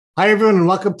Hi, everyone, and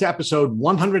welcome to episode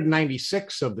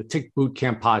 196 of the Tick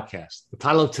Bootcamp podcast. The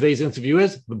title of today's interview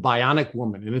is The Bionic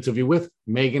Woman, an interview with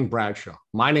Megan Bradshaw.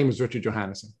 My name is Richard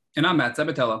Johannesson. And I'm Matt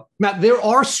Sabatello. Matt, there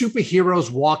are superheroes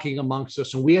walking amongst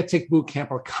us, and we at Tick Bootcamp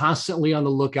are constantly on the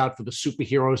lookout for the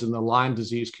superheroes in the Lyme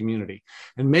disease community.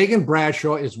 And Megan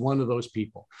Bradshaw is one of those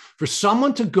people. For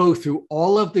someone to go through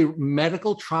all of the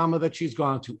medical trauma that she's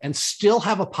gone through and still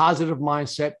have a positive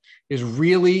mindset is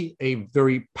really a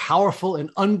very powerful and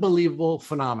unbelievable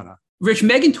phenomenon. Rich,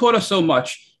 Megan taught us so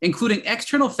much, including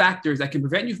external factors that can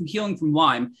prevent you from healing from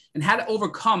Lyme and how to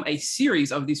overcome a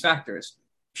series of these factors.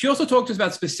 She also talked to us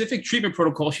about specific treatment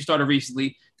protocols she started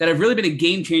recently that have really been a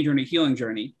game changer in her healing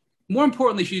journey. More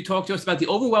importantly, she talked to us about the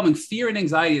overwhelming fear and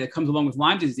anxiety that comes along with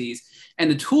Lyme disease and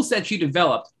the tool set she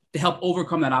developed to help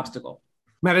overcome that obstacle.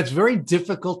 Matt, it's very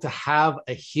difficult to have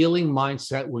a healing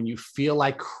mindset when you feel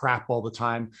like crap all the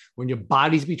time, when your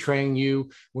body's betraying you,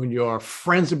 when your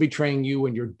friends are betraying you,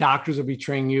 when your doctors are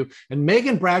betraying you. And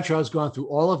Megan Bradshaw has gone through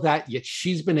all of that, yet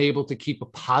she's been able to keep a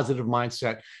positive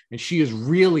mindset. And she is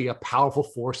really a powerful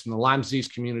force in the Lyme disease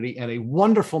community and a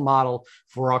wonderful model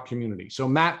for our community. So,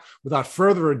 Matt, without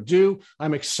further ado,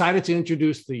 I'm excited to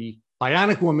introduce the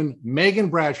Bionic Woman, Megan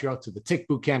Bradshaw, to the Tick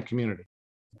Bootcamp community.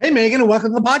 Hey, Megan, and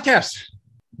welcome to the podcast.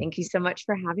 Thank you so much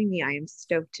for having me. I am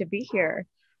stoked to be here.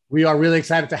 We are really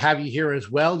excited to have you here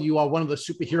as well. You are one of the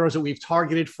superheroes that we've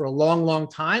targeted for a long, long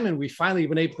time. And we finally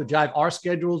been able to jive our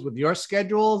schedules with your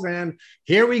schedules. And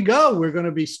here we go. We're going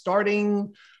to be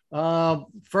starting.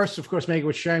 First, of course, Megan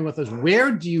was sharing with us,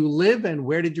 where do you live and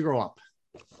where did you grow up?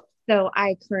 So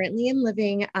I currently am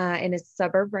living in a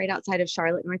suburb right outside of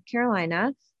Charlotte, North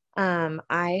Carolina.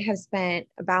 I have spent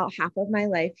about half of my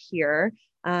life here.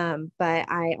 But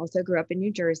I also grew up in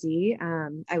New Jersey.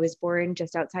 I was born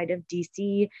just outside of DC.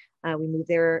 We moved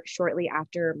there shortly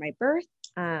after my birth.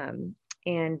 And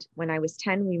when I was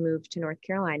 10, we moved to North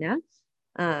Carolina.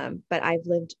 But I've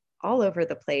lived all over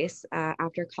the place.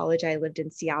 After college, I lived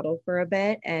in Seattle for a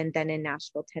bit and then in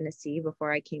Nashville, Tennessee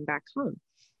before I came back home.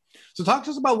 So talk to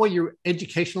us about what your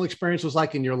educational experience was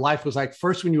like and your life was like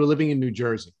first when you were living in New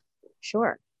Jersey.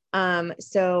 Sure.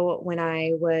 So when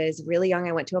I was really young,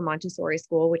 I went to a Montessori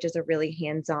school, which is a really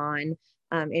hands-on,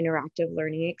 interactive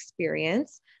learning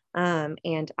experience.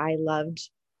 And I loved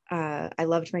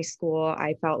my school.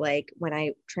 I felt like when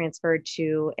I transferred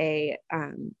to a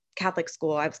Catholic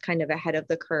school, I was kind of ahead of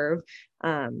the curve.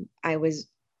 I was,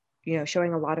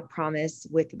 showing a lot of promise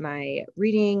with my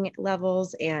reading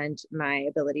levels and my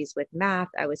abilities with math.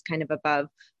 I was kind of above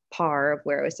par of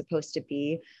where I was supposed to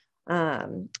be.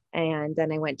 And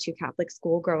then I went to Catholic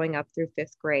school growing up through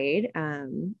fifth grade.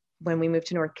 When we moved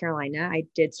to North Carolina, I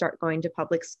did start going to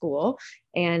public school,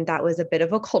 and that was a bit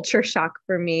of a culture shock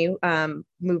for me,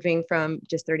 moving from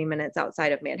just 30 minutes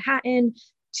outside of Manhattan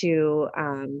to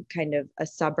kind of a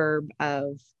suburb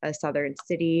of a southern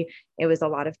city. It was a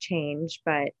lot of change,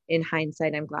 but in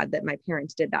hindsight, I'm glad that my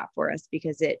parents did that for us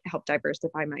because it helped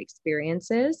diversify my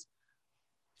experiences.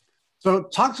 So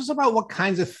talk to us about what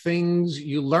kinds of things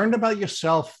you learned about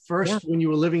yourself first when you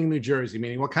were living in New Jersey,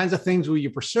 meaning what kinds of things were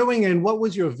you pursuing and what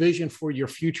was your vision for your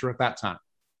future at that time?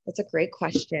 That's a great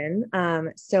question.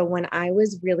 So when I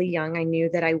was really young, I knew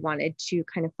that I wanted to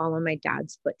kind of follow my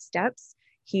dad's footsteps.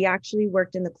 He actually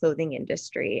worked in the clothing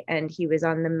industry and he was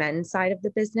on the men's side of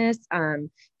the business, kind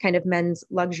of men's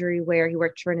luxury wear. He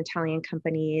worked for an Italian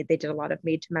company. They did a lot of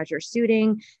made to measure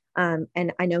suiting.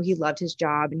 And I know he loved his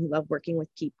job and he loved working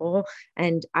with people.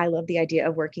 And I love the idea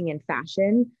of working in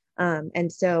fashion.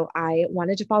 And so I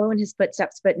wanted to follow in his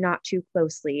footsteps, but not too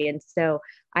closely. And so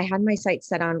I had my sights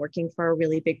set on working for a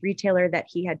really big retailer that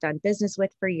he had done business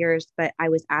with for years, but I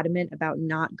was adamant about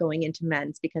not going into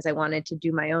men's because I wanted to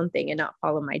do my own thing and not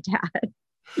follow my dad.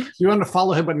 So you wanted to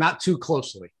follow him, but not too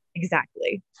closely.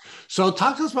 Exactly. So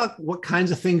talk to us about what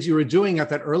kinds of things you were doing at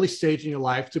that early stage in your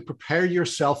life to prepare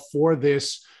yourself for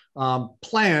this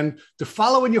plan to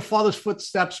follow in your father's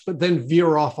footsteps, but then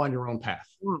veer off on your own path.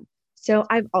 Yeah. So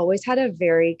I've always had a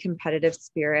very competitive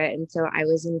spirit. And so I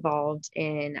was involved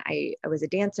in, I was a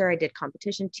dancer. I did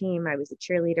competition team. I was a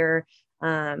cheerleader.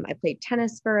 I played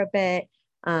tennis for a bit.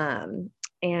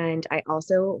 And I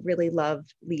also really love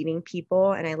leading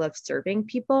people and I love serving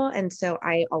people. And so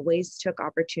I always took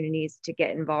opportunities to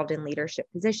get involved in leadership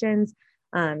positions,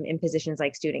 in positions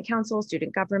like student council,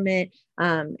 student government.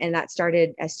 And that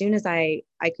started as soon as I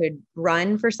could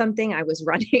run for something, I was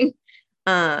running.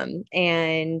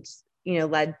 And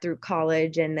led through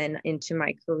college and then into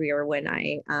my career when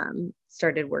I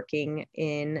started working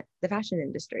in the fashion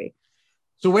industry.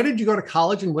 So where did you go to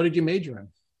college and what did you major in?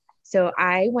 So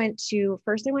I went to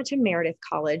Meredith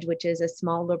College, which is a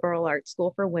small liberal arts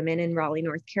school for women in Raleigh,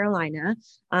 North Carolina.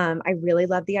 I really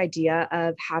love the idea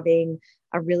of having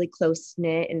a really close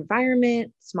knit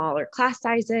environment, smaller class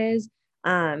sizes.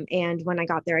 And when I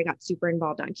got there, I got super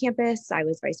involved on campus. I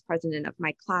was vice president of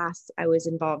my class. I was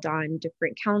involved on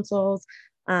different councils.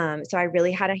 So I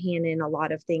really had a hand in a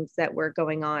lot of things that were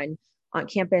going on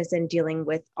campus, and dealing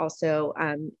with also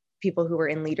people who were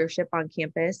in leadership on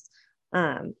campus.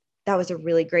 That was a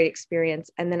really great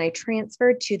experience. And then I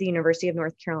transferred to the University of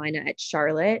North Carolina at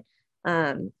Charlotte.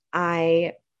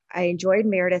 I enjoyed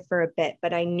Meredith for a bit,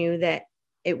 but I knew that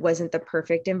it wasn't the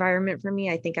perfect environment for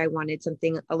me. I think I wanted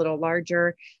something a little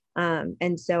larger.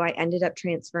 And so I ended up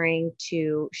transferring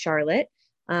to Charlotte.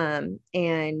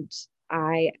 And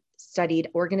I studied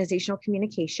organizational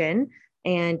communication,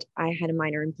 and I had a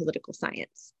minor in political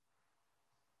science.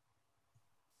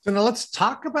 So now let's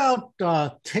talk about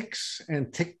ticks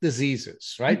and tick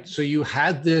diseases, right? Mm-hmm. So you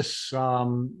had this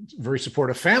very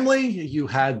supportive family. You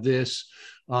had this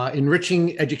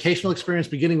enriching educational experience,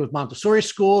 beginning with Montessori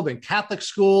school, then Catholic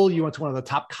school. You went to one of the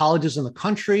top colleges in the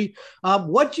country.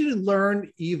 What did you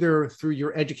learn either through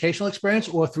your educational experience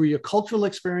or through your cultural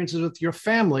experiences with your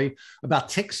family about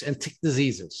ticks and tick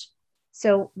diseases?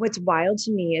 So what's wild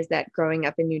to me is that growing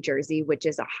up in New Jersey, which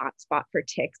is a hot spot for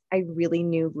ticks, I really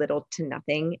knew little to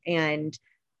nothing. And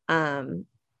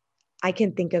I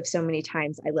can think of so many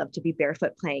times I loved to be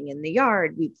barefoot playing in the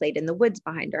yard. We played in the woods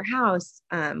behind our house.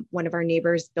 One of our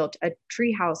neighbors built a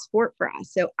treehouse fort for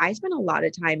us. So I spent a lot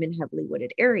of time in heavily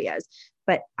wooded areas,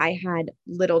 but I had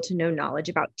little to no knowledge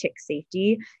about tick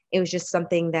safety. It was just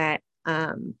something that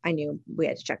I knew we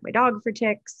had to check my dog for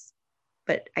ticks,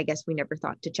 but I guess we never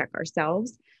thought to check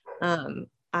ourselves.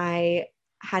 I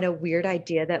had a weird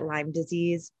idea that Lyme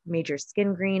disease made your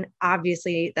skin green.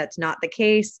 Obviously, that's not the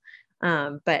case.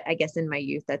 But I guess in my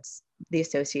youth, that's the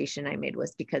association I made,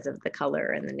 was because of the color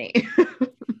and the name.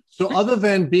 So other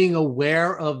than being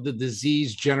aware of the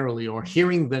disease generally, or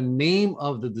hearing the name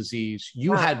of the disease,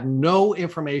 you had no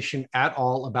information at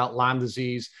all about Lyme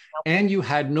disease, and you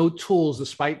had no tools,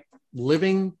 despite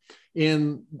living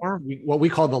in what we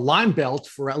call the Lyme Belt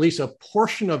for at least a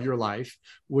portion of your life,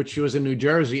 which was in New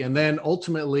Jersey, and then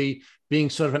ultimately being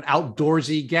sort of an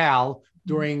outdoorsy gal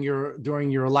during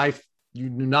your life. You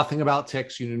knew nothing about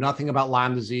ticks, you knew nothing about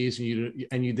Lyme disease,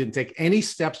 and you didn't take any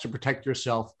steps to protect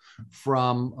yourself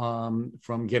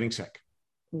from getting sick.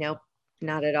 Nope,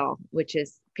 not at all, which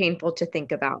is painful to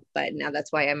think about. But now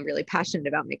that's why I'm really passionate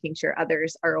about making sure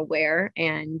others are aware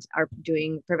and are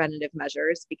doing preventative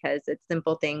measures, because it's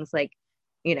simple things like,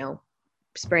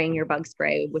 spraying your bug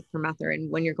spray with permethrin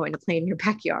when you're going to play in your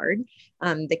backyard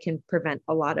that can prevent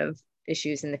a lot of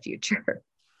issues in the future.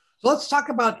 So let's talk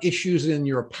about issues in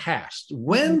your past.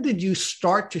 When did you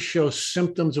start to show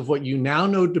symptoms of what you now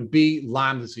know to be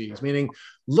Lyme disease? Meaning,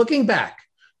 looking back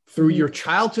through your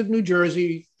childhood in New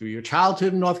Jersey, through your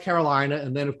childhood in North Carolina,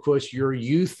 and then, of course, your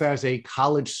youth as a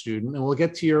college student. And we'll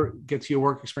get to your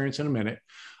work experience in a minute.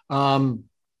 When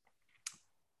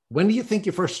do you think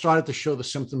you first started to show the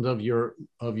symptoms of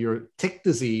your tick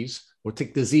disease or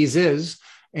tick diseases?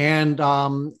 And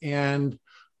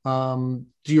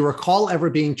do you recall ever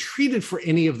being treated for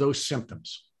any of those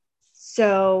symptoms?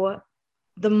 So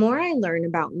the more I learn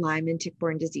about Lyme and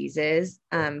tick-borne diseases,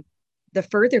 the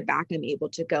further back I'm able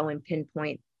to go and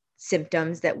pinpoint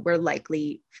symptoms that were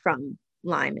likely from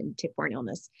Lyme and tick-borne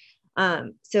illness.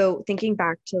 So thinking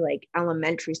back to like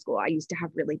elementary school, I used to have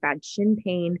really bad shin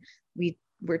pain. We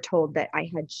were told that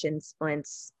I had shin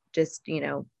splints, just,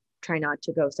 try not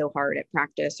to go so hard at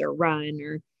practice or run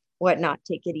or whatnot,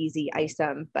 take it easy, ice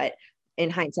them. But in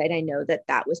hindsight, I know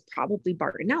that was probably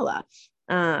Bartonella.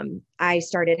 I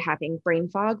started having brain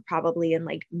fog probably in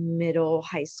like middle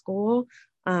high school.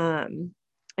 And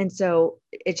so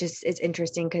it's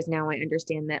interesting because now I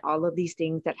understand that all of these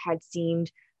things that had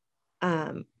seemed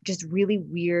just really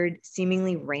weird,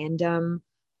 seemingly random,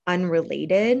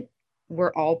 unrelated,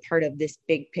 were all part of this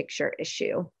big picture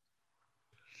issue.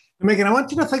 Megan, I want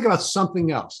you to think about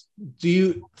something else.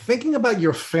 Thinking about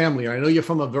your family, I know you're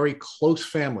from a very close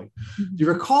family. Do you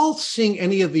recall seeing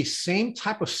any of these same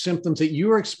type of symptoms that you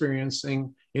were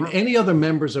experiencing in any other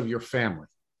members of your family?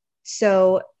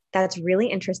 So that's really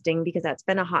interesting because that's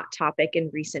been a hot topic in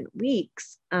recent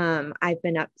weeks. I've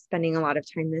been spending a lot of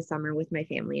time this summer with my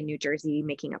family in New Jersey,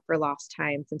 making up for lost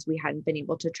time since we hadn't been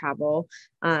able to travel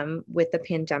with the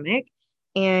pandemic.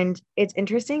 And it's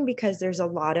interesting because there's a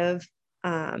lot of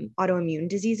autoimmune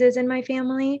diseases in my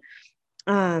family.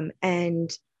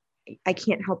 And I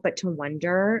can't help but to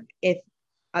wonder if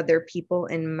other people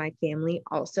in my family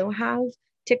also have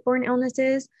tick-borne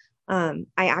illnesses. I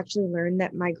actually learned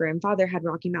that my grandfather had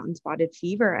Rocky Mountain spotted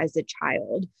fever as a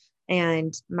child.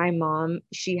 And my mom,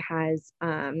 she has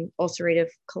ulcerative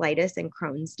colitis and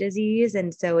Crohn's disease.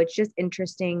 And so it's just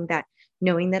interesting that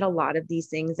knowing that a lot of these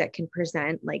things that can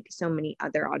present like so many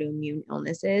other autoimmune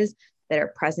illnesses that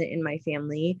are present in my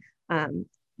family,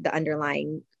 the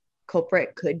underlying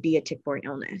culprit could be a tick-borne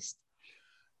illness.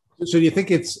 So do you think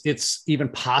it's even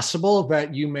possible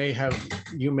that you may have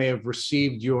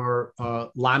received your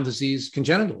Lyme disease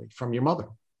congenitally from your mother?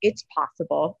 It's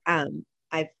possible.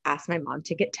 I've asked my mom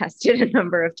to get tested a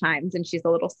number of times, and she's a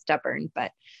little stubborn,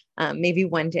 but maybe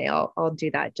one day I'll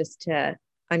do that just to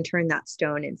unturn that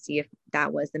stone and see if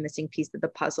that was the missing piece of the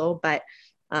puzzle. But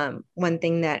one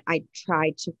thing that I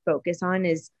try to focus on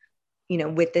is, you know,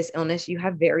 with this illness, you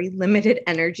have very limited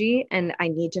energy, and I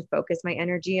need to focus my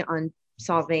energy on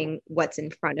solving what's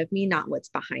in front of me, not what's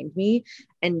behind me.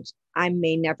 And I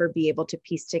may never be able to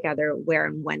piece together where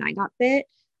and when I got bit,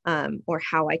 or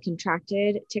how I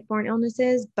contracted tick-borne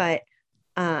illnesses. But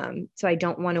so I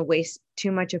don't want to waste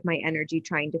too much of my energy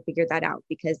trying to figure that out,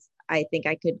 because I think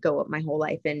I could go up my whole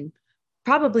life and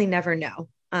probably never know.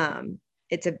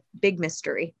 It's a big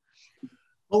mystery.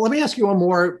 Well, let me ask you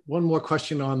one more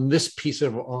question on this piece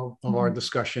of our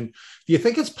discussion. Do you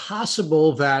think it's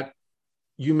possible that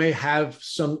you may have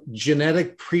some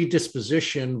genetic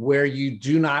predisposition where you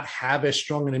do not have as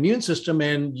strong an immune system,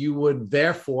 and you would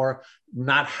therefore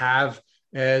not have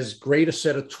as great a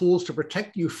set of tools to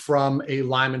protect you from a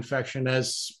Lyme infection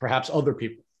as perhaps other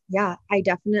people? Yeah, I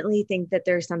definitely think that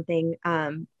there's something,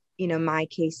 you know, my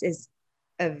case is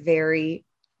a very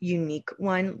unique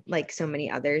one, like so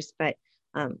many others, but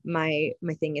my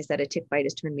thing is that a tick bite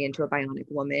has turned me into a bionic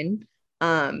woman.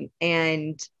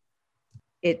 And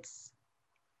it's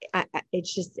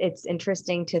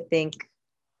interesting to think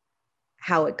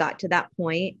how it got to that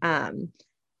point.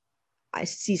 I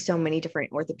see so many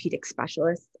different orthopedic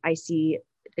specialists. I see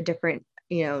a different,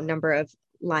 you know, number of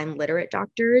Lyme literate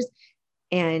doctors,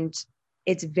 and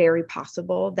it's very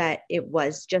possible that it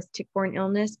was just tick-borne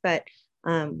illness. But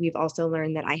we've also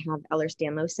learned that I have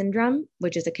Ehlers-Danlos syndrome,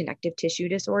 which is a connective tissue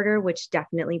disorder, which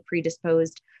definitely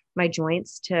predisposed my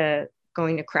joints to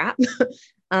going to crap.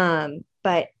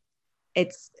 But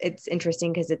it's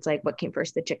interesting because it's like, what came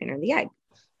first, the chicken or the egg?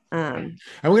 And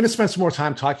we're going to spend some more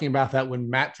time talking about that when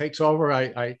Matt takes over.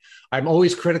 I'm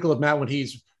always critical of Matt when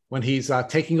he's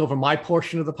taking over my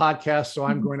portion of the podcast. So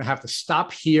I'm going to have to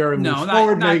stop here and move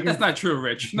forward, Megan. That's not true,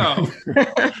 Rich. No.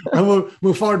 And we'll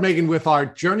move forward, Megan, with our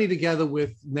journey together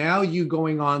with now you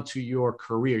going on to your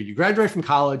career. You graduate from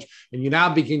college and you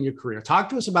now begin your career. Talk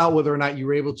to us about whether or not you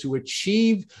were able to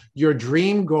achieve your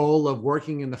dream goal of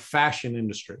working in the fashion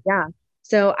industry. Yeah.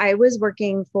 So I was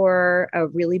working for a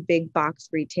really big box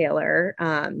retailer.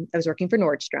 I was working for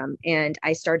Nordstrom, and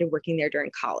I started working there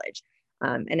during college.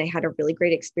 And I had a really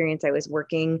great experience. I was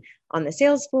working on the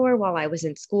sales floor while I was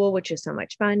in school, which was so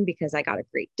much fun because I got a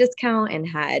great discount and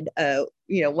had a,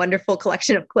 you know, wonderful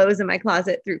collection of clothes in my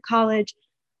closet through college.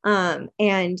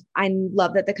 And I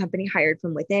love that the company hired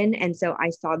from within. And so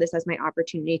I saw this as my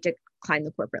opportunity to climb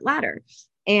the corporate ladder.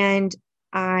 And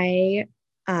I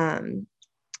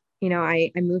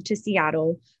moved to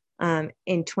Seattle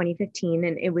in 2015.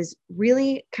 And it was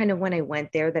really kind of when I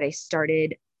went there that I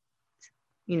started,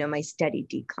 you know, my steady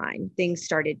decline. Things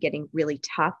started getting really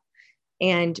tough.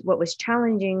 And what was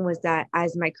challenging was that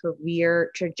as my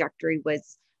career trajectory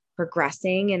was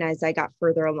progressing and as I got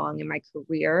further along in my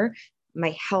career,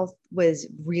 my health was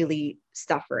really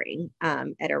suffering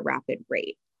at a rapid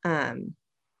rate.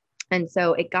 And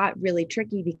so it got really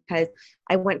tricky because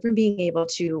I went from being able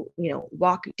to, you know,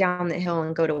 walk down the hill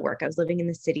and go to work. I was living in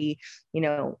the city, you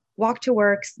know, walk to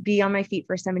work, be on my feet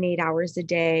for 7-8 hours a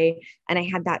day. And I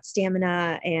had that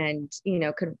stamina and, you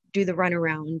know, could do the run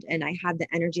around and I had the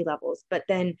energy levels. But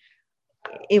then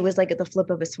it was like at the flip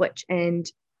of a switch and,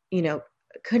 you know,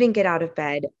 couldn't get out of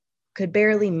bed, could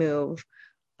barely move.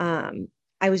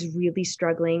 I was really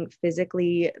struggling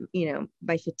physically, you know,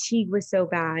 my fatigue was so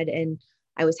bad and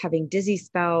I was having dizzy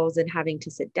spells and having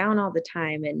to sit down all the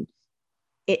time. And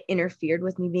it interfered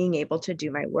with me being able to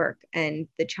do my work. And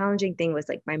the challenging thing was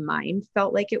like my mind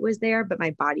felt like it was there, but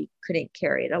my body couldn't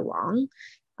carry it along.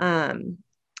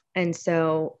 And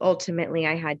so ultimately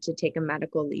I had to take a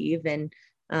medical leave and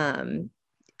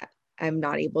I'm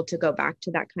not able to go back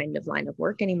to that kind of line of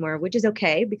work anymore, which is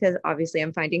okay because obviously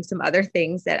I'm finding some other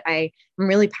things that I'm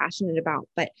really passionate about,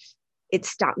 but it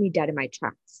stopped me dead in my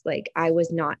tracks. Like I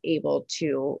was not able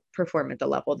to perform at the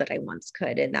level that I once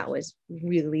could. And that was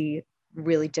really,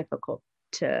 really difficult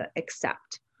to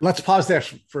accept. Let's pause there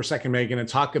for a second, Megan, and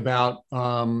talk about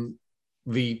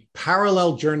the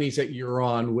parallel journeys that you're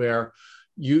on where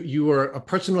You were a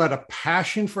person who had a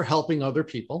passion for helping other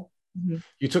people. Mm-hmm.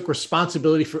 You took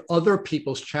responsibility for other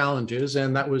people's challenges,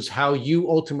 and that was how you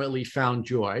ultimately found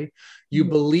joy. You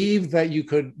believed that you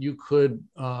could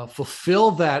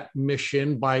fulfill that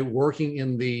mission by working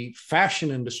in the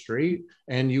fashion industry,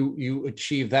 and you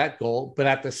achieved that goal. But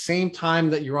at the same time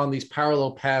that you're on these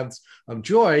parallel paths of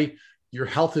joy, your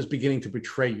health is beginning to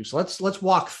betray you. So let's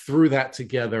walk through that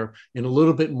together in a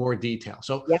little bit more detail.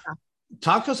 So Yeah.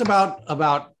 Talk to us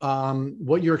about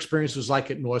what your experience was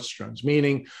like at Nordstrom's,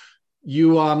 meaning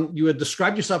you had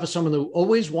described yourself as someone who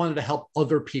always wanted to help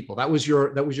other people. That was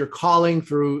your calling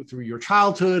through your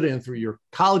childhood and through your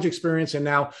college experience. And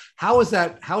now how is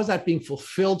that being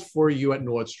fulfilled for you at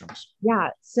Nordstrom's? Yeah.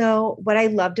 So what I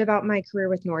loved about my career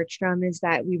with Nordstrom is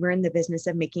that we were in the business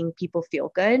of making people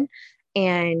feel good.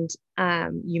 And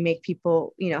you make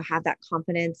people, have that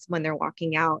confidence when they're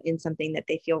walking out in something that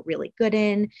they feel really good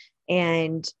in.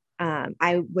 And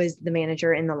I was the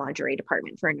manager in the lingerie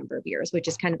department for a number of years, which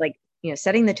is kind of like,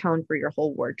 setting the tone for your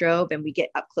whole wardrobe, and we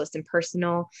get up close and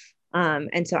personal.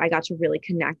 And so I got to really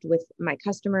connect with my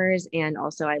customers, and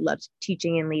also I loved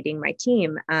teaching and leading my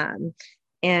team.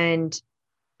 And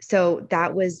so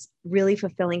that was really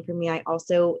fulfilling for me. I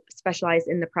also specialized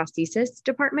in the prosthesis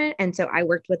department. And so I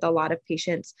worked with a lot of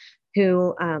patients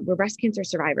who were breast cancer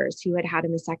survivors who had a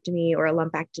mastectomy or a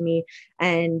lumpectomy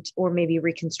or maybe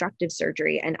reconstructive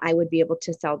surgery. And I would be able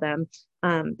to sell them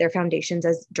their foundations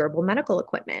as durable medical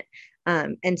equipment.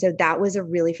 And so that was a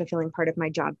really fulfilling part of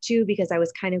my job too, because I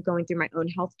was kind of going through my own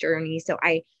health journey. So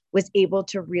I was able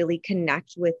to really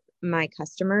connect with my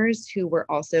customers who were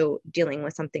also dealing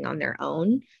with something on their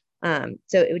own.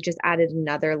 So it just added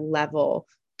another level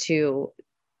to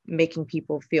making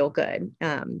people feel good.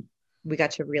 We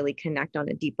got to really connect on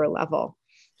a deeper level.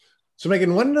 So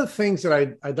Megan, one of the things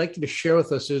that I'd like you to share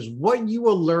with us is what you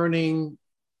were learning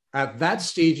at that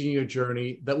stage in your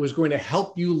journey that was going to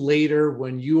help you later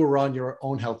when you were on your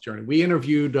own health journey. We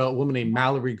interviewed a woman named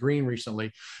Mallory Green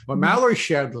recently. What Mallory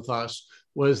shared with us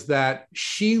was that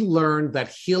she learned that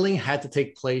healing had to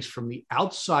take place from the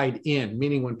outside in,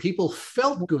 meaning when people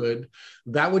felt good,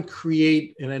 that would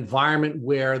create an environment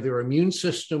where their immune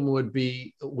system would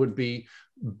be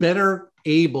better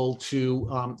able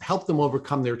to help them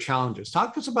overcome their challenges.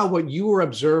 Talk to us about what you were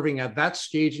observing at that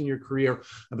stage in your career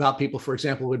about people, for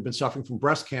example, who had been suffering from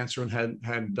breast cancer and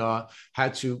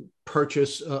had to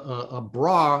purchase a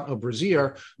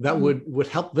brassiere that would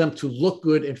help them to look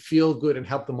good and feel good and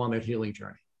help them on their healing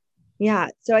journey. Yeah.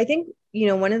 So I think,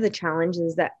 one of the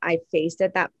challenges that I faced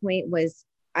at that point was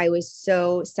I was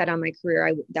so set on my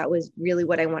career. That was really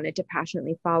what I wanted to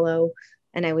passionately follow.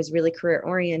 And I was really career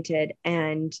oriented.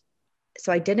 And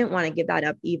so I didn't want to give that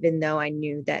up, even though I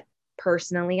knew that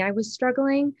personally I was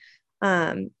struggling.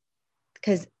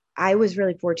 Because I was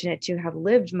really fortunate to have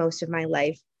lived most of my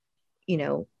life,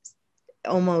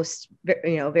 almost,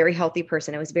 very healthy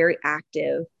person. I was very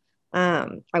active. I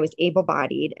was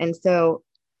able-bodied. And so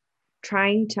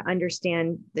trying to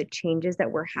understand the changes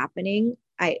that were happening,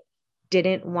 I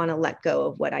didn't want to let go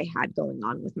of what I had going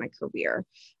on with my career.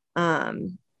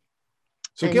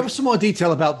 So give us some more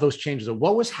detail about those changes.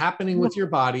 What was happening with your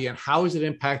body and how is it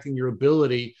impacting your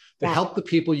ability to help the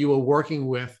people you were working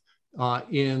with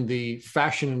in the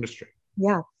fashion industry?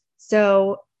 Yeah.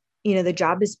 So, the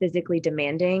job is physically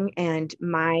demanding, and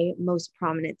my most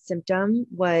prominent symptom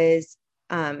was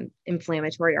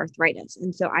inflammatory arthritis.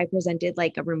 And so I presented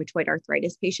like a rheumatoid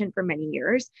arthritis patient for many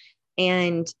years.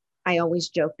 And I always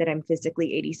joke that I'm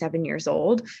physically 87 years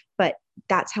old, but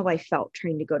that's how I felt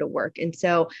trying to go to work. And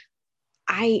so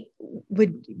I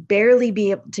would barely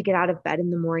be able to get out of bed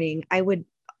in the morning. I would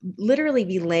literally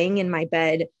be laying in my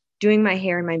bed, doing my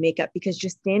hair and my makeup, because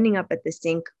just standing up at the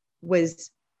sink was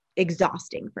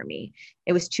exhausting for me.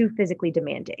 It was too physically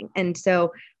demanding. And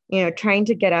so, trying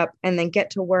to get up and then get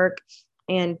to work,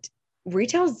 and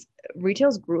retail's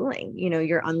grueling.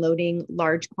 You're unloading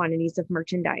large quantities of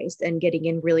merchandise and getting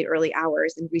in really early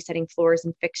hours and resetting floors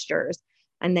and fixtures.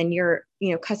 And then you're,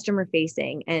 customer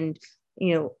facing and,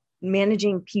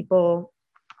 managing people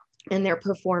and their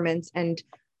performance. And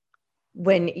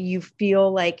when you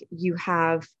feel like you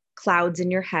have clouds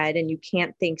in your head and you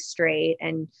can't think straight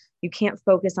and you can't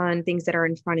focus on things that are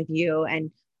in front of you, and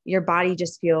your body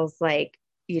just feels like,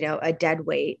 a dead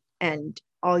weight, and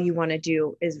all you want to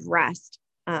do is rest.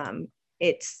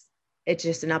 It's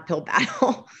just an uphill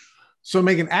battle. So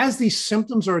Megan, as these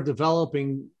symptoms are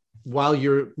developing while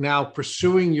you're now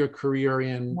pursuing your career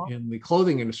in the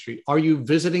clothing industry, are you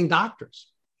visiting doctors?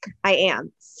 I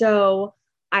am. So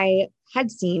I had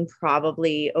seen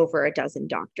probably over a dozen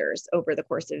doctors over the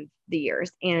course of the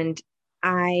years. And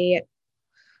I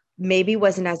maybe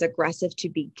wasn't as aggressive to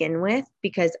begin with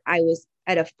because I was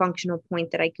at a functional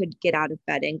point that I could get out of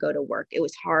bed and go to work. It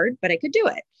was hard, but I could do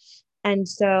it. And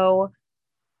so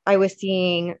I was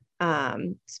seeing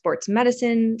sports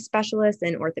medicine specialists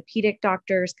and orthopedic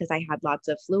doctors because I had lots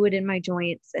of fluid in my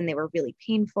joints and they were really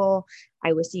painful.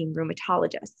 I was seeing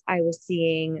rheumatologists. I was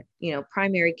seeing,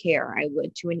 primary care. I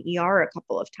went to an ER a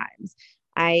couple of times.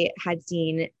 I had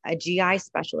seen a GI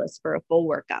specialist for a full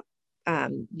workup,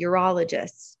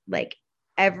 urologists, like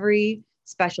every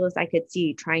specialist I could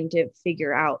see, trying to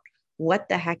figure out what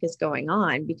the heck is going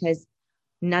on because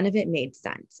none of it made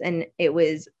sense. And it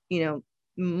was,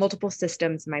 multiple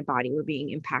systems in my body were being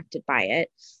impacted by it.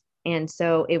 And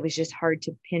so it was just hard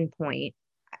to pinpoint.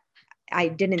 I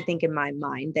didn't think in my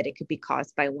mind that it could be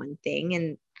caused by one thing.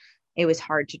 And it was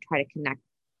hard to try to connect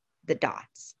the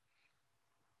dots.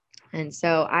 And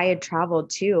so I had traveled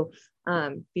too,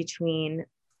 between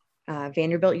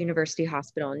Vanderbilt University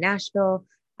Hospital in Nashville.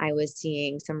 I was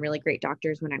seeing some really great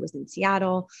doctors when I was in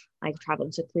Seattle. I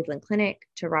traveled to Cleveland Clinic,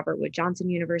 to Robert Wood Johnson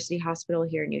University Hospital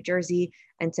here in New Jersey.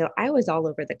 And so I was all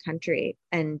over the country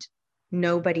and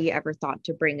nobody ever thought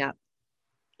to bring up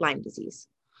Lyme disease.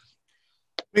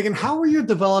 Megan, how were your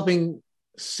developing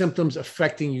symptoms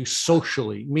affecting you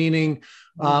socially? Meaning,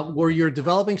 were your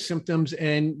developing symptoms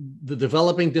and the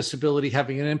developing disability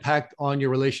having an impact on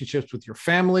your relationships with your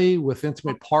family, with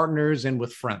intimate partners, and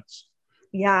with friends?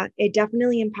 Yeah, it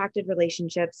definitely impacted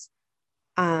relationships.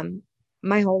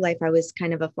 My whole life, I was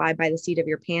kind of a fly by the seat of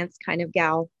your pants kind of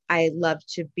gal. I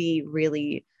loved to be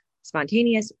really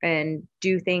spontaneous and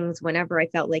do things whenever I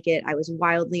felt like it. I was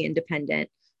wildly independent.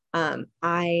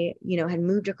 I, had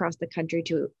moved across the country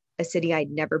to a city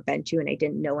I'd never been to and I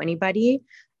didn't know anybody.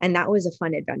 And that was a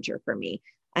fun adventure for me.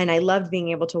 And I loved being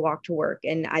able to walk to work.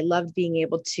 And I loved being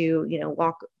able to,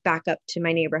 walk back up to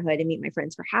my neighborhood and meet my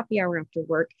friends for happy hour after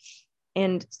work.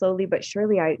 And slowly but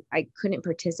surely, I couldn't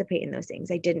participate in those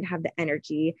things. I didn't have the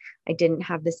energy. I didn't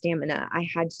have the stamina. I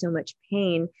had so much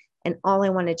pain. And all I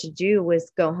wanted to do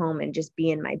was go home and just be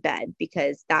in my bed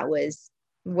because that was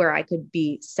where I could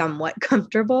be somewhat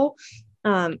comfortable.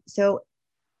 So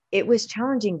it was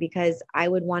challenging because I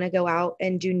would want to go out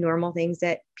and do normal things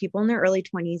that people in their early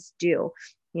 20s do,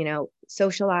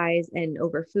 socialize and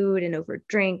over food and over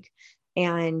drink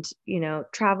and,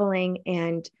 traveling.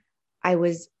 And I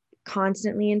was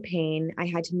constantly in pain. I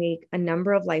had to make a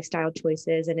number of lifestyle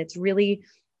choices. And it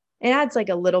adds like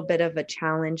a little bit of a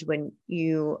challenge when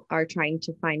you are trying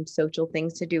to find social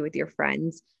things to do with your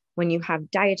friends, when you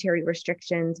have dietary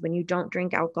restrictions, when you don't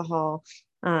drink alcohol.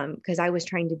 Because I was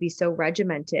trying to be so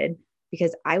regimented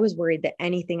because I was worried that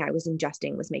anything I was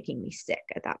ingesting was making me sick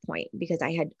at that point because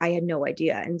I had no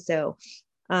idea. And so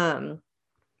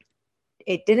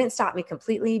it didn't stop me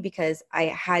completely because I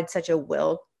had such a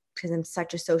will because I'm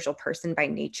such a social person by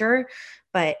nature,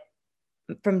 but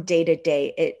from day to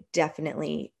day, it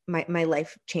definitely, my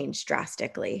life changed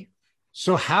drastically.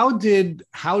 So how did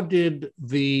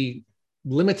the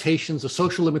limitations, the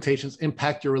social limitations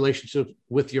impact your relationship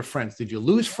with your friends? Did you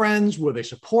lose friends? Were they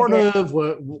supportive?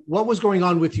 What was going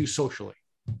on with you socially?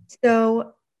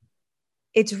 So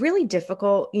it's really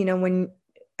difficult, when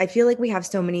I feel like we have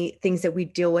so many things that we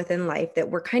deal with in life that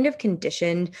we're kind of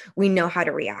conditioned. We know how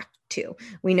to react to.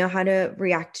 We know how to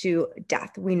react to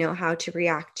death. We know how to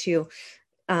react to,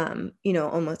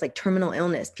 almost like terminal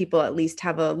illness. People at least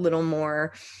have a little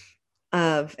more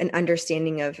of an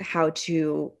understanding of how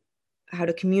to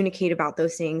communicate about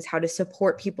those things, how to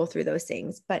support people through those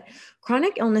things. But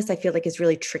chronic illness, I feel like is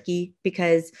really tricky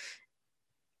because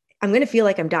I'm going to feel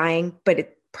like I'm dying, but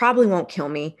it probably won't kill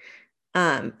me.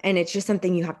 And it's just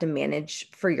something you have to manage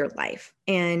for your life.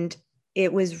 And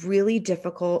it was really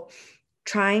difficult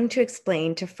trying to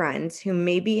explain to friends who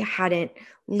maybe hadn't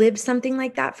lived something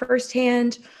like that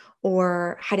firsthand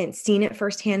or hadn't seen it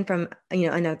firsthand from,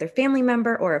 another family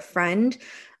member or a friend.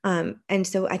 And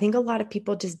so I think a lot of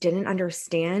people just didn't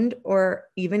understand or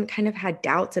even kind of had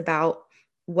doubts about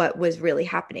what was really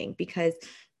happening because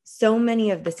so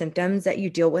many of the symptoms that you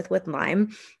deal with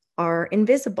Lyme are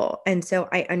invisible. And so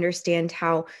I understand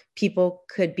how people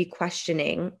could be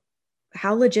questioning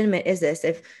how legitimate is this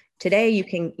if today you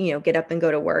can, get up and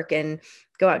go to work and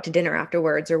go out to dinner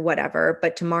afterwards or whatever,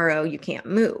 but tomorrow you can't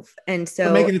move. And so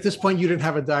but Megan, at this point, you didn't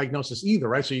have a diagnosis either,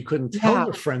 right? So you couldn't tell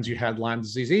your friends you had Lyme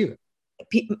disease either.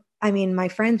 I mean, my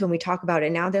friends, when we talk about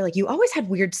it now, they're like, you always had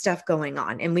weird stuff going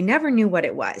on and we never knew what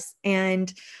it was.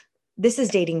 And this is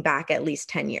dating back at least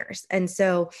 10 years. And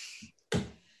so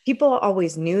people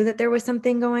always knew that there was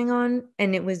something going on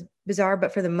and it was bizarre,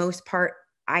 but for the most part,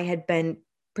 I had been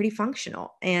pretty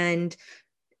functional and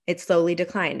it slowly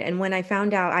declined. And when I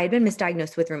found out I had been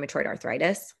misdiagnosed with rheumatoid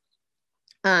arthritis,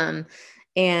 Um,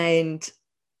 and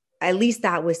at least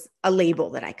that was a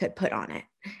label that I could put on it.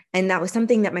 And that was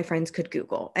something that my friends could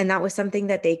Google. And that was something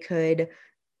that they could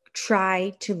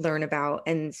try to learn about.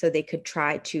 And so they could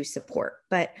try to support.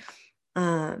 But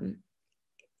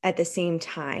at the same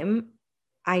time,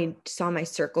 I saw my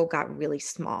circle got really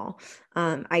small.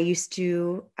 I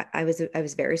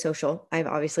was very social. I've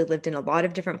obviously lived in a lot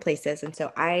of different places. And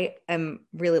so I am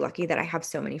really lucky that I have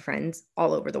so many friends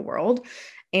all over the world.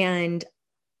 And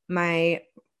my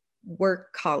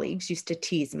work colleagues used to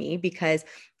tease me because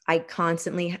I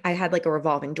had like a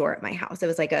revolving door at my house. It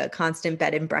was like a constant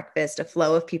bed and breakfast, a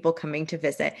flow of people coming to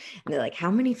visit. And they're like,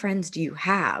 how many friends do you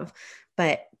have?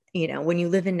 But when you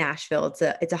live in Nashville,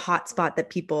 it's a hot spot that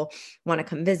people want to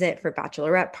come visit for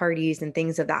bachelorette parties and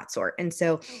things of that sort. And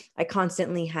so I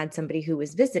constantly had somebody who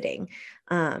was visiting,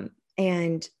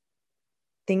 and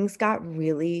things got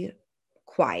really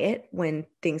quiet when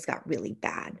things got really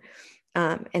bad.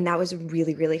 And that was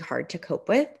really, really hard to cope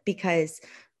with, because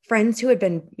friends who had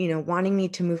been, wanting me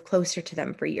to move closer to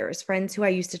them for years, friends who I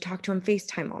used to talk to on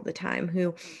FaceTime all the time,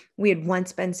 who we had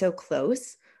once been so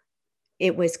close,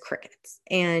 it was crickets.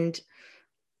 And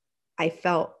I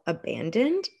felt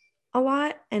abandoned a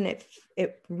lot, and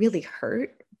it really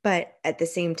hurt. But at the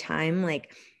same time,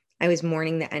 like, I was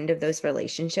mourning the end of those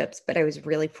relationships, but I was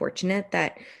really fortunate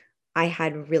that I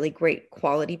had really great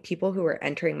quality people who were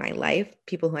entering my life,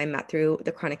 people who I met through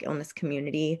the chronic illness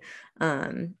community,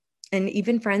 and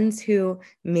even friends who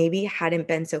maybe hadn't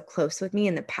been so close with me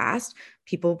in the past.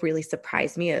 People really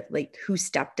surprised me at like who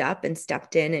stepped up and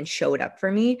stepped in and showed up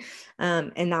for me.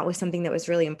 And that was something that was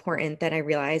really important, that I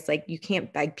realized, like, you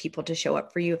can't beg people to show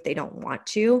up for you if they don't want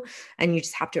to. And you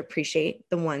just have to appreciate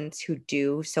the ones who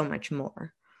do so much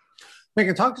more.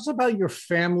 Megan, talk to us about your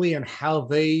family and how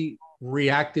they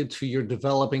reacted to your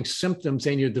developing symptoms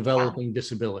and your developing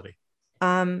disability.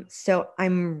 So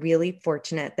I'm really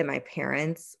fortunate that my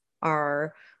parents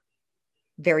are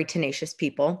very tenacious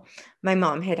people. My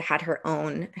mom had her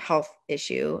own health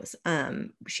issues.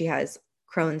 She has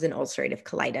Crohn's and ulcerative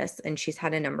colitis, and she's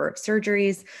had a number of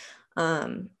surgeries.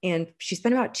 And she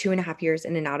spent about 2.5 years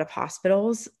in and out of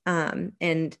hospitals.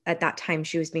 And at that time,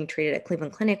 she was being treated at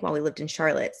Cleveland Clinic while we lived in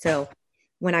Charlotte. So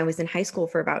when I was in high school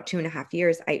for about 2.5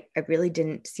 years, I really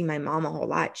didn't see my mom a whole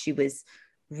lot. She was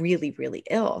really, really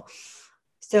ill.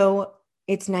 So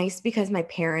it's nice because my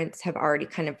parents have already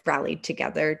kind of rallied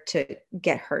together to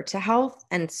get her to health.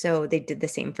 And so they did the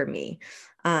same for me.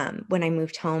 When I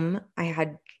moved home, I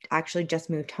had actually just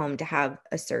moved home to have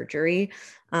a surgery.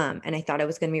 And I thought I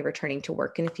was going to be returning to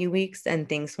work in a few weeks, and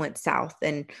things went south.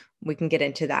 And we can get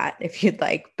into that if you'd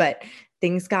like, but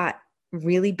things got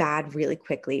really bad really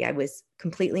quickly. I was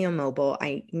completely immobile.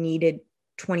 I needed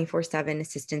 24/7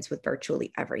 assistance with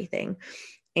virtually everything.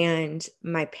 And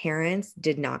my parents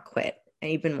did not quit.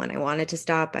 And even when I wanted to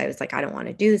stop, I was like, I don't want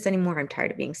to do this anymore. I'm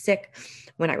tired of being sick.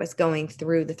 When I was going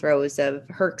through the throes of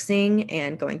Herxing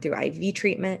and going through IV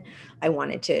treatment, I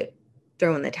wanted to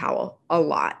throw in the towel a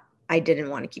lot. I didn't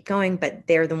want to keep going, but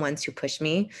they're the ones who push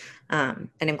me. And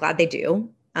I'm glad they do,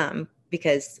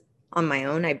 because on my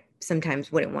own, I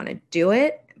sometimes wouldn't want to do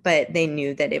it, but they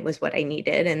knew that it was what I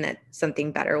needed and that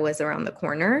something better was around the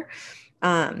corner.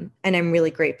 And I'm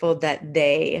really grateful that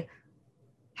they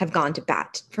have gone to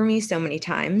bat for me so many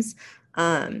times.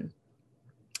 When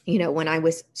I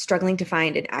was struggling to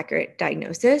find an accurate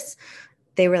diagnosis,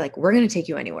 they were like, we're going to take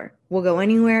you anywhere. We'll go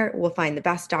anywhere. We'll find the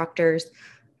best doctors.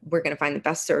 We're going to find the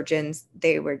best surgeons.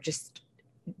 They were just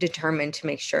determined to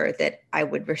make sure that I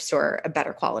would restore a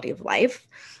better quality of life.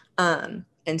 And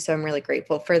so I'm really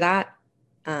grateful for that.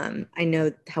 I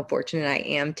know how fortunate I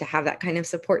am to have that kind of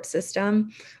support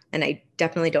system, and I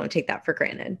definitely don't take that for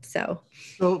granted. So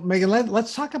Megan,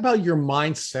 let's talk about your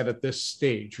mindset at this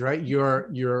stage, right?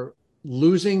 You're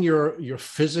losing your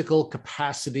physical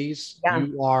capacities. Yeah.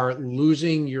 You are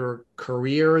losing your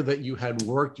career that you had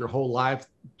worked your whole life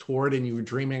toward and you were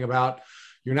dreaming about.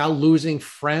 You're now losing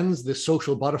friends. The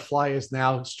social butterfly is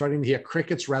now starting to hear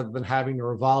crickets rather than having a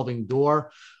revolving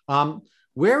door.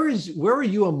 Where are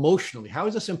you emotionally? How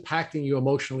is this impacting you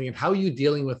emotionally, and how are you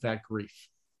dealing with that grief?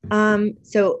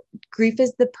 So grief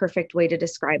is the perfect way to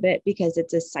describe it, because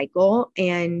it's a cycle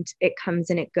and it comes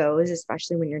and it goes,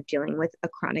 especially when you're dealing with a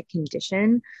chronic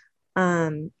condition.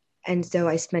 And so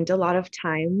I spent a lot of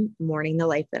time mourning the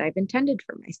life that I've intended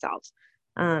for myself.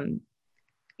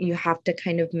 You have to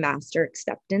kind of master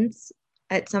acceptance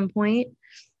at some point.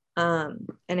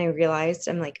 And I realized,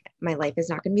 I'm like, my life is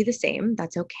not going to be the same.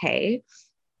 That's okay.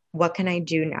 What can I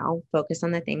do now? Focus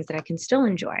on the things that I can still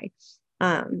enjoy.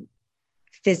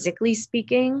 Physically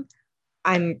speaking,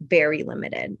 I'm very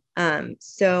limited.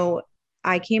 So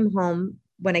I came home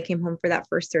when I came home for that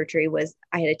first surgery was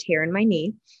I had a tear in my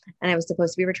knee and I was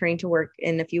supposed to be returning to work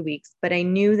in a few weeks, but I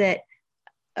knew that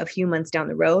a few months down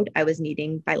the road, I was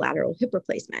needing bilateral hip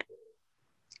replacement.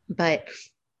 But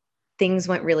things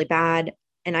went really bad.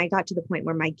 And I got to the point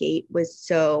where my gait was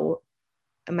so,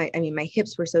 my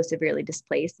hips were so severely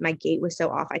displaced. My gait was so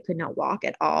off. I could not walk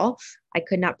at all. I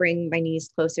could not bring my knees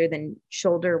closer than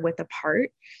shoulder width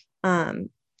apart.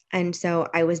 And so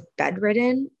I was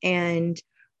bedridden and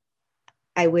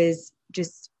I was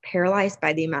just paralyzed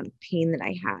by the amount of pain that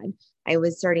I had. I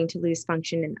was starting to lose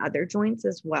function in other joints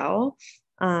as well.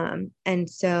 And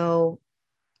so,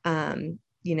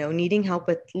 needing help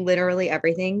with literally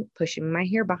everything, pushing my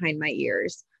hair behind my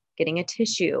ears, getting a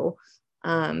tissue,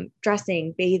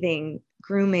 dressing, bathing,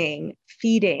 grooming,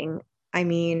 feeding. I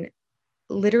mean,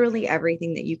 literally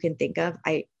everything that you can think of.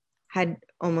 I had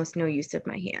almost no use of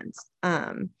my hands.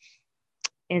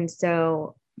 And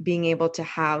so being able to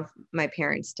have my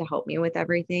parents to help me with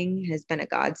everything has been a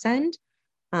godsend.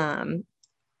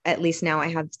 At least now I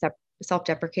have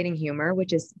self-deprecating humor,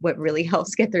 which is what really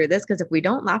helps get through this. Because if we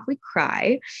don't laugh, we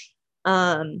cry.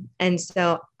 And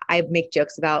so I make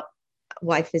jokes about,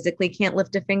 well, I physically can't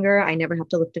lift a finger. I never have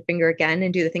to lift a finger again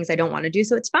and do the things I don't want to do.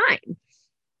 So it's fine.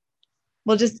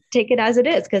 We'll just take it as it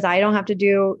is. Cause I don't have to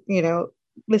do,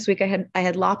 this week I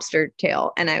had lobster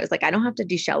tail and I was like, I don't have to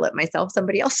deshell it myself.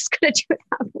 Somebody else is going to do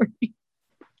it for me.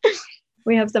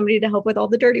 We have somebody to help with all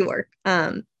the dirty work.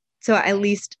 So at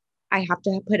least I have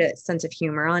to put a sense of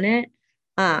humor on it.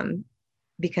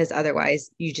 Because otherwise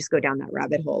you just go down that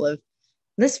rabbit hole of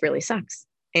this really sucks.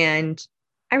 And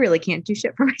I really can't do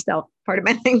shit for myself. Part of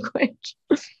my language.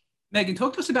 Megan,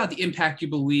 talk to us about the impact you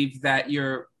believe that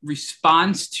your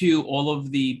response to all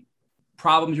of the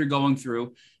problems you're going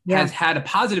through has had a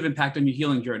positive impact on your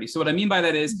healing journey. So what I mean by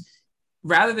that is,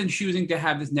 rather than choosing to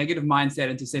have this negative mindset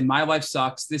and to say, my life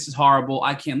sucks, this is horrible,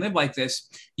 I can't live like this,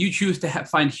 you choose to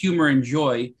find humor and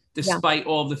joy despite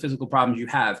all of the physical problems you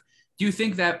have. Do you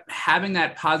think that having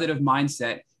that positive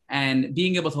mindset and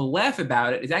being able to laugh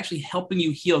about it is actually helping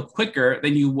you heal quicker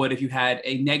than you would if you had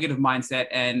a negative mindset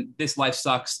and this life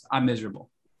sucks, I'm miserable?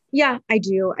 Yeah, I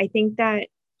do. I think that,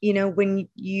 when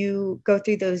you go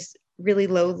through those really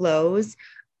low lows,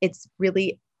 it's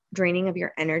really draining of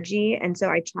your energy. And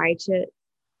so I try to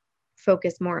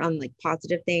focus more on like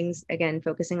positive things, again,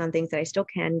 focusing on things that I still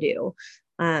can do,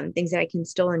 things that I can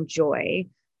still enjoy.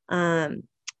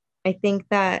 I think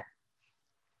that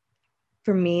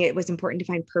for me, it was important to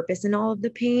find purpose in all of the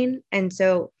pain. And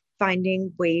so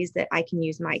finding ways that I can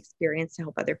use my experience to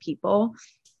help other people.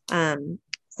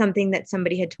 Something that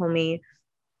somebody had told me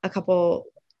a couple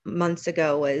months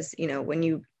ago was, when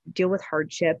you deal with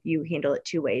hardship, you handle it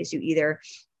two ways. You either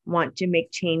want to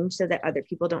make change so that other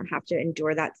people don't have to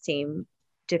endure that same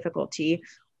difficulty,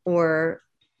 or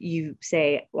you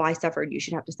say, well, I suffered, you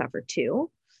should have to suffer too.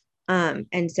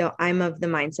 And so I'm of the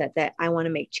mindset that I want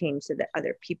to make change so that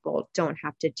other people don't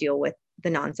have to deal with the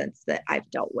nonsense that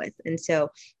I've dealt with. And so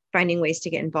finding ways to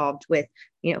get involved with,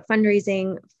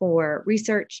 fundraising for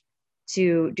research,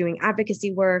 to doing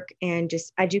advocacy work and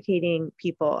just educating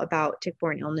people about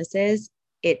tick-borne illnesses,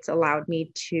 it's allowed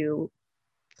me to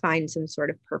find some sort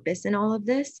of purpose in all of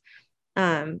this,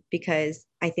 because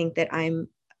I think that I'm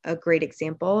a great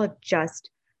example of just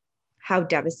how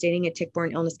devastating a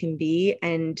tick-borne illness can be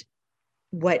and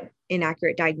what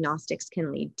inaccurate diagnostics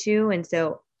can lead to. And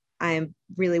so I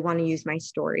really want to use my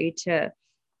story to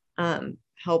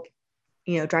help,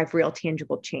 drive real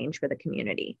tangible change for the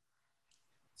community.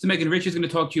 So Megan, Rich is going to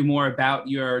talk to you more about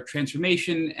your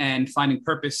transformation and finding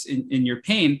purpose in your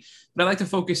pain, but I'd like to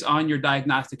focus on your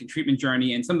diagnostic and treatment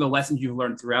journey and some of the lessons you've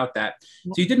learned throughout that.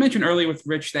 So you did mention earlier with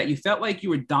Rich that you felt like you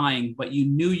were dying, but you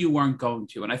knew you weren't going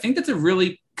to. And I think that's a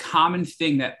really common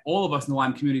thing that all of us in the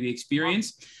Lyme community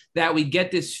experience, that we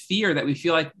get this fear that we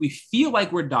feel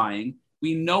like we're dying.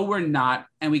 We know we're not,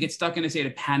 and we get stuck in a state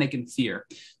of panic and fear.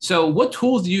 So what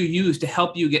tools do you use to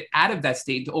help you get out of that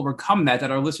state, to overcome that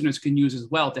our listeners can use as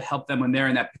well to help them when they're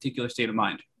in that particular state of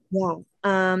mind? Yeah.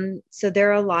 So there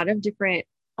are a lot of different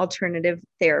alternative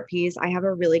therapies. I have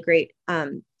a really great PA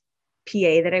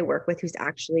that I work with who's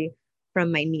actually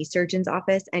from my knee surgeon's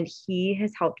office, and he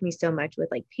has helped me so much with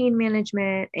like pain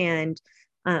management and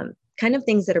kind of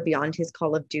things that are beyond his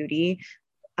call of duty,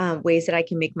 ways that I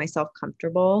can make myself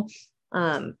comfortable.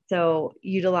 So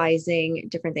utilizing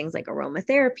different things like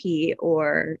aromatherapy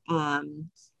or, I'm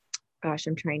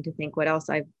trying to think what else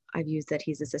I've used that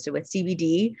he's assisted with,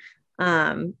 CBD,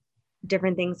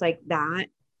 different things like that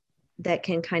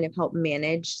can kind of help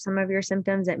manage some of your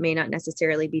symptoms that may not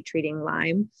necessarily be treating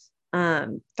Lyme.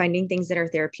 Finding things that are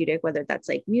therapeutic, whether that's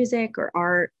like music or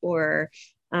art or,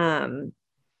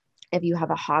 if you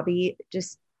have a hobby,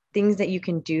 just things that you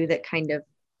can do that kind of,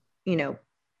 you know,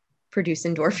 produce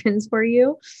endorphins for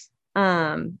you.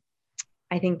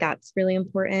 I think that's really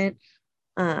important.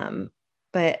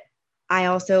 But I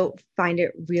also find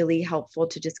it really helpful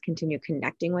to just continue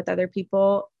connecting with other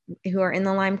people who are in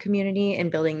the Lyme community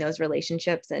and building those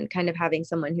relationships and kind of having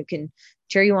someone who can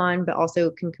cheer you on, but also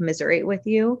can commiserate with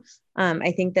you.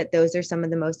 I think that those are some of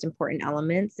the most important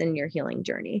elements in your healing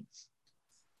journey.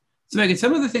 So Megan,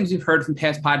 some of the things we've heard from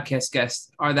past podcast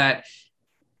guests are that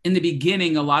in the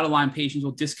beginning, a lot of Lyme patients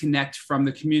will disconnect from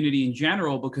the community in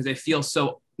general because they feel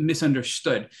so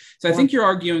misunderstood. So I think you're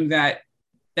arguing that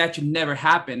that should never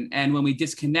happen. And when we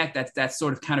disconnect, that's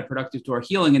sort of counterproductive to our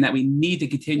healing, and that we need to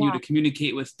continue to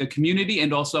communicate with the community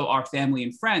and also our family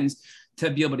and friends to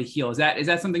be able to heal. Is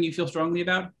that something you feel strongly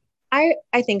about? I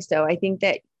think so. I think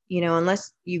that, you know,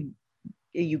 unless you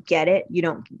get it, you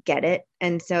don't get it.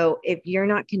 And so if you're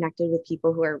not connected with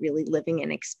people who are really living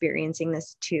and experiencing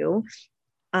this too,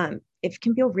 it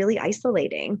can feel really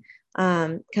isolating.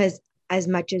 Because as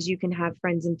much as you can have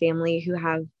friends and family who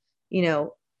have, you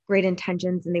know, great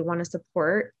intentions and they want to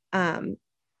support,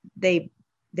 they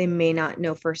may not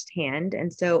know firsthand.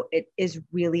 And so it is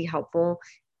really helpful,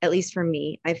 at least for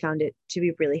me, I found it to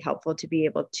be really helpful to be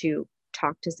able to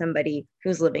talk to somebody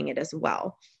who's living it as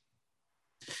well.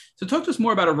 So talk to us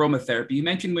more about aromatherapy. You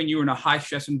mentioned when you were in a high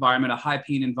stress environment, a high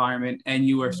pain environment, and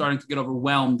you were starting to get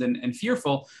overwhelmed and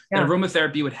fearful, that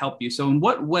aromatherapy would help you. So in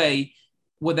what way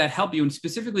would that help you? And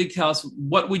specifically tell us,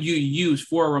 what would you use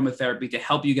for aromatherapy to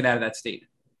help you get out of that state?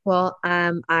 Well,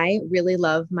 I really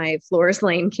love my Flores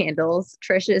Lane candles.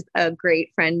 Trish is a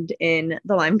great friend in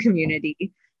the Lyme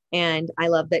community, and I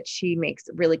love that she makes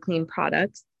really clean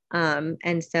products.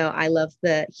 And so I love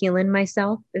the Healin'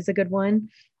 Myself is a good one.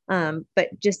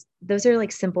 But just those are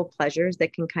like simple pleasures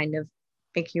that can kind of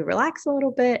make you relax a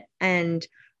little bit. And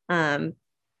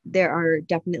there are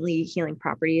definitely healing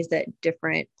properties that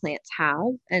different plants have.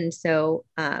 And so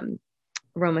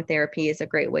aromatherapy is a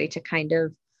great way to kind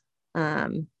of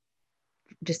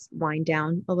just wind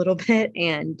down a little bit.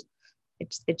 And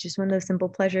it's just one of those simple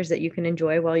pleasures that you can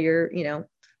enjoy while you're, you know,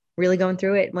 really going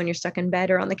through it when you're stuck in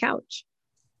bed or on the couch.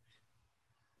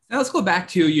 Now let's go back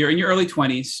to you're in your early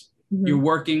 20s. You're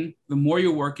working. The more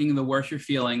you're working, the worse you're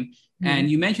feeling.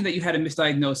 And you mentioned that you had a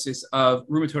misdiagnosis of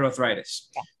rheumatoid arthritis.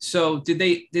 Yeah. So did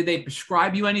they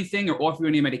prescribe you anything or offer you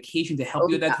any medication to help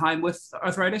you at that time with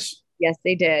arthritis? Yes,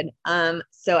 they did.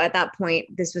 So at that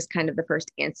point, this was kind of the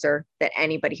first answer that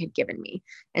anybody had given me.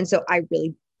 And so I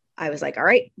was like, all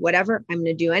right, whatever, I'm going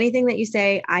to do anything that you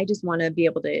say. I just want to be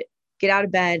able to get out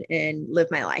of bed and live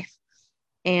my life.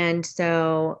 And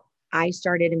so I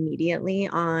started immediately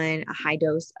on a high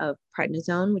dose of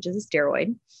prednisone, which is a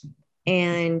steroid.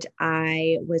 And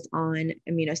I was on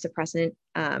immunosuppressant,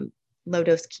 low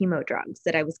dose chemo drugs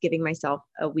that I was giving myself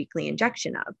a weekly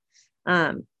injection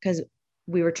of, because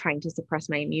we were trying to suppress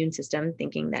my immune system,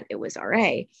 thinking that it was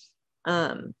RA.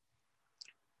 And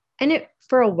it,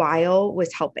 for a while,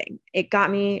 was helping. It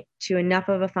got me to enough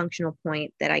of a functional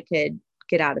point that I could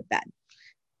get out of bed.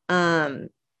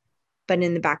 But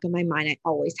in the back of my mind, I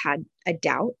always had a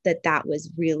doubt that that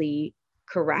was really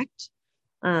correct.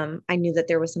 I knew that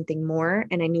there was something more,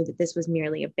 and I knew that this was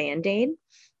merely a Band-Aid.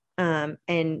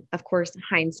 And of course,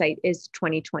 hindsight is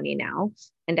 2020 now.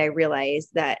 And I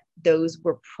realized that those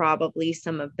were probably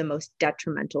some of the most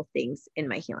detrimental things in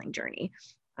my healing journey.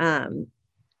 In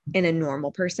a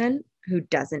normal person who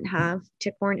doesn't have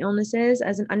tick-borne illnesses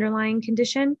as an underlying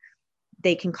condition,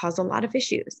 they can cause a lot of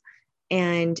issues.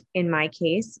 And in my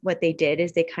case, what they did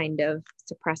is they kind of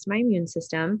suppressed my immune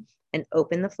system and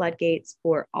opened the floodgates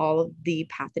for all of the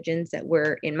pathogens that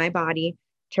were in my body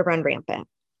to run rampant.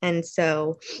 And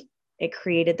so it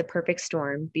created the perfect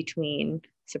storm between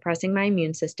suppressing my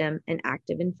immune system and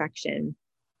active infection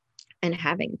and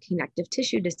having connective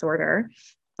tissue disorder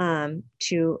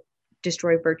to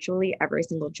destroy virtually every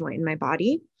single joint in my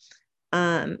body.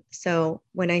 So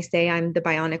when I say I'm the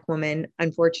bionic woman,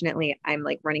 unfortunately, I'm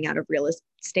like running out of real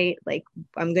estate. Like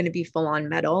I'm going to be full on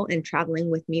metal, and traveling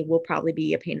with me will probably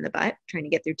be a pain in the butt trying to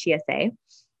get through TSA.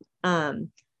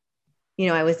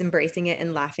 I was embracing it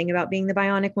and laughing about being the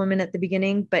bionic woman at the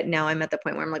beginning, but now I'm at the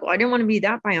point where I'm like, well, I didn't want to be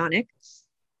that bionic.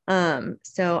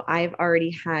 So I've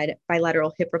already had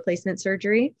bilateral hip replacement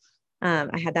surgery.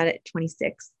 I had that at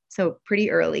 26, so pretty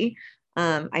early.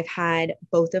 I've had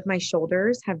both of my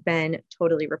shoulders have been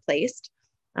totally replaced.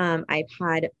 I've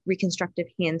had reconstructive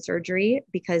hand surgery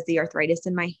because the arthritis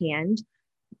in my hand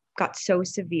got so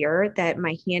severe that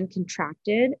my hand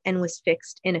contracted and was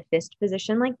fixed in a fist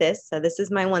position like this. So this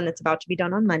is my one that's about to be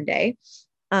done on Monday.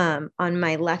 On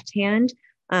my left hand,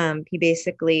 he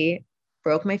basically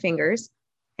broke my fingers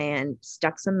and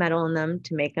stuck some metal in them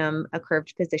to make them a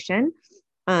curved position.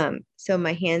 So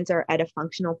my hands are at a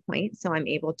functional point. So I'm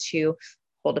able to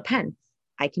hold a pen.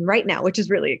 I can write now, which is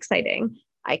really exciting.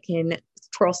 I can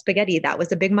twirl spaghetti. That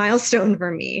was a big milestone for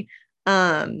me.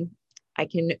 I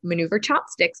can maneuver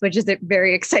chopsticks, which is a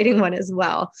very exciting one as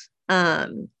well.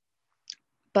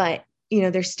 But,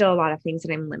 there's still a lot of things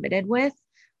that I'm limited with.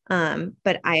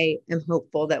 But I am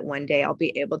hopeful that one day I'll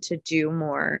be able to do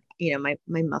more. My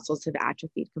muscles have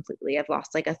atrophied completely. I've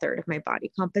lost like a third of my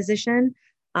body composition,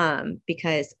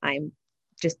 because I'm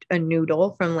just a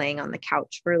noodle from laying on the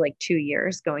couch for like 2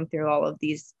 years, going through all of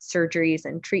these surgeries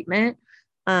and treatment.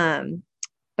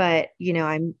 But,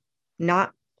 I'm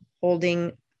not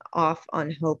holding off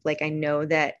on hope. Like I know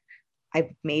that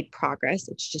I've made progress.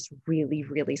 It's just really,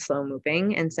 really slow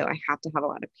moving. And so I have to have a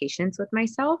lot of patience with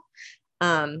myself.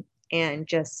 And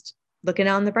just looking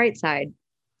on the bright side,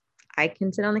 I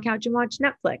can sit on the couch and watch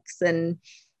Netflix, and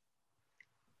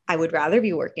I would rather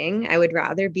be working. I would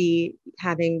rather be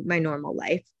having my normal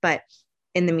life. But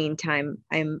in the meantime,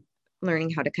 I'm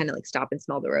learning how to kind of like stop and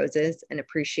smell the roses and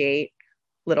appreciate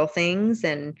little things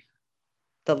and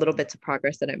the little bits of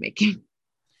progress that I'm making.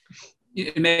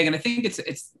 Megan, I think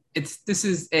this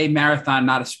is a marathon,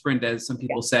 not a sprint, as some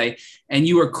people say. And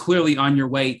you are clearly on your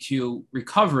way to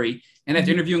recovery. And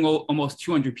after interviewing almost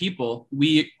 200 people,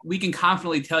 we can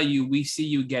confidently tell you we see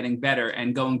you getting better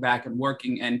and going back and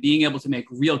working and being able to make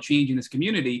real change in this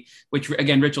community, which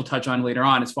again, Rich will touch on later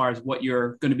on as far as what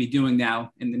you're going to be doing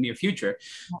now in the near future.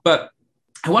 But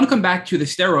I want to come back to the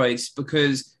steroids,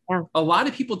 because a lot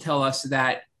of people tell us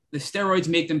that the steroids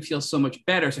make them feel so much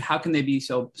better. So how can they be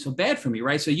so bad for me,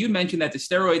 right? So you mentioned that the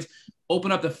steroids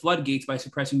open up the floodgates by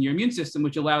suppressing your immune system,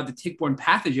 which allowed the tick-borne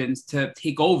pathogens to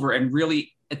take over and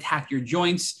really attack your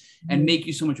joints and make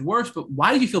you so much worse. But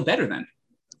why did you feel better then?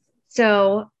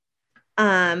 So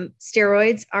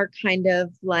steroids are kind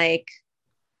of like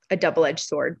a double-edged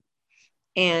sword.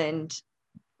 And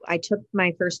I took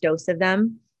my first dose of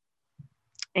them.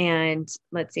 And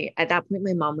let's see, at that point,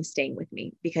 my mom was staying with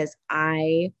me because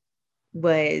I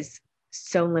was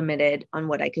so limited on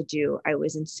what I could do. I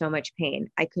was in so much pain.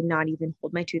 I could not even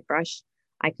hold my toothbrush.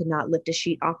 I could not lift a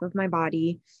sheet off of my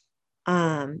body.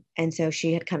 And so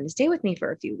she had come to stay with me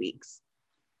for a few weeks.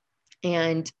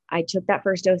 And I took that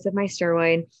first dose of my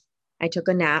steroid. I took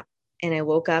a nap and I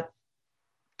woke up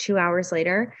 2 hours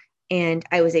later and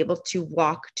I was able to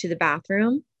walk to the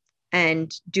bathroom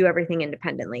and do everything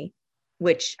independently,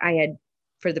 which I had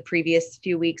for the previous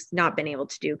few weeks not been able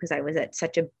to do because I was at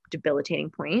such a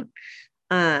debilitating point.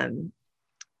 And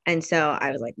so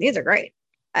I was like, these are great.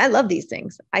 I love these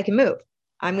things. I can move.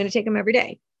 I'm going to take them every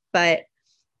day. But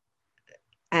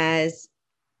as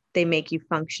they make you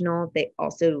functional, they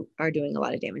also are doing a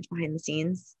lot of damage behind the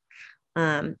scenes.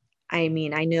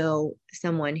 I know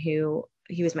someone who,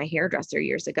 he was my hairdresser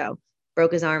years ago,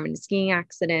 broke his arm in a skiing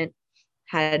accident,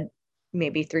 had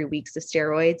maybe 3 weeks of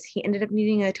steroids. He ended up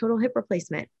needing a total hip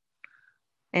replacement.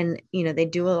 And, they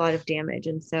do a lot of damage.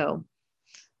 And so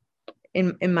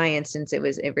in my instance,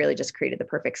 it really just created the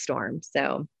perfect storm.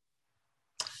 So,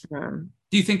 do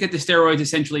you think that the steroids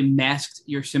essentially masked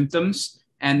your symptoms,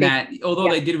 and that although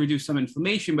they did reduce some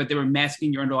inflammation, but they were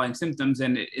masking your underlying symptoms,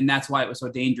 and that's why it was so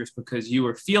dangerous, because you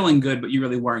were feeling good, but you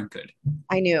really weren't good?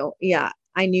 I knew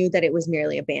that it was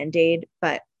merely a Band-Aid,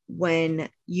 but when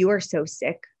you are so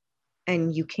sick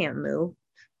and you can't move,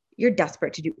 you're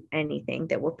desperate to do anything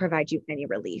that will provide you any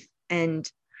relief.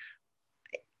 And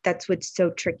that's what's so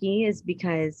tricky, is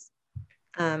because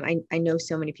I know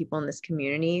so many people in this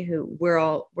community who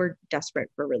we're desperate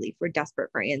for relief. We're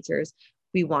desperate for answers.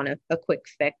 We want a quick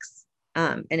fix.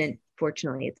 And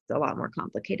unfortunately, it's a lot more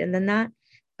complicated than that.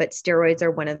 But steroids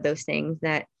are one of those things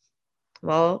that,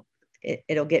 well,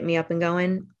 it'll get me up and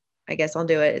going. I guess I'll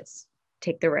do it. It's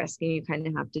take the risk, and you kind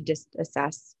of have to just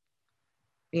assess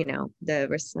the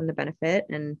risks and the benefit.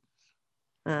 And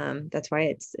that's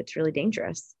why it's really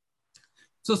dangerous.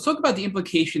 So let's talk about the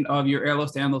implication of your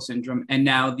Ehlers-Danlos syndrome and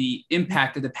now the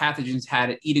impact that the pathogens had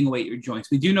at eating away at your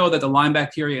joints. We do know that the Lyme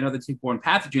bacteria and other tick-borne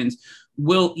pathogens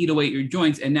will eat away at your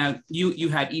joints, and now you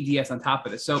had EDS on top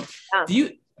of this. So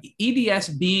EDS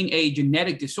being a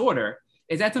genetic disorder,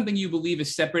 is that something you believe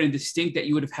is separate and distinct that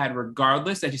you would have had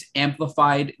regardless, that just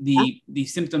amplified the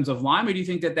symptoms of Lyme, or do you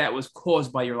think that was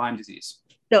caused by your Lyme disease?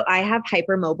 So I have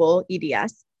hypermobile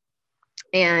EDS,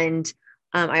 and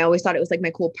I always thought it was like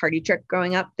my cool party trick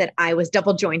growing up that I was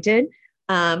double jointed.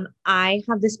 I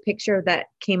have this picture that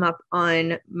came up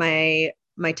on my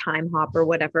Time Hop or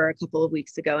whatever a couple of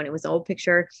weeks ago, and it was an old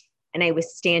picture, and I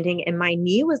was standing and my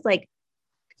knee was like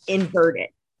inverted,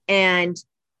 and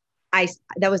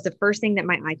that was the first thing that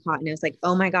my eye caught. And it was like,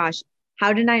 oh my gosh,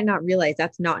 how did I not realize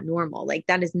that's not normal? Like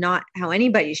that is not how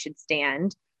anybody should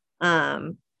stand.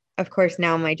 Of course,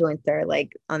 now my joints are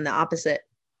like on the opposite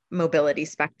mobility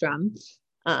spectrum.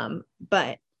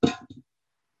 But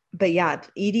yeah,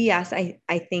 EDS,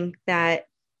 I think that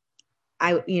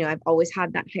I've always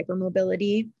had that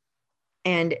hypermobility.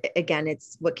 And again,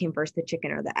 it's what came first, the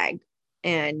chicken or the egg.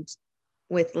 And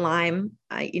with Lyme,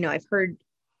 I've heard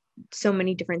so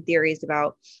many different theories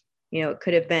about, it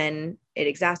could have been, it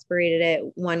exacerbated it.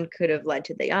 One could have led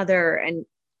to the other. And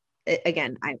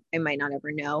again, I might not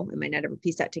ever know. I might not ever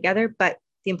piece that together. But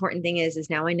the important thing is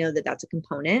now I know that that's a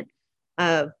component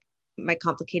of my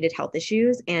complicated health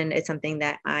issues. And it's something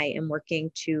that I am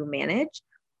working to manage,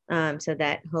 so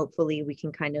that hopefully we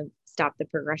can kind of stop the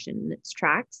progression in its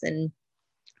tracks and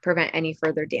prevent any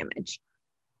further damage.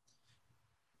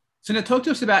 So now talk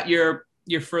to us about your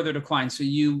further decline. So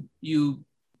you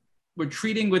were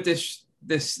treating with these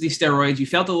steroids, you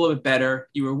felt a little bit better,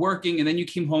 you were working, and then you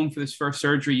came home for this first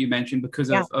surgery you mentioned because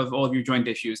of all of your joint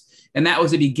issues. And that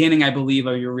was the beginning, I believe,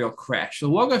 of your real crash. So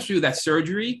walk us through that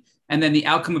surgery and then the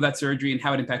outcome of that surgery and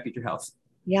how it impacted your health.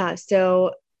 Yeah.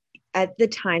 So at the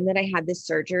time that I had this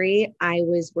surgery, I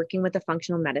was working with a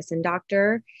functional medicine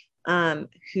doctor,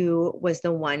 who was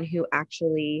the one who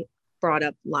actually brought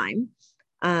up Lyme.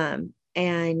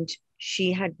 And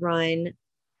she had run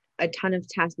a ton of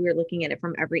tests. We were looking at it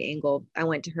from every angle. I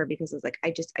went to her because I was like,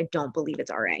 I don't believe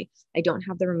it's RA. I don't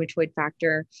have the rheumatoid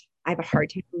factor. I have a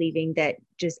hard time believing that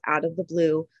just out of the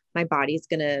blue, my body's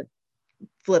going to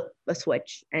flip a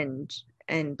switch and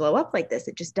blow up like this.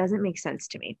 It just doesn't make sense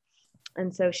to me.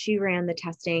 And so she ran the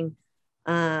testing.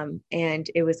 And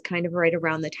it was kind of right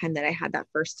around the time that I had that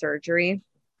first surgery.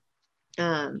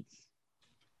 So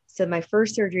my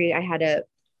first surgery, I had a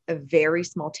very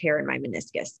small tear in my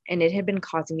meniscus, and it had been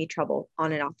causing me trouble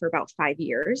on and off for about 5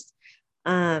 years.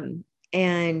 And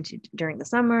during the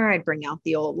summer, I'd bring out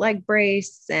the old leg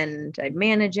brace and I'd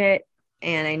manage it.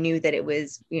 And I knew that it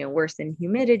was, worse than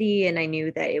humidity, and I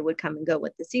knew that it would come and go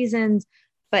with the seasons.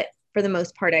 But for the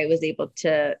most part, I was able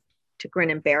to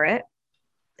grin and bear it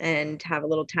and have a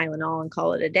little Tylenol and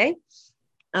call it a day.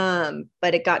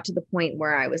 But it got to the point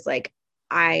where I was like,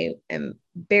 I am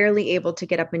barely able to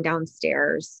get up and down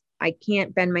stairs. I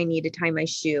can't bend my knee to tie my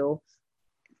shoe.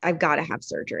 I've got to have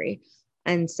surgery.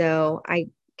 And so I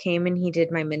came and he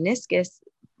did my meniscus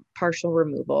partial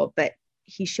removal, but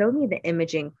he showed me the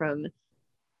imaging from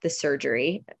the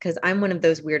surgery, because I'm one of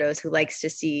those weirdos who likes to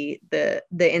see the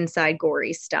inside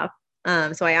gory stuff.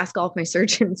 So I ask all of my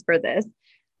surgeons for this,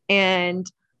 and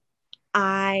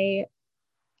I'm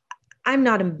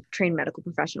not a trained medical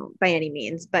professional by any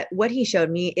means, but what he showed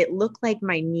me, it looked like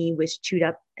my knee was chewed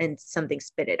up and something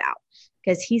spit it out,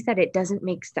 because he said it doesn't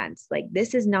make sense. Like,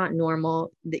 this is not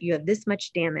normal that you have this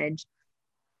much damage.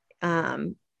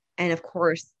 And of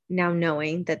course, now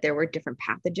knowing that there were different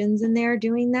pathogens in there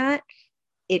doing that,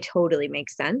 it totally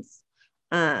makes sense.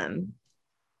 But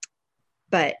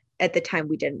at the time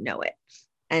we didn't know it.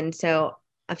 And so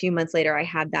a few months later, I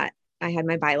had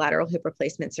my bilateral hip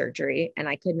replacement surgery, and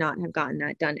I could not have gotten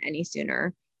that done any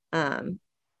sooner. That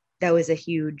was a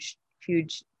huge,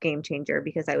 huge game changer,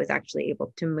 because I was actually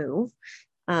able to move.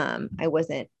 I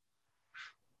wasn't,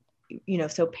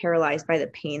 so paralyzed by the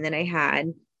pain that I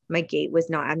had. My gait was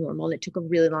not abnormal, and it took a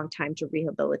really long time to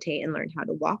rehabilitate and learn how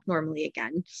to walk normally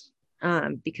again,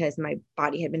 because my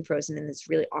body had been frozen in this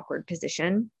really awkward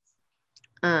position.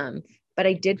 But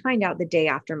I did find out the day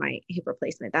after my hip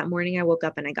replacement. That morning I woke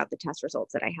up and I got the test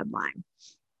results that I had Lyme.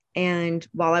 And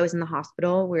while I was in the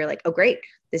hospital, we were like, oh, great,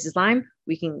 this is Lyme.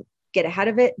 We can get ahead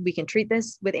of it. We can treat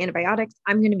this with antibiotics.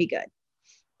 I'm going to be good.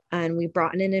 And we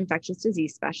brought in an infectious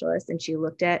disease specialist, and she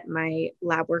looked at my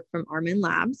lab work from Armin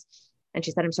Labs, and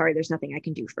she said, I'm sorry, there's nothing I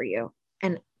can do for you.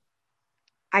 And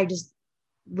I just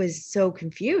was so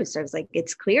confused. I was like,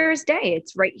 it's clear as day.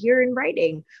 It's right here in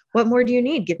writing. What more do you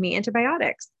need? Give me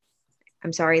antibiotics.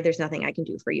 I'm sorry, there's nothing I can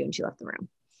do for you. And she left the room.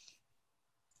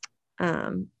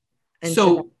 And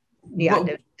so yeah, it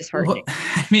was disheartening.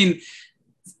 I mean,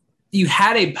 you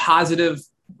had a positive,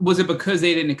 was it because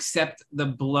they didn't accept the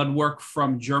blood work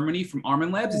from Germany, from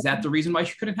Armin Labs? Is that the reason why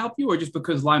she couldn't help you? Or just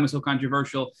because Lyme was so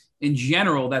controversial in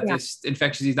general that this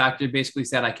infectious disease doctor basically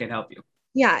said, I can't help you?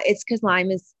 Yeah, it's because Lyme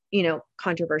is,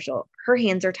 controversial. Her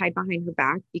hands are tied behind her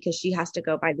back because she has to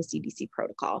go by the CDC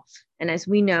protocol. And as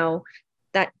we know,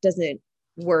 that doesn't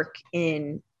work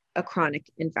in a chronic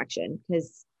infection,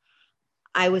 because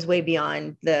I was way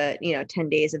beyond the 10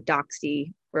 days of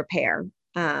doxy repair.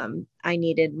 I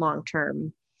needed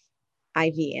long-term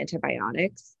IV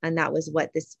antibiotics, and that was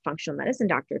what this functional medicine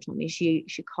doctor told me. She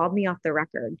called me off the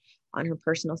record on her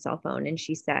personal cell phone. And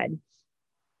she said,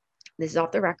 this is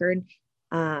off the record.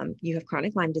 You have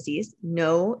chronic Lyme disease.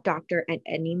 No doctor at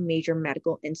any major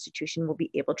medical institution will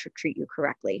be able to treat you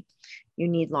correctly. You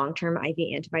need long-term IV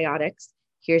antibiotics.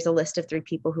 Here's a list of 3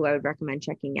 people who I would recommend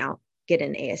checking out. Get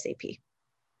an ASAP.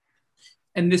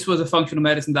 And this was a functional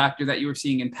medicine doctor that you were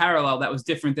seeing in parallel that was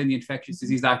different than the infectious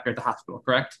disease doctor at the hospital,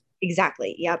 correct?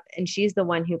 Exactly. Yep. And she's the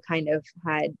one who kind of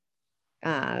had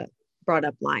brought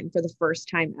up Lyme for the first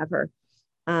time ever.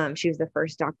 She was the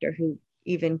first doctor who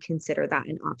even considered that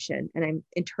an option. And I'm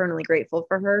eternally grateful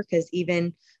for her, because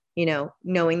even,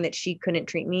 knowing that she couldn't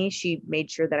treat me, she made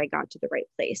sure that I got to the right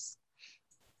place.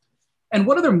 And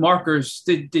what other markers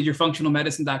did your functional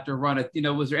medicine doctor run?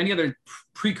 Was there any other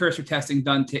precursor testing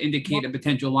done to indicate a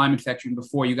potential Lyme infection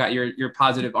before you got your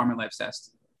positive Arm & Labs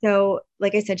test? So,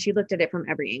 like I said, she looked at it from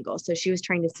every angle. So she was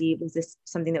trying to see, was this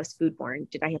something that was foodborne?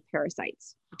 Did I have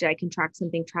parasites? Did I contract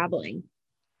something traveling?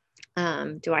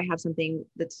 Do I have something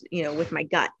that's, with my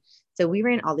gut? So we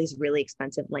ran all these really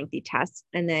expensive, lengthy tests.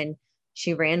 And then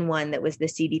she ran one that was the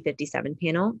CD57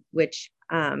 panel, which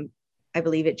I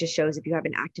believe it just shows if you have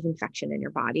an active infection in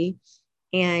your body.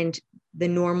 And the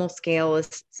normal scale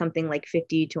is something like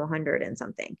 50 to 100 and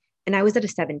something. And I was at a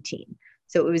 17.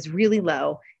 So it was really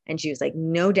low. And she was like,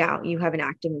 no doubt you have an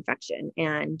active infection.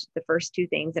 And the first 2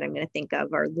 things that I'm going to think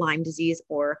of are Lyme disease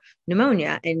or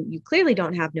pneumonia. And you clearly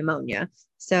don't have pneumonia.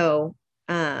 So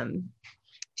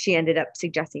she ended up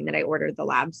suggesting that I order the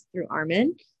labs through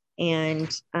Armin.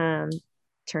 And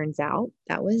turns out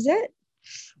that was it.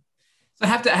 So I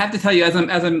have to tell you, as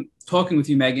I'm talking with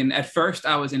you, Megan, at first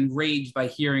I was enraged by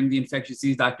hearing the infectious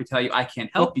disease doctor tell you, I can't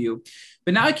help you.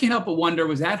 But now I can't help but wonder,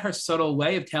 was that her subtle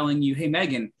way of telling you, hey,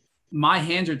 Megan, my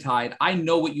hands are tied. I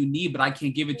know what you need, but I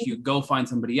can't give it to you. Go find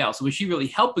somebody else. So was she really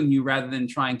helping you rather than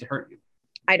trying to hurt you?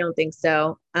 I don't think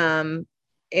so.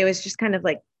 It was just kind of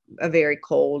like a very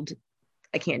cold,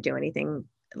 I can't do anything,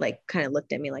 like kind of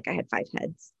looked at me like I had 5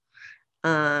 heads.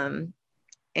 And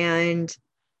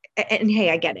hey,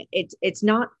 I get it. It's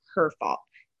not her fault.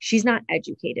 She's not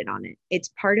educated on it. It's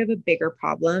part of a bigger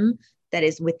problem that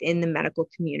is within the medical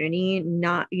community.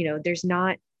 Not, there's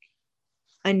not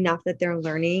enough that they're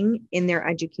learning in their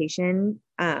education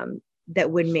that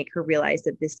would make her realize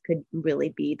that this could really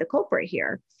be the culprit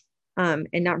here. And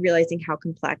not realizing how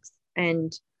complex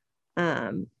and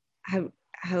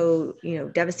how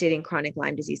devastating chronic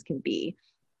Lyme disease can be,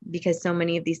 because so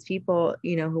many of these people,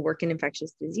 who work in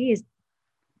infectious disease,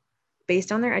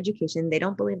 based on their education, they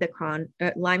don't believe that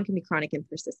Lyme can be chronic and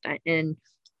persistent. And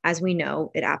as we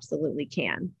know, it absolutely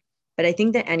can. But I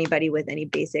think that anybody with any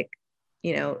basic,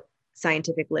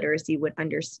 scientific literacy would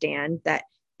understand that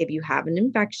if you have an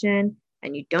infection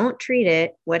and you don't treat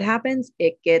it, what happens?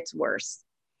 It gets worse.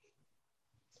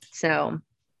 So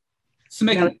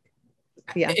Megan,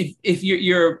 yeah. If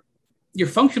your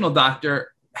functional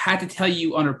doctor had to tell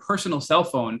you on her personal cell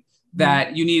phone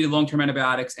that you needed long-term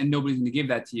antibiotics and nobody's going to give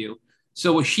that to you,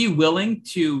 so was she willing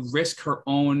to risk her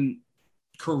own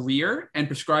career and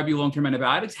prescribe you long-term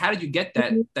antibiotics? How did you get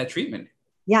that treatment?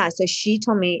 Yeah. So she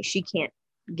told me she can't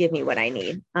give me what I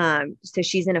need. So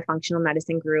she's in a functional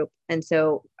medicine group. And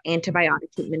so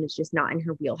antibiotic treatment is just not in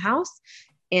her wheelhouse.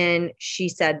 And she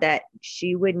said that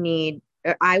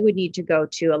I would need to go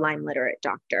to a Lyme literate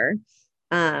doctor.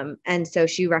 And so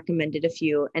she recommended a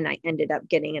few, and I ended up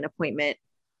getting an appointment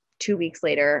 2 weeks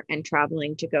later and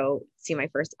traveling to go see my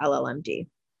first LLMD.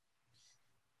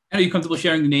 Are you comfortable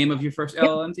sharing the name of your first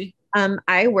LLMD?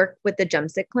 I work with the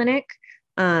Jumsick Clinic.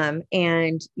 And,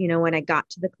 when I got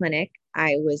to the clinic,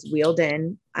 I was wheeled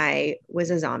in. I was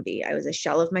a zombie. I was a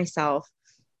shell of myself.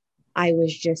 I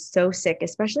was just so sick,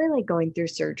 especially like going through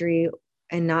surgery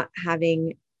and not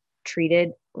having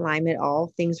treated Lyme at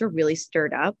all. Things were really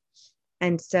stirred up.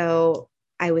 And so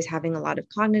I was having a lot of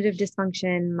cognitive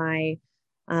dysfunction. My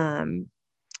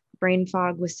brain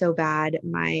fog was so bad.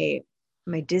 My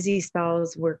dizzy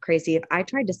spells were crazy. If I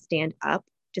tried to stand up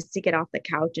just to get off the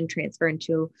couch and transfer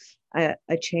into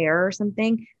a chair or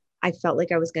something, I felt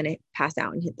like I was going to pass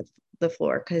out and hit the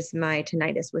floor because my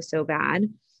tinnitus was so bad.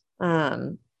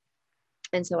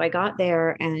 And so I got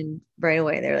there, and right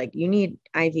away they're like, you need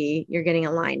IV, you're getting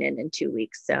a line in 2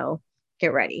 weeks. So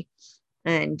get ready.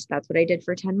 And that's what I did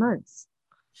for 10 months.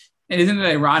 And isn't it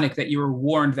ironic that you were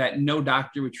warned that no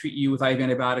doctor would treat you with IV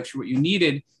antibiotics for what you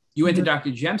needed? You went to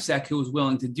Dr. Jemsek, who was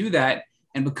willing to do that.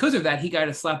 And because of that, he got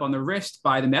a slap on the wrist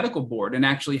by the medical board and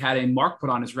actually had a mark put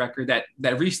on his record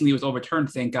that recently was overturned.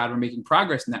 Thank God we're making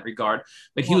progress in that regard.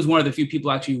 But he was one of the few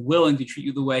people actually willing to treat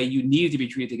you the way you needed to be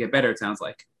treated to get better, it sounds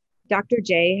like. Dr.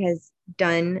 J has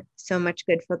done so much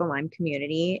good for the Lyme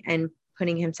community and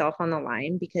putting himself on the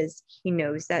line because he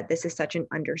knows that this is such an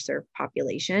underserved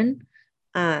population.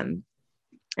 And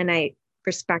I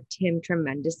respect him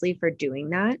tremendously for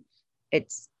doing that.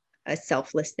 It's a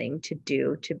selfless thing to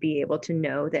do, to be able to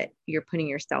know that you're putting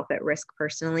yourself at risk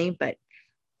personally, but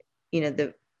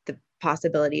the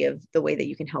possibility of the way that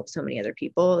you can help so many other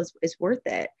people is worth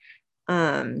it.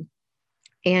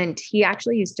 And he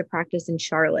actually used to practice in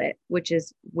Charlotte, which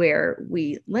is where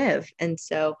we live. And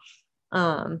so,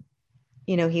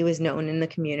 he was known in the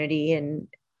community, and,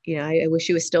 I wish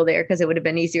he was still there because it would have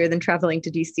been easier than traveling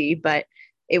to DC, but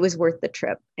it was worth the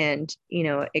trip. And,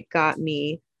 it got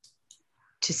me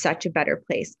to such a better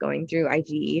place going through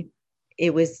IV.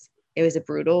 It was a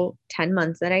brutal 10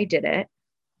 months that I did it,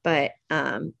 but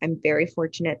I'm very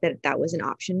fortunate that was an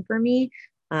option for me.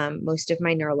 Most of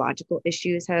my neurological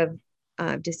issues have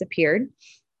disappeared.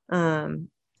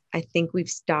 I think we've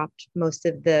stopped most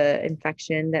of the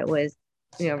infection that was,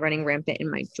 running rampant in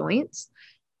my joints,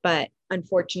 but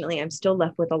unfortunately, I'm still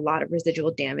left with a lot of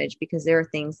residual damage because there are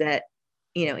things that,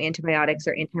 antibiotics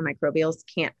or antimicrobials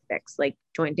can't fix. Like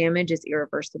joint damage is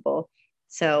irreversible.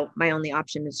 So my only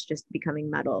option is just becoming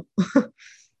metal.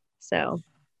 So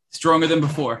stronger than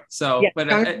before. So, yeah,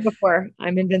 stronger than before.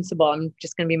 I'm invincible. I'm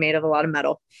just going to be made of a lot of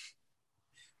metal.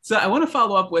 So I want to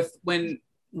follow up with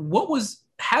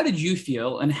how did you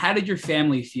feel and how did your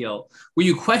family feel? Were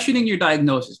you questioning your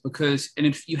diagnosis? Because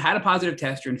if you had a positive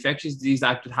test, your infectious disease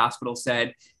doctor at the hospital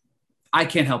said, I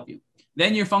can't help you.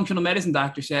 Then your functional medicine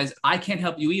doctor says, I can't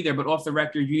help you either, but off the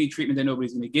record, you need treatment that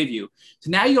nobody's going to give you. So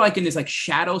now you're like in this like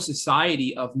shadow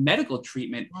society of medical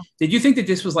treatment. Did you think that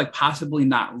this was like possibly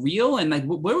not real? And like,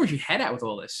 where was your head at with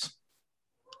all this?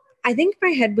 I think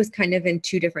my head was kind of in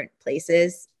two different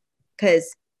places,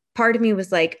 because part of me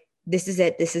was like, this is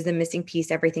it. This is the missing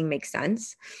piece. Everything makes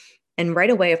sense. And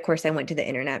right away, of course, I went to the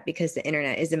internet because the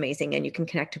internet is amazing and you can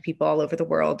connect to people all over the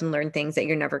world and learn things that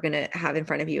you're never going to have in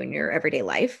front of you in your everyday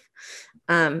life.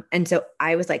 And so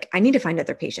I was like, I need to find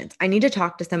other patients. I need to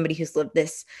talk to somebody who's lived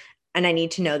this, and I need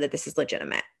to know that this is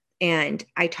legitimate. And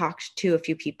I talked to a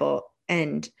few people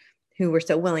and who were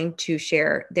so willing to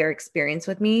share their experience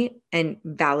with me and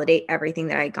validate everything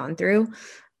that I'd gone through.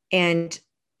 And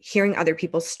hearing other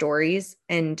people's stories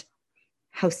and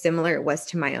how similar it was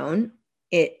to my own,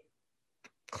 it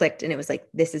clicked, and it was like,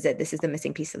 this is it. This is the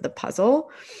missing piece of the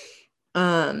puzzle.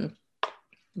 But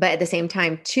at the same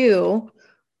time too,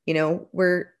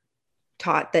 we're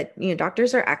taught that,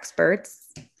 doctors are experts.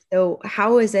 So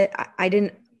how is it? It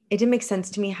didn't make sense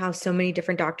to me how so many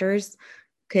different doctors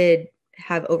could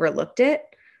have overlooked it.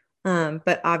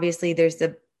 But obviously there's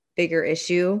a bigger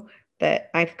issue that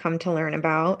I've come to learn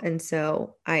about. And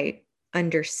so I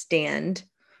understand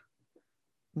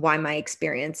why my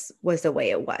experience was the way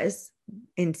it was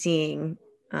in seeing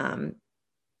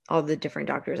all the different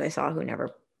doctors I saw who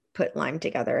never put Lyme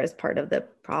together as part of the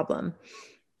problem.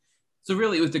 So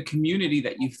really it was the community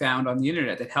that you found on the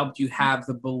internet that helped you have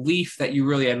the belief that you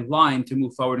really had Lyme to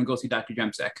move forward and go see Dr.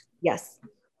 Jemsek. Yes,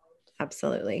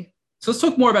 absolutely. So let's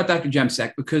talk more about Dr.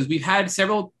 Jemsek, because we've had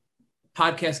several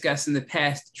podcast guests in the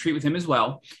past treat with him as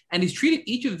well. And he's treated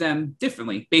each of them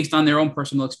differently based on their own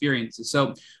personal experiences.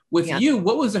 So with you,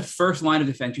 what was the first line of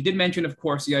defense? You did mention, of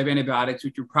course, the IV antibiotics,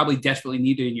 which you probably desperately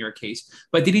needed in your case.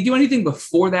 But did he do anything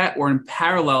before that or in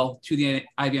parallel to the IV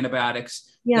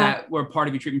antibiotics that were part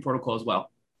of your treatment protocol as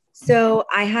well? So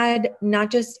I had not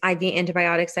just IV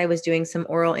antibiotics, I was doing some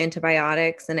oral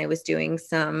antibiotics, and I was doing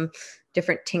some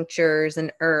different tinctures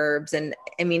and herbs. And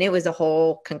I mean, it was a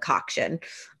whole concoction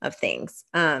of things.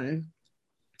 I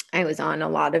was on a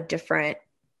lot of different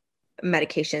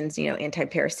medications,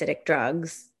 anti-parasitic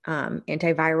drugs,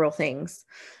 antiviral things.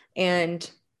 And,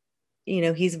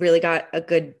 he's really got a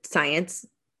good science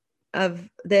of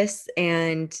this.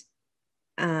 And,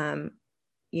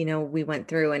 we went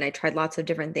through and I tried lots of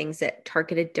different things that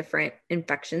targeted different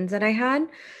infections that I had.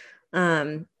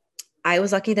 I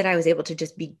was lucky that I was able to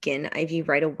just begin IV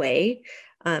right away.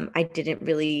 I didn't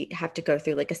really have to go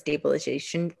through like a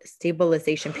stabilization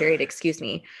period,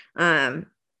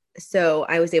 so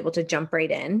I was able to jump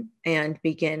right in and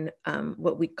begin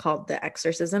what we called the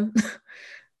exorcism,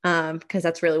 because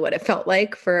that's really what it felt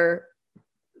like for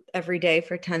every day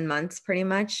for 10 months, pretty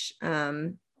much.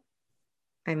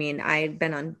 I mean, I'd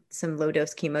been on some low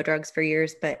dose chemo drugs for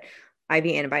years, but IV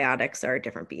antibiotics are a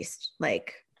different beast.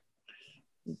 Like,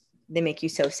 they make you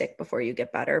so sick before you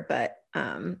get better. But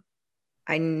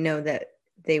I know that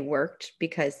they worked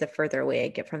because the further away I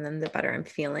get from them, the better I'm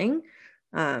feeling.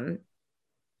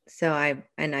 So I've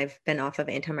been off of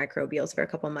antimicrobials for a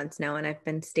couple months now, and I've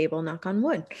been stable, knock on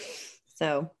wood.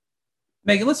 So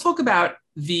Megan, let's talk about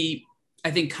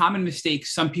I think, common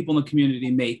mistakes some people in the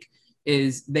community make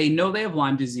is they know they have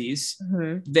Lyme disease.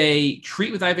 Mm-hmm. They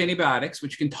treat with IV antibiotics,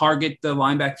 which can target the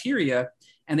Lyme bacteria,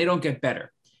 and they don't get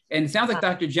better. And it sounds like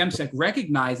Dr. Jemsek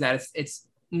recognized that it's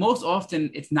most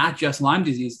often it's not just Lyme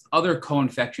disease, other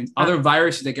co-infections, other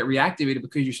viruses that get reactivated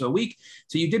because you're so weak.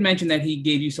 So you did mention that he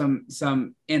gave you some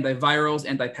antivirals,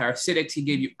 antiparasitics. He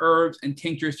gave you herbs and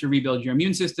tinctures to rebuild your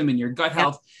immune system and your gut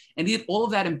health. And he did all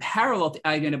of that in parallel to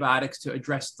IV antibiotics to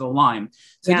address the Lyme.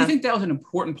 So do you think that was an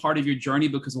important part of your journey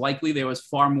because likely there was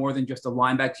far more than just a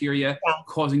Lyme bacteria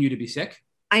causing you to be sick?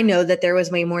 I know that there was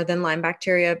way more than Lyme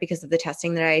bacteria because of the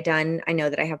testing that I had done. I know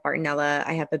that I have Bartonella,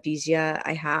 I have Babesia,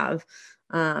 I have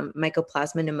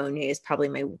Mycoplasma pneumonia is probably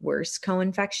my worst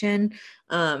co-infection.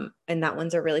 And that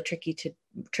one's a really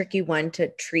tricky one to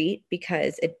treat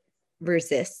because it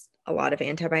resists a lot of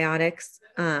antibiotics.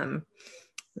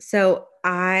 So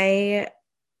I'm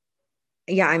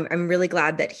really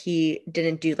glad that he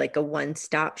didn't do like a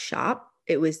one-stop shop.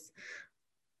 It was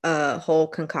a whole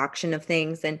concoction of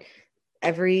things, and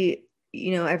every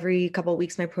couple of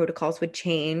weeks my protocols would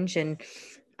change, and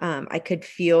I could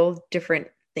feel different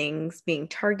things being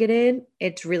targeted.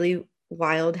 It's really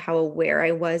wild how aware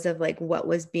I was of like what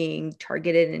was being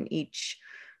targeted in each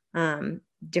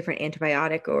different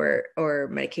antibiotic or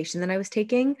medication that I was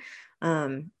taking.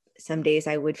 Some days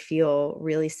I would feel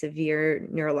really severe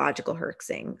neurological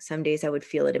herxing. Some days I would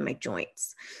feel it in my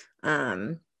joints.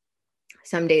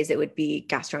 Some days it would be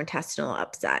gastrointestinal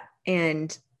upset.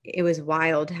 And it was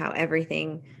wild how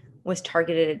everything was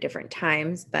targeted at different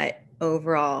times. But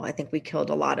overall, I think we killed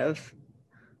a lot of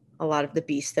the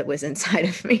beast that was inside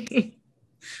of me.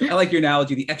 I like your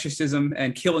analogy, the exorcism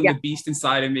and killing the beast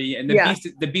inside of me. And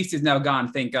the beast is now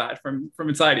gone, thank God, from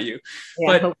inside of you.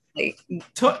 But hopefully.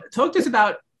 Talk to us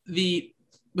about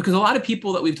because a lot of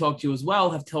people that we've talked to as well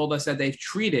have told us that they've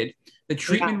treated. The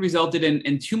treatment resulted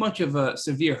in too much of a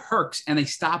severe herx, and they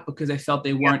stopped because they felt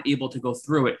they weren't able to go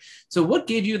through it. So what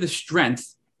gave you the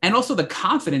strength and also the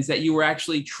confidence that you were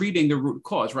actually treating the root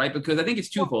cause, right? Because I think it's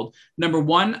twofold. Number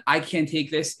one, I can't take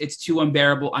this. It's too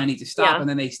unbearable. I need to stop. And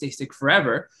then they stay sick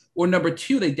forever. Or number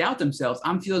two, they doubt themselves.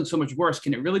 I'm feeling so much worse.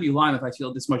 Can it really be Lyme if I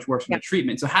feel this much worse from the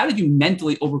treatment? So how did you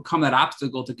mentally overcome that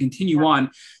obstacle to continue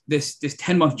on this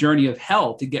 10-month journey of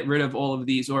hell to get rid of all of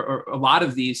these or a lot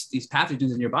of these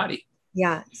pathogens in your body?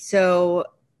 Yeah. So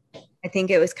I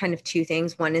think it was kind of two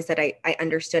things. One is that I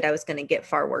understood I was going to get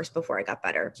far worse before I got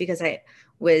better because I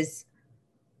was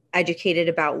educated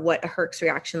about what a herx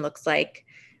reaction looks like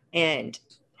and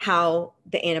how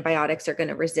the antibiotics are going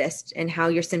to resist and how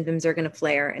your symptoms are going to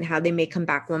flare and how they may come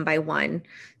back one by one.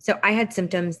 So I had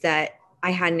symptoms that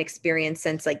I hadn't experienced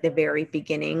since like the very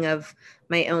beginning of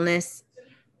my illness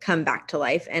come back to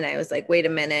life. And I was like, wait a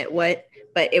minute, what?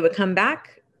 But it would come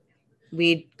back.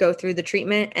 We'd go through the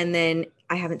treatment and then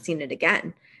I haven't seen it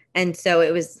again. And so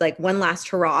it was like one last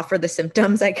hurrah for the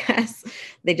symptoms, I guess.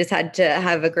 They just had to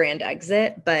have a grand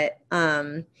exit. But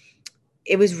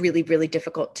it was really, really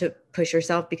difficult to push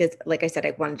yourself because, like I said,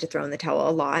 I wanted to throw in the towel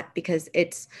a lot because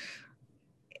it's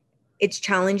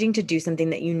challenging to do something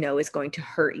that you know is going to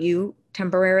hurt you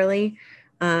temporarily.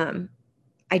 I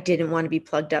didn't want to be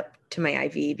plugged up to my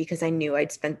IV because I knew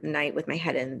I'd spent the night with my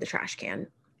head in the trash can.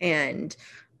 And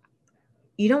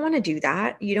you don't want to do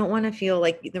that. You don't want to feel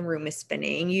like the room is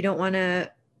spinning. You don't want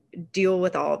to deal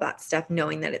with all of that stuff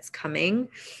knowing that it's coming.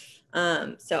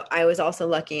 So I was also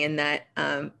lucky in that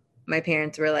my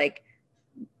parents were like,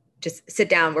 just sit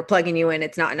down. We're plugging you in.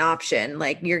 It's not an option.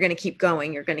 Like, you're going to keep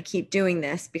going. You're going to keep doing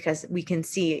this because we can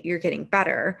see you're getting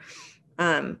better.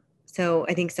 So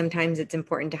I think sometimes it's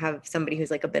important to have somebody who's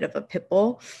like a bit of a pit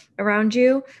bull around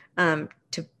you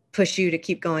to push you to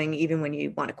keep going even when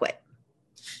you want to quit.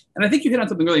 And I think you hit on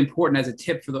something really important as a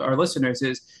tip for our listeners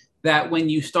is that when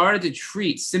you started to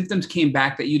treat, symptoms came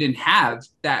back that you didn't have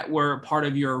that were part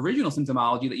of your original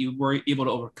symptomology that you were able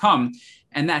to overcome.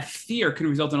 And that fear can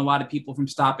result in a lot of people from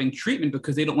stopping treatment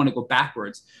because they don't want to go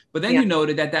backwards. But then you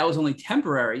noted that that was only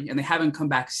temporary and they haven't come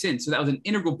back since. So that was an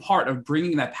integral part of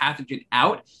bringing that pathogen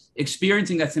out,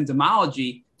 experiencing that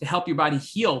symptomology to help your body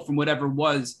heal from whatever it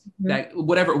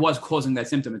was causing that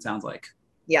symptom, it sounds like.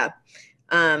 Yeah.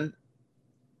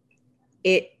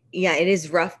 It is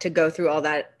rough to go through all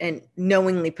that and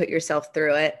knowingly put yourself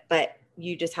through it, but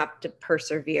you just have to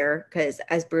persevere because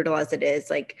as brutal as it is,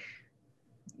 like,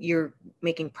 you're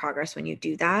making progress when you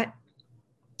do that.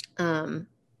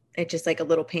 It's just like a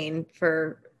little pain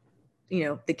for,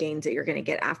 the gains that you're going to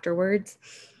get afterwards.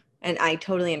 And I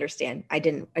totally understand. I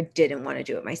didn't want to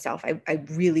do it myself. I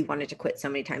really wanted to quit so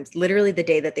many times. Literally the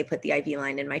day that they put the IV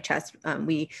line in my chest,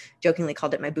 we jokingly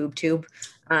called it my boob tube.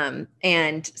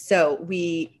 And so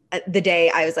we the day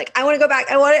I was like, I want to go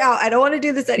back. I want it out. I don't want to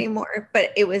do this anymore.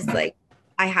 But it was like,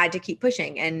 I had to keep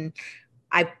pushing, and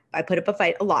I put up a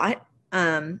fight a lot.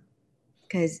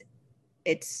 Because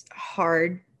it's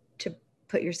hard to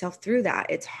put yourself through that.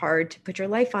 It's hard to put your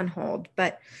life on hold,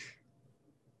 but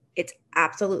it's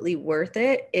absolutely worth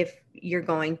it if you're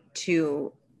going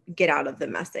to get out of the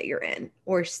mess that you're in,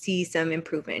 or see some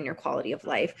improvement in your quality of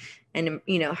life, and,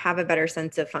 you know, have a better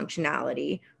sense of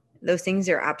functionality. Those things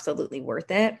are absolutely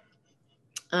worth it.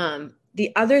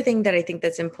 The other thing that I think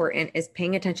that's important is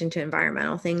paying attention to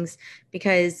environmental things,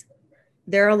 because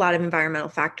there are a lot of environmental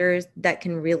factors that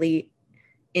can really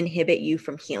inhibit you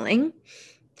from healing.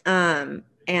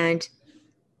 And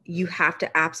you have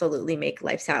to absolutely make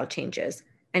lifestyle changes.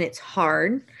 And it's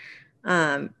hard,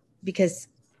 because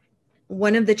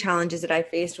one of the challenges that I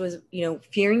faced was, you know,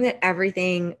 fearing that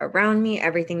everything around me,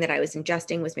 everything that I was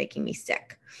ingesting was making me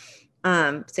sick.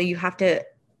 So you have to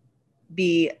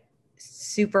be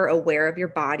super aware of your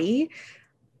body,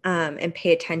 and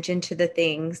pay attention to the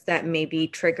things that may be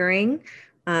triggering.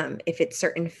 If it's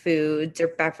certain foods or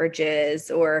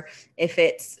beverages, or if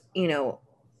it's, you know,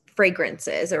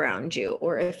 fragrances around you,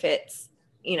 or if it's,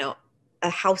 you know, a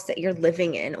house that you're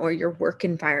living in, or your work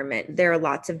environment. There are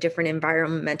lots of different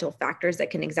environmental factors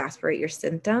that can exacerbate your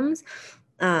symptoms.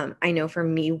 I know for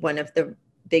me, one of the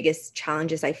biggest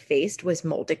challenges I faced was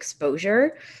mold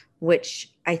exposure,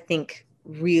 which I think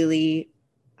really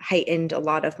heightened a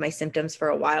lot of my symptoms for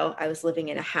a while. I was living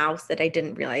in a house that I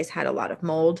didn't realize had a lot of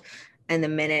mold. And the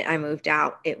minute I moved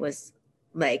out, it was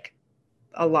like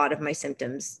a lot of my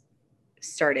symptoms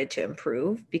started to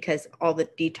improve, because all the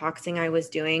detoxing I was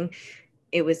doing,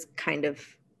 it was kind of,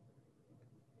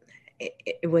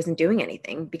 it wasn't doing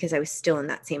anything, because I was still in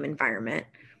that same environment.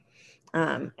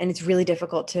 And it's really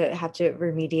difficult to have to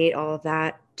remediate all of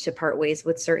that, to part ways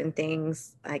with certain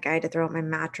things. Like I had to throw out my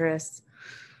mattress.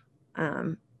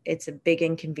 It's a big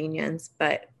inconvenience,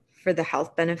 but for the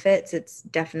health benefits, it's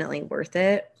definitely worth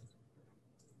it.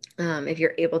 If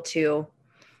you're able to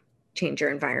change your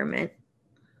environment.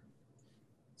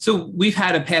 So we've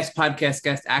had a past podcast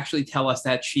guest actually tell us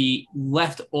that she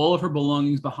left all of her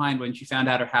belongings behind when she found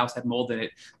out her house had mold in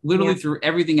it, literally threw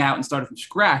everything out and started from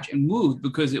scratch and moved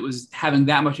because it was having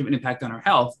that much of an impact on her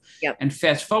health. Yep. And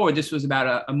fast forward, this was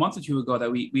about a month or two ago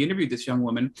that we interviewed this young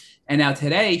woman. And now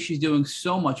today she's doing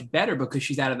so much better because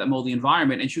she's out of that moldy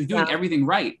environment, and she was doing everything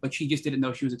right, but she just didn't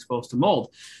know she was exposed to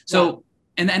mold. So,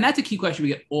 and that's a key question we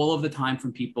get all of the time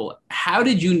from people. How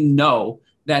did you know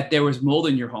that there was mold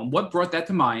in your home? What brought that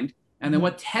to mind? And then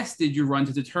what tests did you run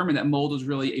to determine that mold was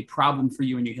really a problem for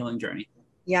you in your healing journey?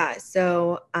 Yeah.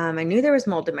 So I knew there was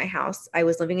mold in my house. I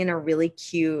was living in a really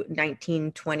cute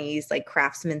 1920s, like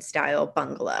craftsman style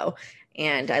bungalow.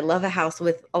 And I love a house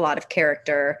with a lot of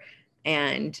character.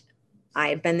 And I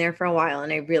had been there for a while,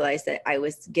 and I realized that I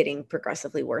was getting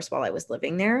progressively worse while I was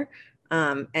living there.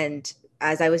 And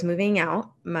as I was moving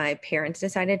out, my parents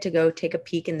decided to go take a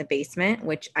peek in the basement,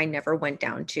 which I never went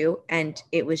down to. And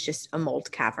it was just a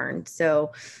mold cavern.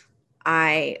 So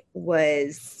I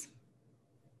was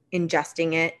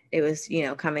ingesting it. It was, you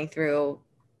know, coming through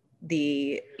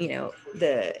the, you know,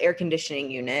 the air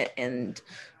conditioning unit and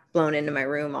blown into my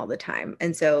room all the time.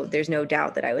 And so there's no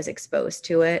doubt that I was exposed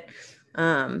to it.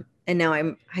 And now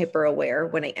I'm hyper aware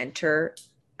when I enter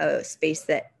a space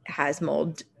that has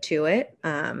mold to it.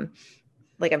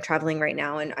 Like I'm traveling right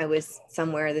now, and I was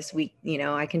somewhere this week, you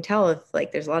know, I can tell if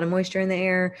like there's a lot of moisture in the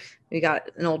air, we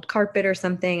got an old carpet or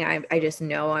something. I just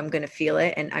know I'm going to feel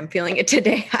it, and I'm feeling it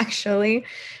today actually.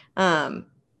 But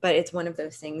it's one of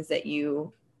those things that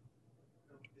you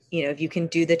know, if you can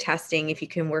do the testing, if you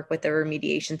can work with a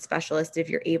remediation specialist, if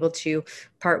you're able to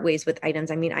part ways with items.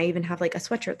 I mean, I even have like a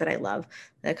sweatshirt that I love.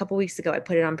 A couple of weeks ago, I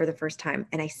put it on for the first time,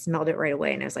 and I smelled it right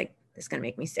away. And I was like, this is going to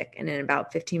make me sick. And in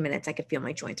about 15 minutes, I could feel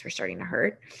my joints were starting to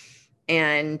hurt.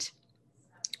 And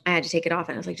I had to take it off,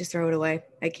 and I was like, just throw it away.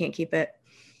 I can't keep it.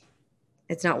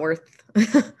 It's not worth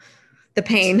the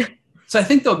pain. So I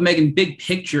think though, Megan, big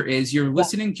picture is you're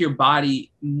listening to your body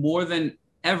more than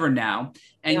ever now,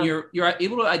 and you're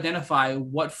able to identify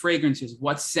what fragrances,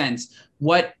 what scents,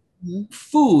 what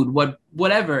food,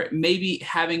 whatever maybe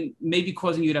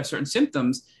causing you to have certain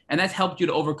symptoms, and that's helped you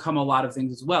to overcome a lot of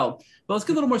things as well. But let's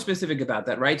get a little more specific about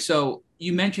that, right? So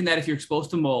you mentioned that if you're exposed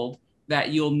to mold, that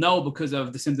you'll know because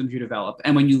of the symptoms you develop,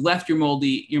 and when you left your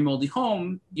moldy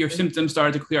home, your symptoms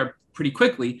started to clear up pretty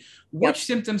quickly. Which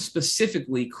symptoms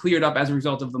specifically cleared up as a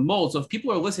result of the mold? So if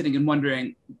people are listening and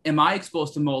wondering, am I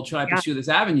exposed to mold? Should I pursue this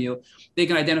avenue? They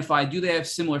can identify, do they have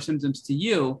similar symptoms to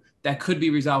you that could be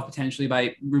resolved potentially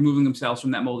by removing themselves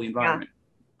from that moldy environment?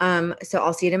 So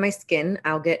I'll see it in my skin.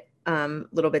 I'll get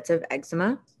little bits of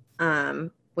eczema.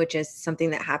 which is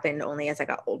something that happened only as I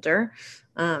got older.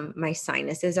 My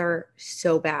sinuses are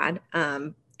so bad.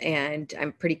 And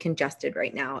I'm pretty congested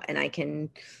right now. And I can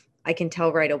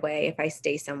tell right away if I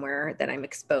stay somewhere that I'm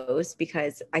exposed,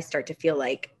 because I start to feel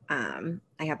like I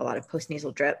have a lot of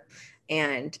postnasal drip,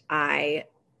 and my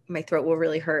throat will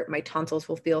really hurt. My tonsils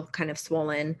will feel kind of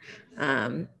swollen.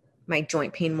 My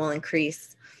joint pain will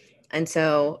increase.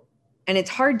 And it's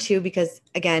hard too, because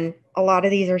again, a lot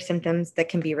of these are symptoms that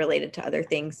can be related to other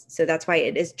things. So that's why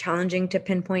it is challenging to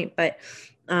pinpoint. But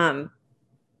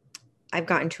I've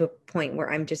gotten to a point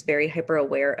where I'm just very hyper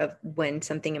aware of when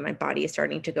something in my body is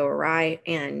starting to go awry.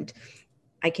 And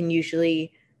I can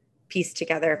usually piece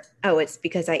together, oh, it's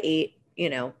because I ate,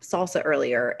 salsa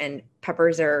earlier, and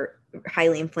peppers are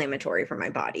highly inflammatory for my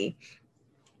body.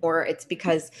 Or it's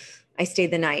because I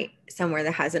stayed the night somewhere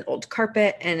that has an old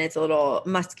carpet and it's a little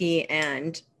musky,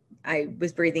 and I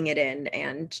was breathing it in,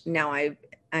 and now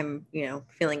I'm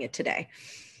feeling it today.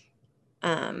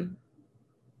 So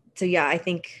yeah, I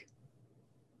think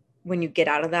when you get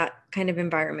out of that kind of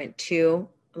environment too,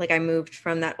 like I moved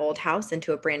from that old house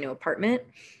into a brand new apartment,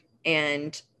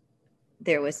 and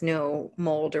there was no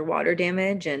mold or water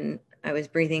damage, and I was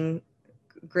breathing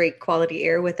great quality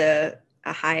air with a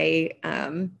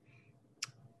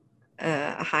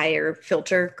higher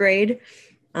filter grade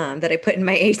that I put in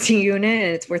my AC unit,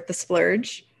 and it's worth the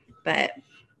splurge. But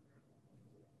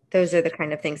those are the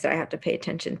kind of things that I have to pay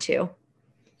attention to.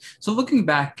 So looking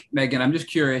back, Megan, I'm just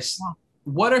curious,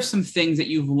 what are some things that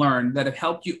you've learned that have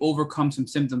helped you overcome some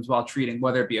symptoms while treating,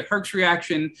 whether it be a Herx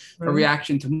reaction, a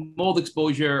reaction to mold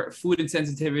exposure, food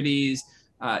insensitivities,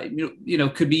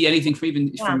 could be anything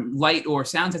from light or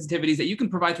sound sensitivities that you can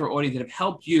provide to our audience that have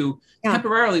helped you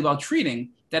temporarily while treating,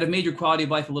 that have made your quality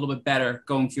of life a little bit better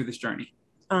going through this journey?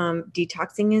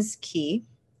 Detoxing is key,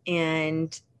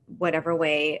 and whatever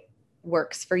way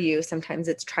works for you. Sometimes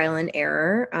it's trial and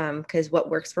error, because what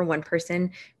works for one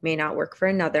person may not work for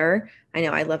another. I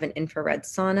know I love an infrared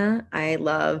sauna. I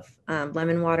love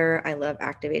lemon water. I love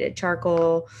activated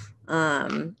charcoal.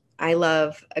 I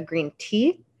love a green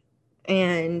tea.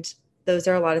 And those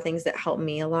are a lot of things that help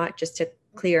me a lot, just to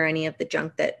clear any of the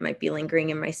junk that might be lingering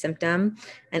in my symptom.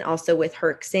 And also with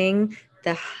herxing,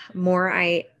 the more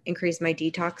I increase my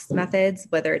detox methods,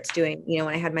 whether it's doing, when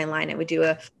I had my line, I would do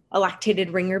a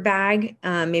lactated ringer bag,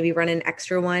 maybe run an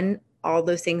extra one. All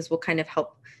those things will kind of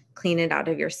help clean it out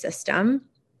of your system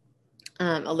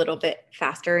a little bit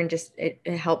faster, and just it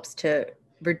helps to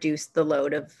reduce the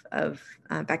load of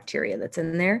bacteria that's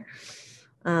in there.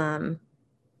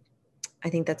 I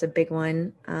think that's a big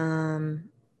one. Trying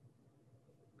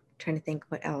to think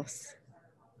what else.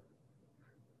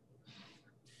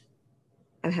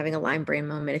 I'm having a Lyme brain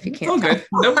moment, if you can't. Oh, good.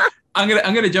 Nope. I'm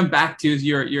gonna jump back to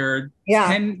your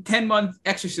 10-month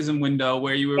exorcism window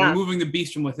where you were removing the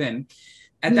beast from within.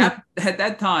 At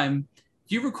that time,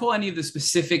 do you recall any of the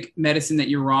specific medicine that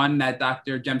you were on that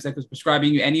Dr. Jemsek was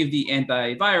prescribing you? Any of the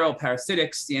antiviral,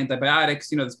 parasitics, the antibiotics?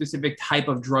 The specific type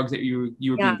of drugs that you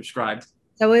were being prescribed?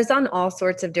 So I was on all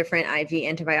sorts of different IV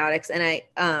antibiotics, and I,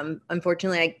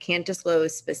 unfortunately, I can't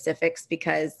disclose specifics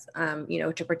because,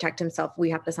 to protect himself,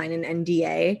 we have to sign an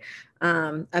NDA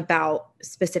about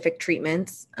specific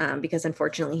treatments because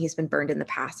unfortunately he's been burned in the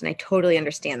past, and I totally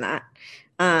understand that.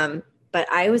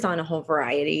 But I was on a whole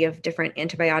variety of different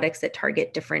antibiotics that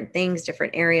target different things,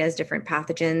 different areas, different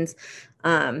pathogens.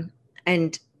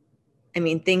 And I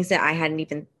mean, things that I hadn't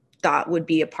even thought would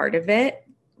be a part of it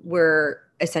were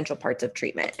essential parts of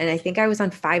treatment. And I think I was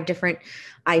on 5 different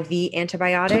IV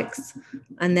antibiotics.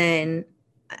 And then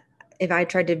if I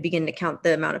tried to begin to count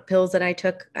the amount of pills that I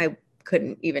took, I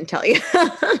couldn't even tell you.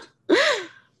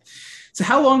 So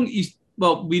how long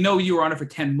we know you were on it for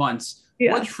 10 months.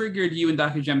 Yeah. What triggered you and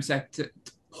Dr. Jemsek to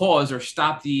pause or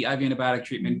stop the IV antibiotic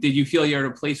treatment? Did you feel you're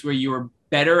at a place where you were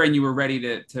better and you were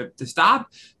ready to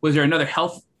stop? Was there another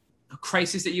health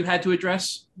crisis that you had to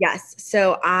address? Yes.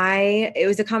 So it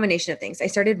was a combination of things. I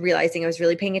started realizing I was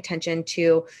really paying attention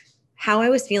to how I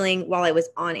was feeling while I was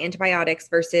on antibiotics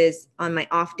versus on my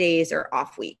off days or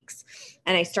off weeks.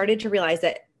 And I started to realize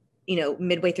that,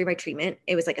 midway through my treatment,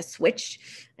 it was like a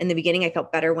switch. In the beginning, I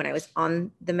felt better when I was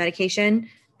on the medication.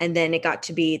 And then it got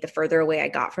to be the further away I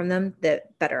got from them, the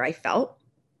better I felt.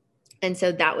 And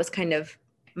so that was kind of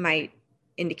my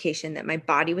indication that my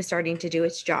body was starting to do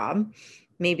its job.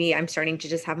 Maybe I'm starting to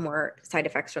just have more side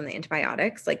effects from the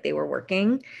antibiotics, like they were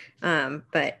working,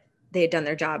 but they had done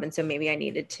their job. And so maybe I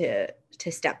needed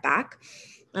to step back.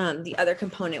 The other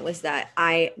component was that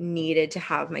I needed to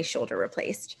have my shoulder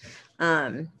replaced.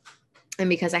 And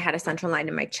because I had a central line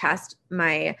in my chest,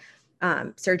 my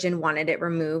surgeon wanted it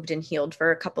removed and healed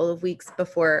for a couple of weeks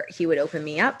before he would open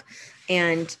me up.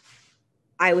 And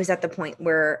I was at the point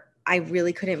where I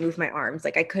really couldn't move my arms.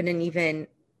 Like I couldn't even,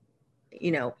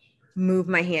 move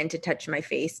my hand to touch my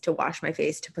face, to wash my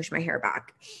face, to push my hair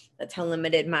back. That's how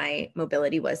limited my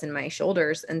mobility was in my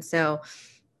shoulders. And so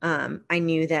I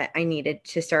knew that I needed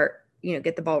to start,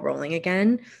 get the ball rolling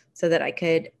again so that I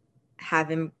could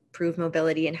have improved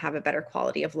mobility and have a better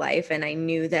quality of life. And I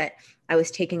knew that I was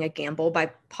taking a gamble by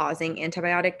pausing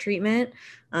antibiotic treatment,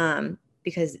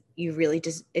 because you really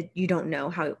you don't know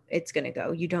how it's going to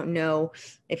go. You don't know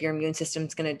if your immune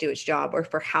system's going to do its job or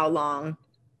for how long.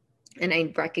 And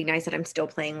I recognize that I'm still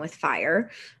playing with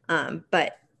fire.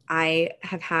 But I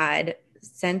have had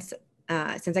since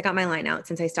I got my line out,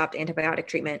 since I stopped antibiotic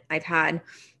treatment, I've had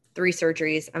 3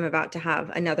 surgeries. I'm about to have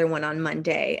another one on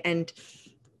Monday. And,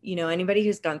 anybody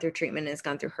who's gone through treatment and has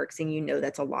gone through Herxing,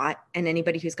 that's a lot. And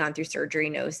anybody who's gone through surgery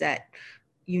knows that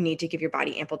you need to give your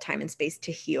body ample time and space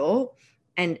to heal.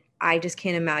 And I just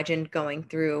can't imagine going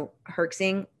through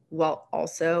Herxing while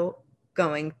also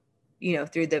going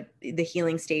through the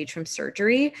healing stage from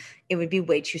surgery. It would be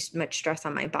way too much stress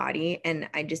on my body. And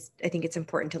I think it's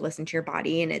important to listen to your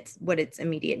body and it's what its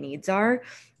immediate needs are,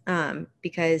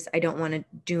 because I don't want to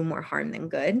do more harm than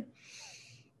good.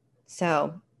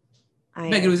 So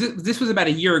Megan, this was about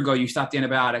a year ago you stopped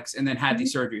antibiotics and then had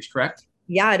these surgeries, correct?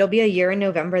 Yeah, it'll be a year in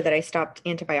November that I stopped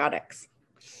antibiotics.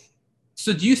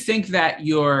 So do you think that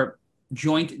your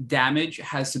joint damage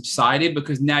has subsided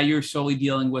because now you're solely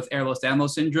dealing with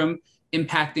Ehlers-Danlos syndrome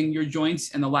impacting your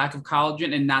joints and the lack of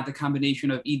collagen and not the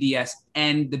combination of EDS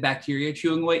and the bacteria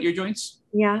chewing away at your joints?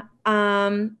 Yeah.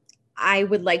 I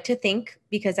would like to think,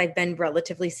 because I've been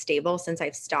relatively stable since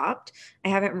I've stopped, I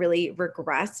haven't really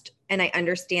regressed. And I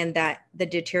understand that the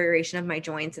deterioration of my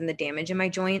joints and the damage in my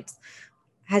joints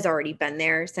has already been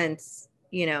there since,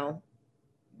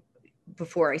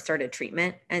 before I started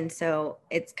treatment. And so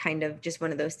it's kind of just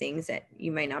one of those things that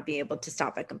you might not be able to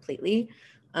stop it completely.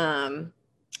 And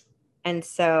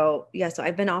so, so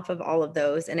I've been off of all of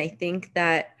those. And I think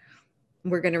that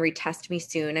we're going to retest me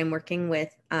soon. I'm working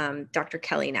with Dr.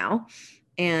 Kelly now.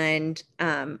 And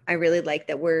I really like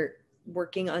that we're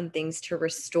working on things to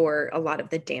restore a lot of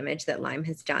the damage that Lyme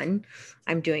has done.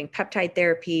 I'm doing peptide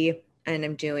therapy and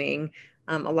I'm doing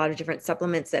a lot of different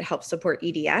supplements that help support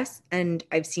EDS. And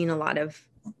I've seen a lot of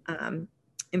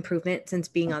improvement since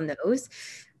being on those.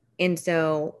 And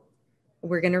so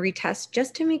we're going to retest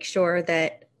just to make sure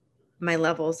that my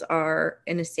levels are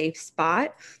in a safe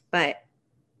spot. But,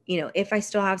 if I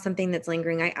still have something that's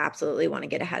lingering, I absolutely want to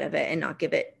get ahead of it and not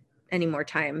give it any more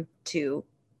time to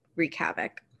wreak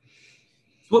havoc.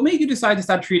 What made you decide to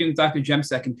stop treating with Dr.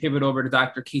 Jemsek and pivot over to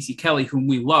Dr. Casey Kelly, whom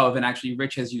we love, and actually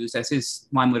Rich has used as his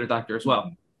Lyme litter doctor as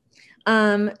well?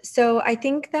 So I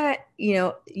think that,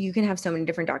 you can have so many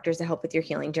different doctors to help with your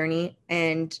healing journey.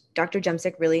 And Dr.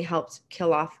 Jemsek really helped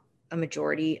kill off a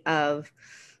majority of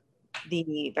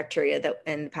the bacteria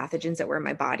and pathogens that were in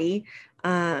my body.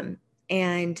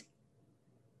 And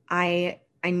I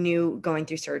knew going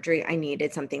through surgery, I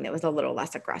needed something that was a little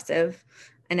less aggressive.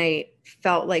 And I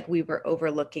felt like we were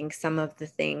overlooking some of the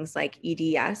things, like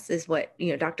EDS is what,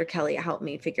 Dr. Kelly helped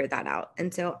me figure that out.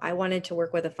 And so I wanted to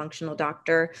work with a functional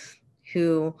doctor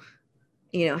who,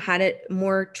 had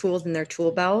more tools in their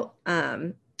tool belt,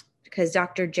 because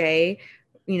Dr. J,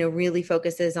 really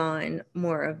focuses on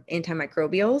more of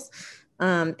antimicrobials.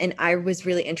 And I was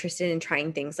really interested in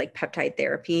trying things like peptide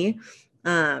therapy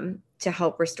to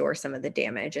help restore some of the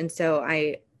damage. And so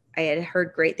I had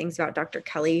heard great things about Dr.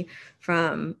 Kelly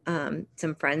from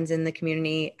some friends in the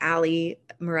community. Allie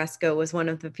Moresco was one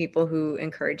of the people who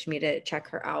encouraged me to check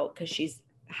her out because she's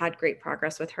had great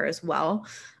progress with her as well.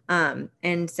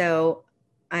 And so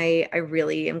I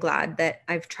really am glad that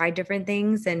I've tried different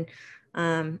things. And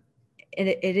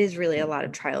it is really a lot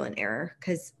of trial and error,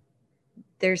 because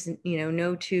there's,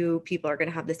 no two people are going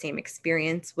to have the same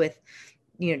experience with,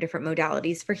 different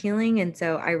modalities for healing. And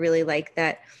so I really like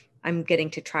that I'm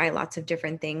getting to try lots of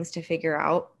different things to figure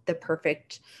out the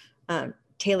perfect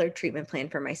tailored treatment plan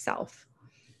for myself.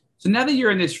 So now that you're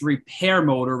in this repair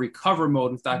mode or recover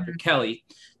mode with Dr. Kelly,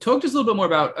 talk to us a little bit more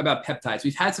about peptides.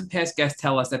 We've had some past guests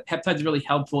tell us that peptides are really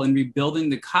helpful in rebuilding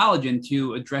the collagen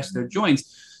to address their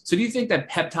joints. So do you think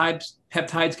that peptides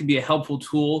can be a helpful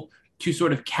tool to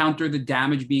sort of counter the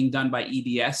damage being done by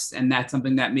EDS? And that's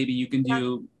something that maybe you can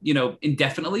do,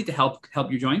 indefinitely to help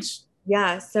your joints?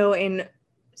 Yeah. So in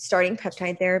starting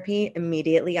peptide therapy,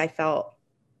 immediately I felt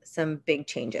some big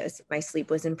changes. My sleep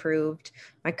was improved.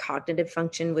 My cognitive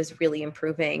function was really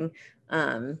improving.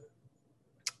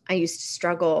 I I used to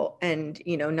struggle and,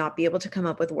 not be able to come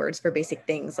up with words for basic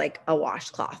things like a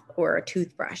washcloth or a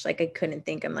toothbrush. Like I couldn't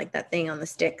think. I'm like that thing on the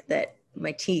stick that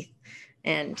my teeth.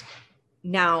 And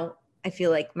now I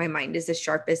feel like my mind is as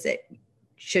sharp as it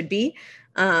should be.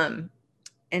 And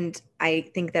I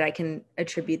think that I can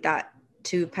attribute that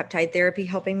to peptide therapy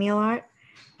helping me a lot.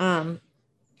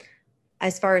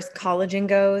 As far as collagen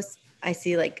goes, I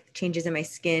see like changes in my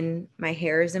skin. My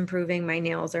hair is improving. My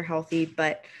nails are healthy,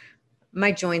 but my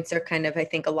joints are kind of, I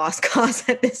think, a lost cause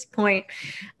at this point.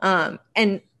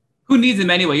 And who needs them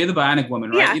anyway? You're the bionic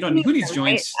woman, right? Yeah, Who needs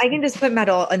joints? I can just put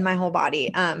metal in my whole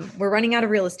body. We're running out of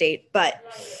real estate, but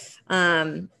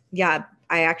yeah,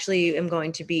 I actually am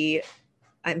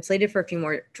I'm slated for a few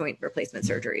more joint replacement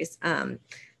surgeries.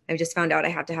 I've just found out I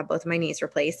have to have both of my knees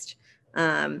replaced,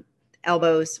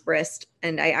 elbows, wrist,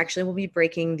 and I actually will be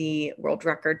breaking the world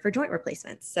record for joint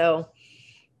replacements. So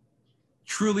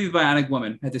truly the bionic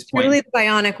woman at this point. Truly the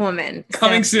bionic woman.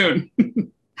 Coming soon.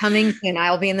 Coming soon.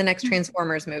 I'll be in the next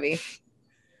Transformers movie.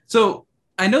 So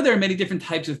I know there are many different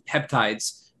types of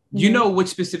peptides. Do you know which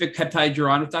specific peptide you're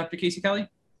on with Dr. Casey Kelly?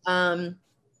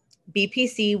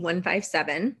 BPC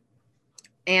 157.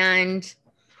 And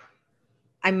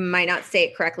I might not say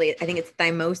it correctly. I think it's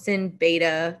thymosin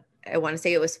beta. I want to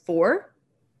say it was 4.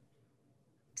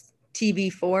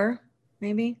 TB4,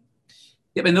 maybe.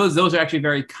 Yep, and those are actually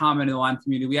very common in the Lyme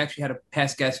community. We actually had a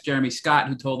past guest, Jeremy Scott,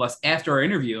 who told us after our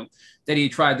interview that he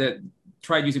tried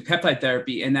using peptide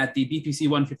therapy and that the BPC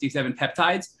 157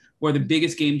 peptides were the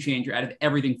biggest game changer out of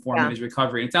everything for him in his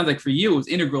recovery. And it sounds like for you, it was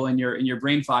integral in your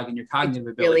brain fog and your cognitive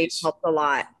abilities. Really helped a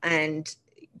lot. And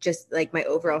just like my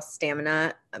overall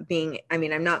stamina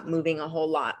I'm not moving a whole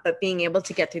lot, but being able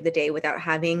to get through the day without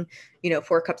having,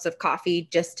 4 cups of coffee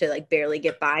just to like barely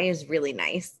get by is really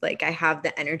nice. Like I have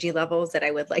the energy levels that I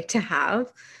would like to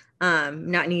have,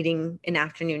 not needing an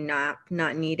afternoon nap,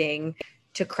 not needing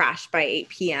to crash by 8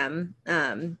 p.m.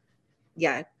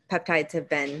 Peptides have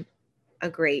been a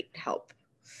great help.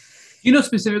 Do you know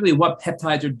specifically what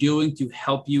peptides are doing to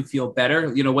help you feel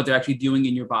better? You know, what they're actually doing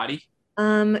in your body?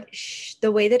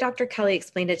 The way that Dr. Kelly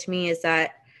explained it to me is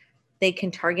that they can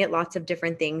target lots of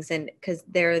different things, and because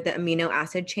they're the amino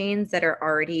acid chains that are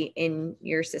already in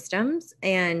your systems,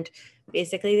 and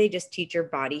basically they just teach your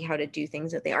body how to do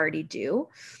things that they already do.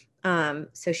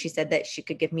 So she said that she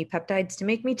could give me peptides to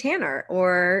make me tanner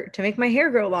or to make my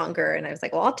hair grow longer. And I was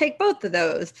like, well, I'll take both of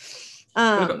those.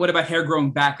 What about hair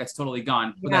growing back? That's totally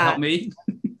gone. Would that help me?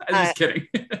 I'm just kidding.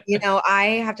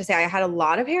 I have to say I had a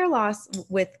lot of hair loss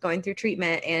with going through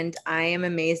treatment, and I am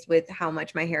amazed with how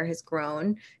much my hair has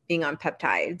grown being on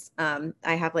peptides.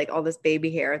 I have like all this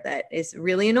baby hair that is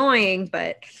really annoying,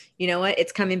 but you know what?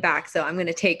 It's coming back. So I'm going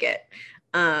to take it.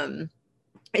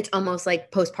 It's almost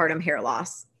like postpartum hair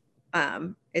loss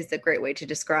is a great way to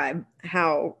describe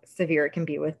how severe it can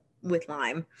be with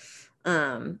Lyme.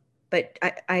 But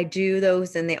I do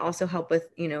those, and they also help with,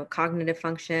 cognitive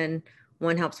function.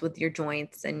 One helps with your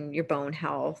joints and your bone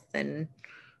health. And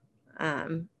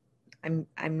I'm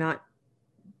not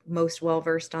most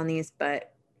well-versed on these,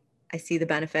 but I see the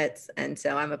benefits. And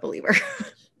so I'm a believer.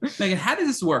 Megan, how does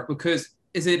this work? Because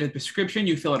is it a prescription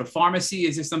you fill at a pharmacy?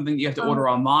 Is this something you have to order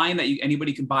online that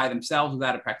anybody can buy themselves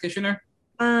without a practitioner?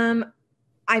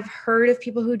 I've heard of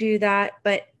people who do that,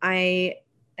 but I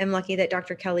am lucky that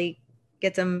Dr. Kelly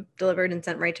gets them delivered and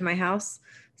sent right to my house.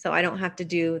 So I don't have to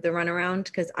do the runaround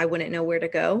because I wouldn't know where to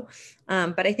go.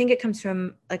 But I think it comes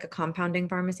from like a compounding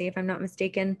pharmacy, if I'm not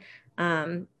mistaken.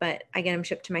 But I get them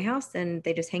shipped to my house and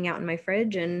they just hang out in my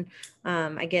fridge, and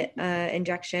I get an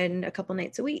injection a couple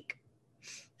nights a week.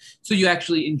 So you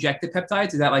actually inject the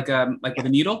peptides? Is that like with a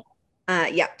needle?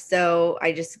 Yeah. So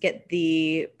I just get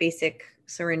the basic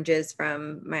syringes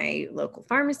from my local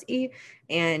pharmacy,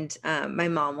 and my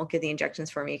mom will give the injections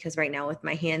for me because right now with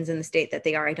my hands in the state that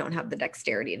they are, I don't have the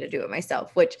dexterity to do it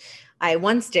myself, which I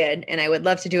once did, and I would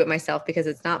love to do it myself because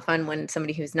it's not fun when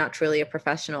somebody who's not truly a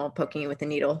professional poking you with a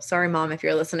needle. Sorry, Mom, if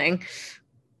you're listening.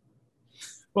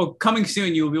 Well, coming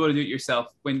soon, you will be able to do it yourself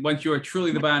once you are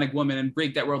truly the bionic woman and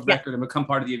break that world record and become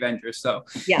part of the Avengers. So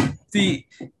yeah.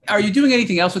 Are you doing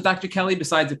anything else with Dr. Kelly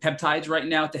besides the peptides right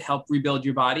now to help rebuild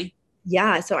your body?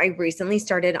 Yeah. So I recently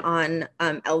started on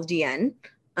LDN,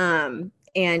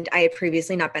 and I had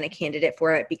previously not been a candidate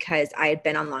for it because I had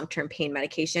been on long-term pain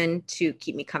medication to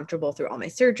keep me comfortable through all my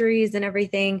surgeries and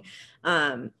everything.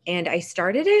 And I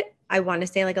started it, I want to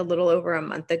say like a little over a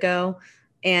month ago,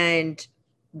 and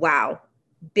wow,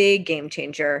 big game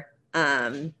changer.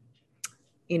 My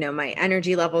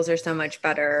energy levels are so much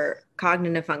better.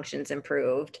 Cognitive functions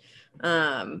improved.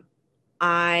 I've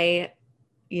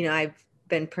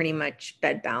been pretty much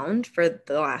bedbound for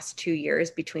the last 2 years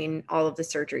between all of the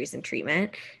surgeries and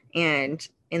treatment. And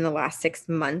in the last 6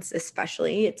 months,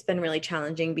 especially, it's been really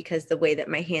challenging because the way that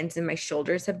my hands and my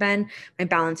shoulders have been, my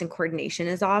balance and coordination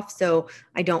is off. So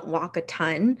I don't walk a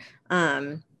ton.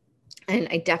 And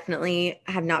I definitely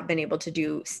have not been able to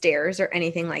do stairs or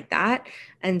anything like that.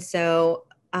 And so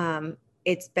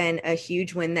it's been a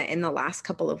huge win that in the last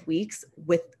couple of weeks,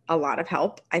 with a lot of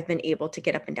help, I've been able to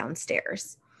get up and down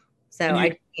stairs. So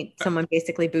I need someone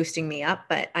basically boosting me up,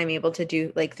 but I'm able to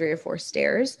do like 3 or 4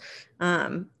 stairs.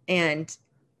 And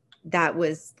that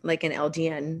was like an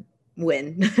LDN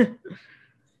win.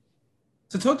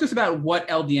 So talk to us about what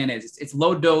LDN is. It's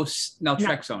low dose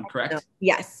naltrexone, correct? No.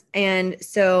 Yes. And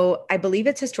so I believe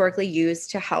it's historically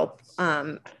used to help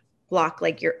block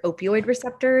like your opioid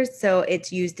receptors. So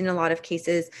it's used in a lot of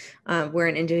cases where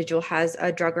an individual has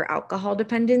a drug or alcohol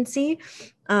dependency.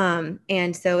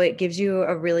 And so it gives you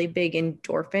a really big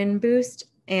endorphin boost,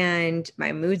 and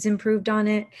my mood's improved on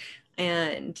it.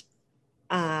 And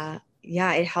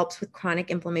yeah, it helps with chronic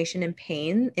inflammation and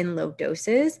pain in low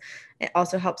doses. It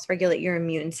also helps regulate your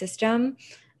immune system.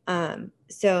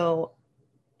 So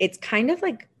it's kind of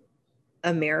like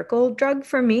a miracle drug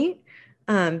for me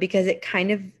because it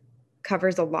kind of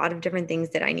covers a lot of different things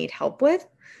that I need help with.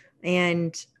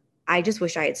 And I just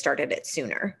wish I had started it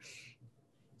sooner.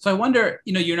 So I wonder,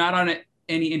 you're not on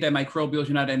any antimicrobials,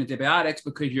 you're not on antibiotics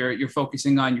because you're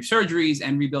focusing on your surgeries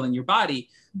and rebuilding your body.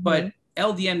 Mm-hmm. But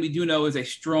LDN, we do know, is a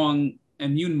strong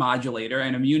immune modulator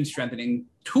and immune strengthening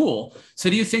tool. So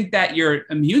do you think that your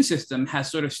immune system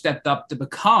has sort of stepped up to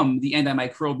become the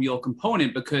antimicrobial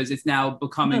component because it's now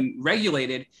becoming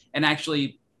regulated and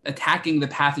actually attacking the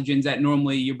pathogens that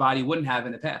normally your body wouldn't have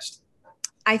in the past?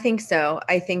 I think so.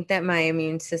 I think that my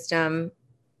immune system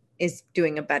is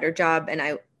doing a better job. And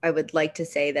I would like to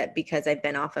say that because I've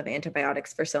been off of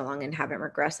antibiotics for so long and haven't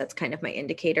regressed, that's kind of my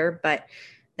indicator. But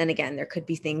then again, there could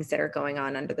be things that are going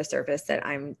on under the surface that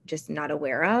I'm just not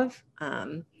aware of.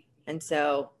 And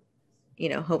so,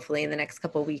 hopefully in the next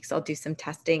couple of weeks, I'll do some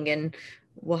testing and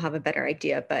we'll have a better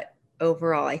idea. But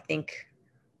overall, I think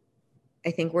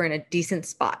we're in a decent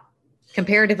spot,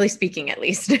 comparatively speaking, at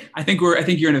least. I think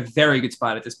you're in a very good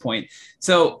spot at this point.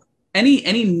 So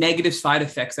any negative side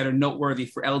effects that are noteworthy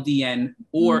for LDN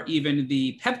or even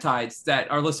the peptides that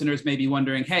our listeners may be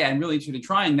wondering, hey, I'm really interested in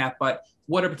trying that, but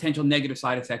what are potential negative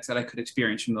side effects that I could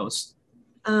experience from those?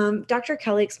 Dr.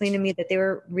 Kelly explained to me that they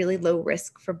were really low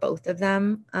risk for both of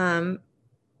them.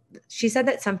 She said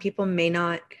that some people may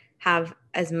not have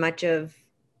as much of,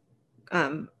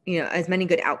 as many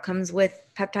good outcomes with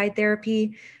peptide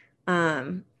therapy.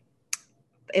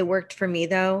 It worked for me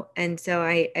though. And so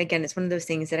again, it's one of those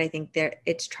things that I think that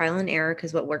it's trial and error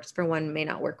because what works for one may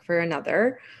not work for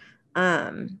another.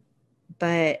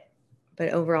 But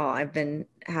overall, I've been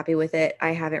happy with it.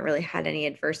 I haven't really had any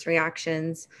adverse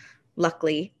reactions,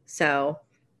 luckily. So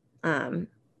I'm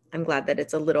glad that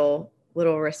it's a little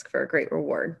risk for a great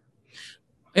reward.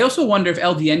 I also wonder if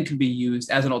LDN could be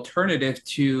used as an alternative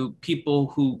to people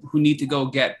who need to go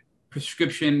get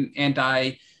prescription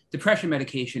anti-depression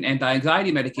medication,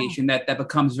 anti-anxiety medication that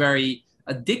becomes very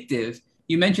addictive.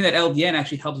 You mentioned that LDN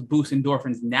actually helps boost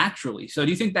endorphins naturally. So do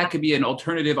you think that could be an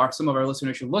alternative some of our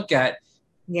listeners should look at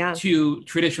to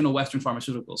traditional Western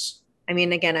pharmaceuticals? I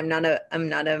mean, again, I'm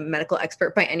not a medical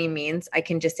expert by any means. I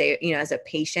can just say, as a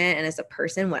patient and as a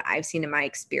person, what I've seen in my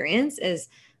experience is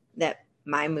that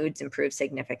my mood's improved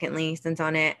significantly since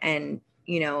on it. And,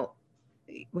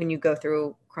 when you go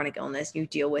through chronic illness, you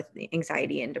deal with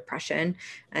anxiety and depression.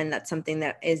 And that's something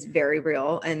that is very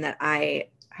real and that I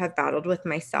have battled with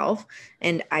myself.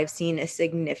 And I've seen a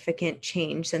significant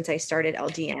change since I started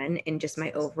LDN in just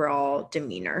my overall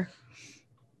demeanor.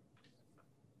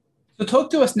 So talk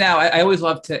to us now. I always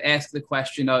love to ask the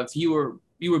question of you were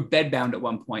bedbound at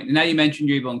one point, and now you mentioned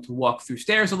you're able to walk through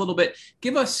stairs a little bit.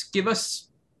 Give us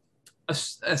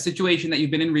a situation that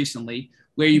you've been in recently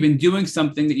where you've been doing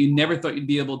something that you never thought you'd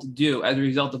be able to do as a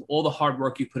result of all the hard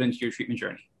work you put into your treatment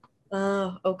journey.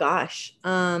 Oh gosh.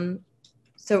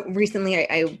 So recently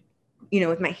I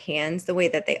with my hands, the way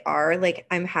that they are, like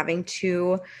I'm having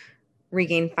to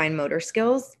regain fine motor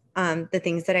skills. The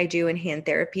things that I do in hand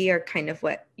therapy are kind of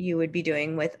what you would be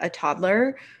doing with a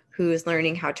toddler who's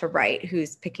learning how to write,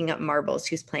 who's picking up marbles,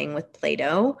 who's playing with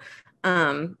Play-Doh.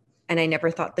 And I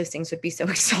never thought those things would be so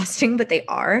exhausting, but they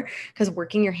are, because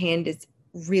working your hand is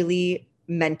really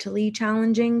mentally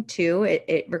challenging too.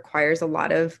 It requires a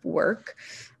lot of work.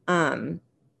 So,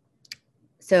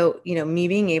 me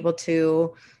being able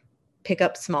to pick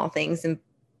up small things and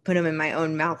put them in my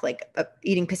own mouth, like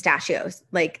eating pistachios,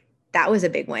 like that was a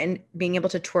big win. Being able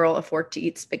to twirl a fork to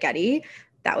eat spaghetti,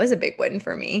 that was a big win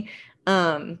for me.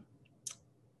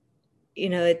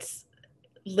 It's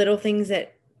little things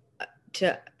that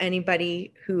to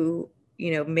anybody who,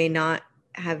 may not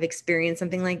have experienced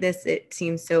something like this, it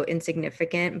seems so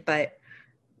insignificant, but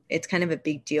it's kind of a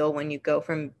big deal when you go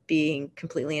from being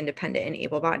completely independent and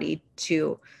able-bodied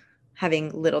to having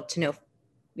little to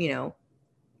no,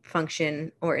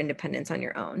 function or independence on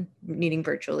your own, needing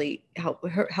virtually help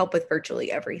with virtually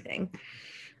everything.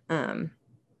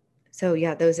 So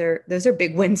yeah, those are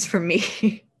big wins for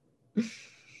me.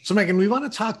 So Megan, we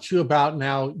want to talk to you about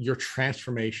now your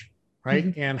transformation, right?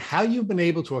 Mm-hmm. And how you've been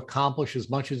able to accomplish as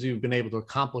much as you've been able to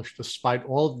accomplish despite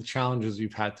all of the challenges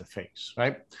you've had to face,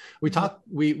 right?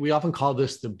 We often call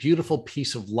this the beautiful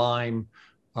piece of lime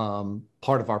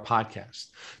part of our podcast.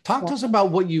 Talk to us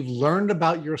about what you've learned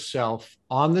about yourself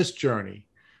on this journey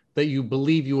that you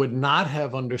believe you would not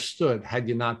have understood had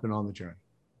you not been on the journey.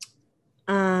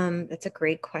 That's a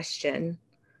great question.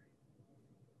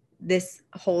 This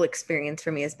whole experience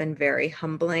for me has been very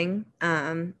humbling.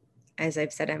 As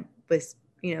I've said, I was,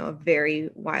 a very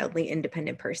wildly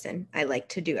independent person. I like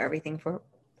to do everything for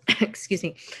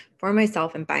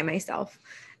myself and by myself.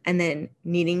 And then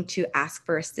needing to ask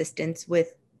for assistance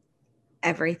with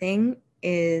everything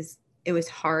it was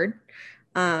hard.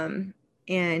 And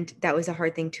that was a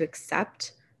hard thing to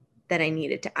accept, that I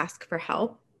needed to ask for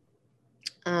help.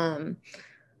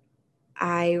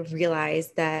 I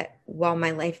realized that while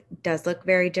my life does look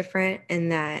very different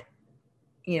and that,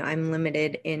 I'm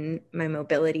limited in my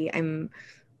mobility, I'm,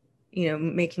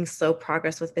 making slow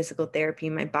progress with physical therapy.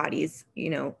 My body's,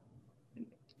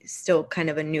 still kind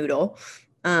of a noodle.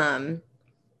 I'm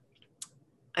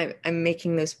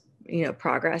making those,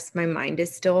 progress. My mind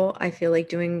is still, I feel like,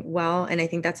 doing well. And I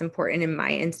think that's important in my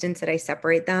instance that I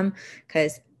separate them,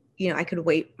 because I could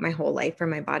wait my whole life for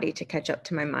my body to catch up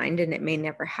to my mind, and it may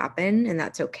never happen, and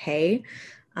that's okay.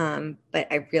 But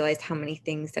I realized how many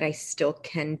things that I still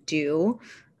can do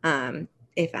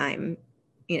if I'm,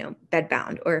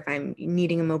 bedbound, or if I'm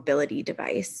needing a mobility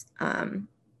device.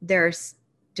 There are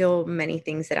still many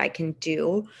things that I can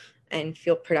do and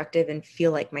feel productive and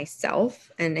feel like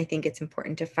myself. And I think it's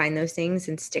important to find those things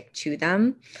and stick to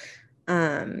them.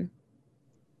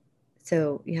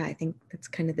 So yeah, I think that's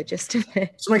kind of the gist of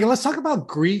it. So Megan, let's talk about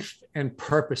grief and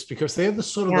purpose, because they have the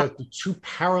sort of the two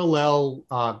parallel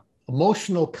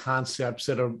emotional concepts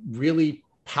that are really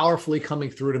powerfully coming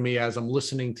through to me as I'm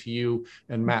listening to you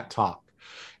and Matt talk.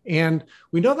 And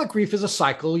we know that grief is a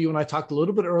cycle. You and I talked a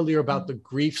little bit earlier about the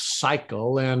grief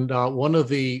cycle. And one of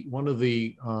the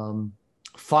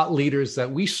thought leaders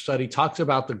that we study talks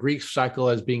about the grief cycle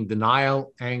as being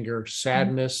denial, anger,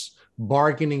 sadness,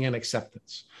 bargaining, and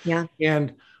acceptance. Yeah.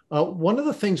 And one of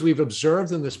the things we've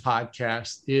observed in this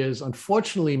podcast is,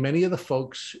 unfortunately, many of the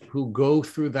folks who go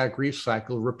through that grief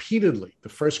cycle repeatedly, the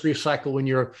first grief cycle when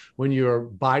your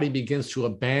body begins to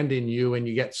abandon you and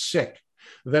you get sick.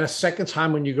 Then a second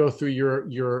time when you go through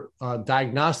your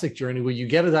diagnostic journey, where you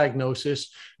get a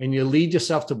diagnosis and you lead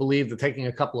yourself to believe that taking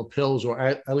a couple of pills, or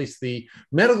at least the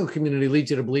medical community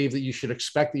leads you to believe that you should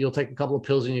expect that you'll take a couple of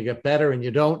pills and you get better, and you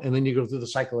don't, and then you go through the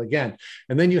cycle again.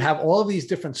 And then you have all of these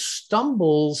different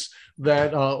stumbles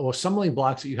that or stumbling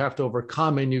blocks that you have to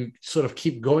overcome, and you sort of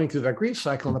keep going through that grief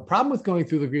cycle. And the problem with going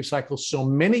through the grief cycle so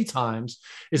many times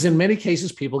is, in many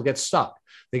cases, people get stuck.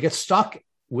 They get stuck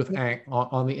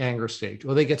on the anger stage,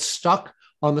 or they get stuck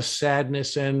on the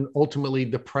sadness and ultimately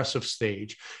depressive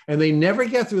stage. And they never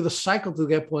get through the cycle to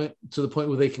the point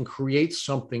where they can create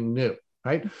something new,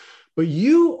 right? But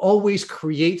you always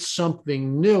create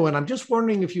something new. And I'm just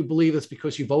wondering if you believe it's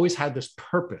because you've always had this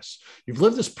purpose. You've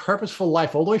lived this purposeful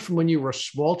life all the way from when you were a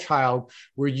small child,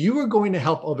 where you were going to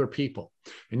help other people.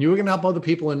 And you were going to help other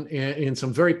people in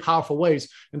some very powerful ways.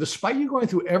 And despite you going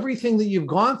through everything that you've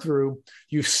gone through,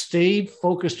 you stayed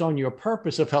focused on your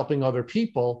purpose of helping other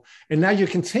people. And now you're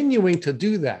continuing to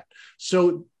do that.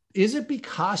 So is it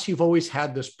because you've always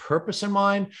had this purpose in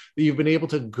mind that you've been able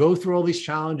to go through all these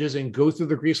challenges and go through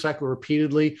the grief cycle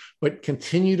repeatedly, but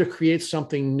continue to create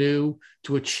something new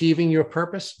to achieving your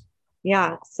purpose?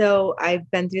 Yeah. So I've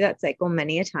been through that cycle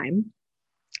many a time.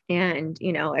 And,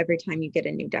 every time you get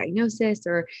a new diagnosis,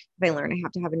 or if I learn I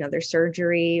have to have another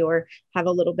surgery or have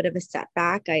a little bit of a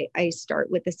setback, I start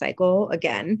with the cycle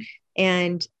again.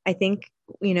 And I think,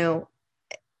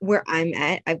 where I'm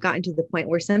at, I've gotten to the point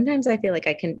where sometimes I feel like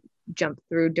I can jump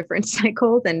through different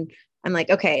cycles, and I'm like,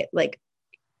 okay,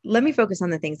 let me focus on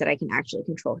the things that I can actually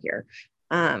control here.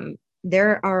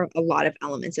 There are a lot of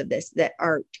elements of this that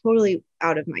are totally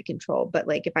out of my control, but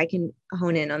if I can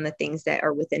hone in on the things that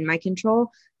are within my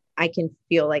control, I can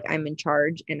feel like I'm in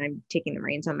charge and I'm taking the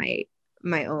reins on my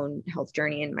my own health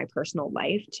journey and my personal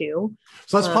life too.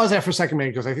 So let's pause that for a second, man,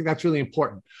 because I think that's really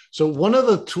important. So one of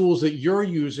the tools that you're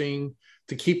using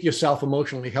to keep yourself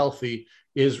emotionally healthy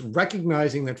is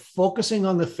recognizing that focusing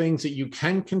on the things that you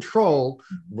can control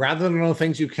rather than on the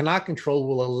things you cannot control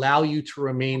will allow you to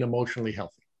remain emotionally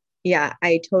healthy. Yeah,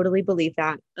 I totally believe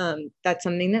that. That's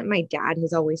something that my dad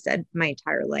has always said my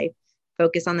entire life.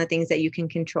 Focus on the things that you can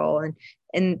control.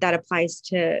 And that applies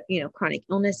to, chronic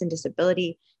illness and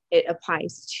disability. It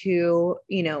applies to,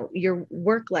 your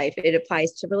work life. It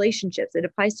applies to relationships. It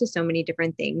applies to so many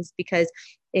different things, because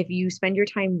if you spend your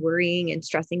time worrying and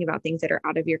stressing about things that are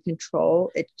out of your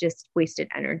control, it's just wasted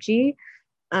energy.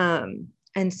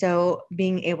 And so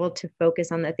being able to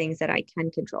focus on the things that I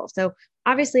can control. So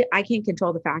obviously I can't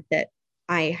control the fact that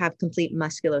I have complete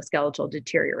musculoskeletal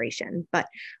deterioration, but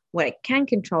what I can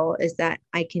control is that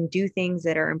I can do things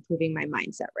that are improving my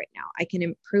mindset right now. I can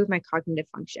improve my cognitive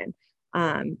function.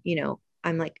 I'm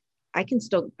like, I can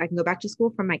go back to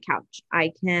school from my couch.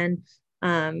 I can,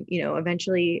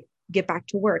 eventually get back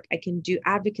to work. I can do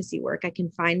advocacy work. I can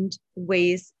find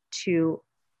ways to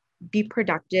be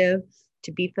productive,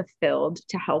 to be fulfilled,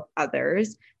 to help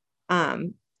others.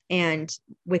 And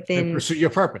pursue your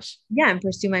purpose. Yeah. And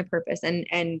pursue my purpose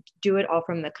and do it all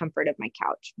from the comfort of my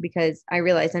couch, because I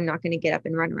realize I'm not going to get up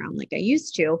and run around like I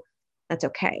used to. That's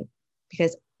okay,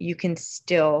 because you can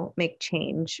still make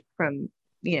change from,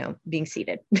 being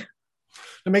seated.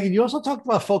 And Megan, you also talked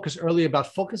about focus earlier,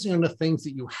 about focusing on the things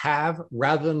that you have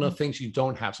rather than the things you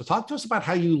don't have. So talk to us about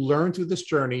how you learned through this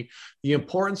journey, the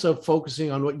importance of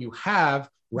focusing on what you have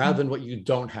rather than what you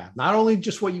don't have. Not only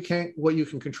just what you can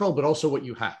control, but also what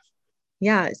you have.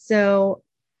 Yeah. So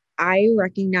I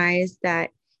recognize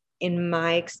that in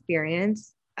my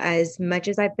experience, as much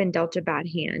as I've been dealt a bad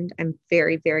hand, I'm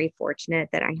very, very fortunate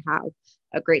that I have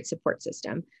a great support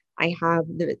system. I have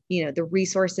the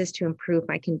resources to improve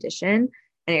my condition.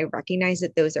 And I recognize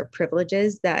that those are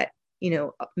privileges that,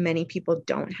 many people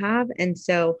don't have. And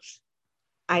so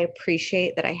I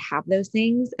appreciate that I have those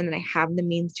things and that I have the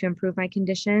means to improve my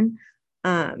condition.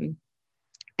 And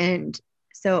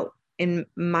so in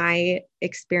my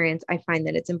experience, I find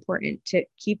that it's important to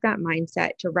keep that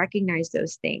mindset, to recognize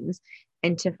those things,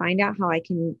 and to find out how I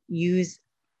can use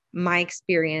my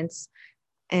experience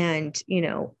and,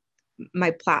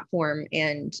 my platform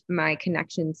and my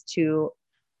connections to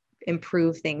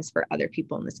improve things for other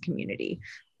people in this community.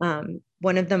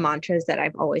 One of the mantras that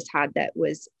I've always had that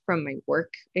was from my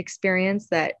work experience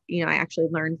that, I actually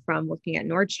learned from looking at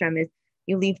Nordstrom is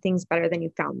you leave things better than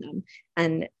you found them.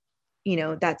 And,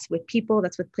 that's with people,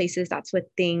 that's with places, that's with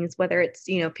things, whether it's,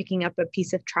 picking up a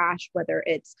piece of trash, whether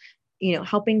it's,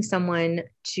 helping someone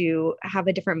to have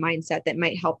a different mindset that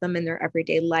might help them in their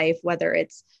everyday life, whether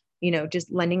it's,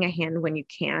 just lending a hand when you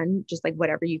can, just like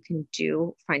whatever you can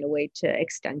do, find a way to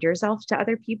extend yourself to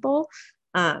other people.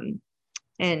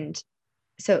 And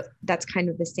so that's kind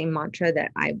of the same mantra that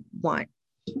I want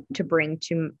to bring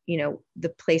to, the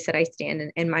place that I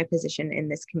stand in my position in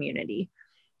this community.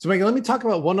 So Megan, let me talk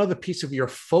about one other piece of your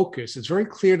focus. It's very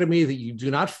clear to me that you do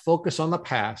not focus on the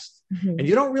past and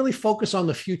you don't really focus on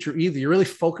the future either. You really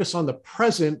focus on the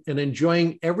present and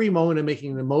enjoying every moment and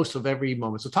making the most of every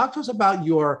moment. So talk to us about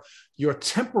your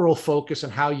temporal focus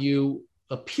and how you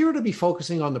appear to be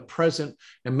focusing on the present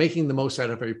and making the most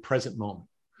out of every present moment.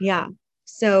 Yeah.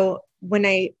 So when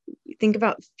I think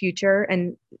about future,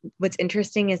 and what's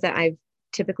interesting is that I've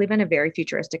typically been a very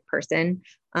futuristic person.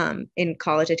 In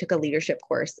college, I took a leadership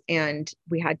course and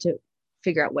we had to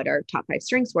figure out what our top 5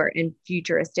 strengths were, and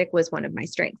futuristic was one of my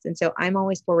strengths. And so I'm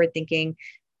always forward thinking.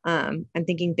 I'm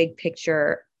thinking big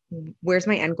picture. Where's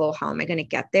my end goal? How am I going to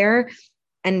get there?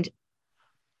 And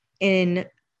in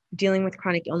dealing with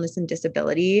chronic illness and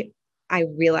disability, I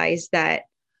realized that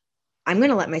I'm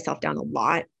going to let myself down a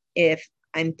lot if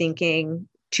I'm thinking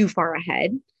too far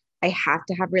ahead. I have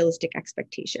to have realistic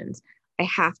expectations. I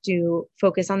have to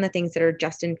focus on the things that are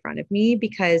just in front of me,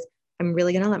 because I'm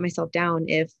really going to let myself down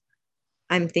if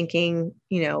I'm thinking,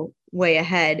 way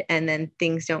ahead and then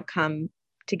things don't come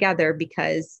together,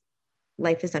 because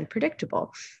life is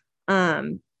unpredictable.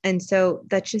 And so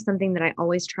that's just something that I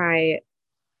always try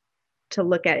to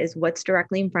look at, is what's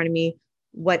directly in front of me,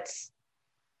 what's,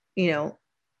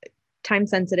 time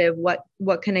sensitive, what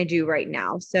can I do right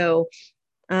now? So,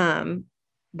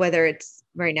 whether it's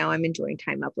right now, I'm enjoying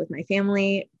time up with my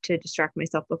family to distract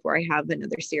myself before I have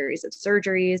another series of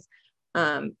surgeries.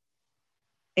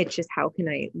 It's just, how can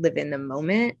I live in the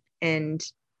moment? And,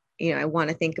 I want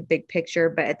to think a big picture,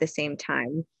 but at the same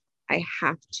time, I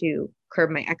have to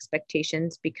curb my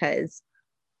expectations because,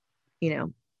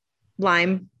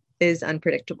 Lyme is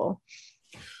unpredictable.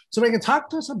 So Megan, talk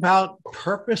to us about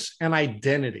purpose and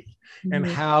identity and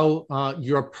how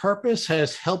your purpose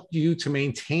has helped you to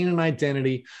maintain an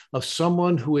identity of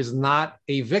someone who is not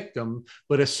a victim,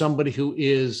 but as somebody who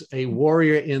is a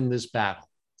warrior in this battle.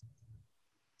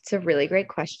 It's a really great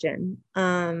question.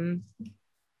 So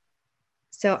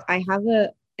I have an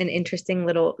interesting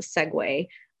little segue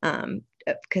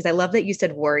because I love that you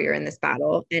said warrior in this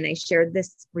battle. And I shared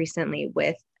this recently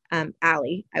with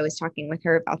Allie. I was talking with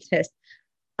her about this.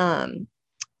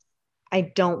 I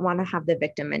don't want to have the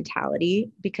victim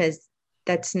mentality because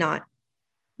that's not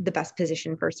the best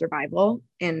position for survival.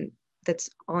 And that's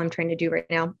all I'm trying to do right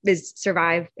now is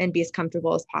survive and be as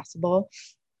comfortable as possible.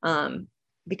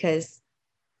 Because,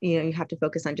 you have to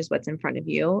focus on just what's in front of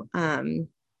you.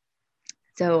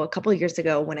 So a couple of years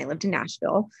ago when I lived in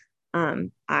Nashville,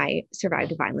 I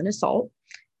survived a violent assault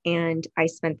and I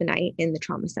spent the night in the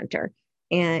trauma center.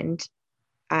 And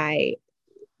I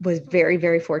was very,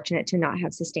 very fortunate to not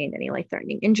have sustained any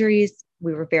life-threatening injuries.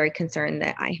 We were very concerned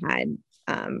that I had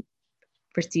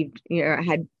received,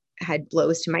 I had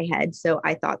blows to my head. So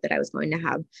I thought that I was going to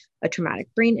have a traumatic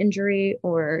brain injury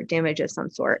or damage of some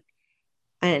sort.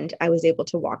 And I was able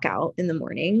to walk out in the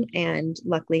morning and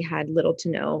luckily had little to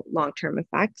no long-term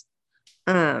effects.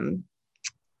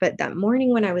 But that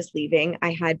morning when I was leaving,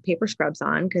 I had paper scrubs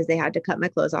on because they had to cut my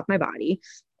clothes off my body.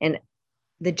 And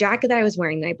the jacket that I was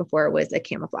wearing the night before was a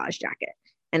camouflage jacket.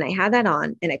 And I had that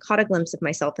on and I caught a glimpse of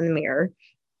myself in the mirror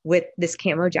with this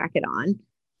camo jacket on.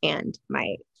 And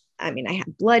I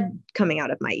had blood coming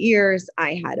out of my ears.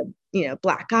 I had a,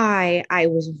 black eye. I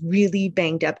was really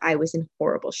banged up. I was in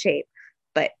horrible shape,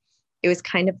 but it was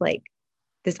kind of like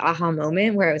this aha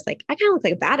moment where I was like, I kind of look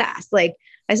like a badass. Like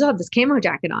I still have this camo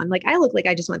jacket on. Like I look like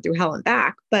I just went through hell and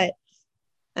back, but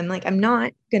I'm like, I'm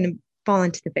not going to fall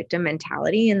into the victim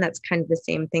mentality. And that's kind of the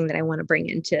same thing that I want to bring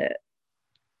into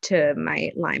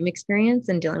my Lyme experience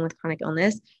and dealing with chronic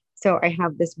illness. So I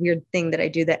have this weird thing that I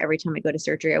do that every time I go to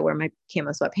surgery, I wear my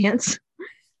camo sweatpants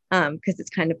because it's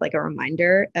kind of like a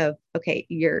reminder of, okay,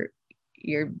 you're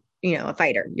a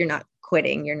fighter. You're not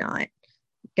quitting. You're not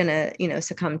gonna,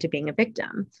 succumb to being a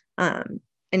victim. And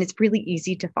it's really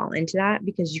easy to fall into that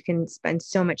because you can spend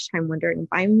so much time wondering,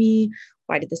 why me?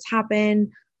 Why did this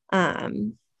happen?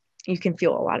 You can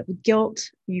feel a lot of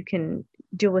guilt. You can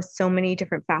deal with so many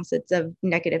different facets of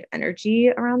negative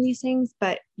energy around these things,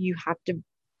 but you have to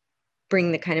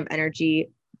bring the kind of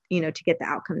energy, to get the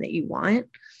outcome that you want.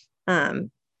 So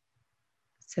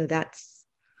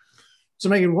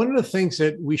Megan, one of the things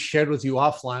that we shared with you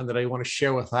offline that I want to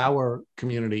share with our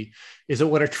community is that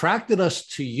what attracted us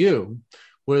to you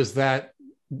was that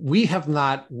we have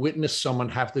not witnessed someone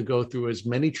have to go through as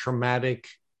many traumatic,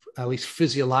 at least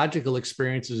physiological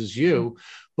experiences as you,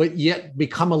 but yet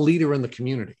become a leader in the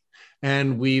community.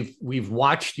 And we've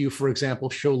watched you, for example,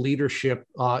 show leadership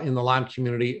in the Lyme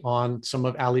community on some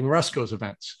of Ali Moresco's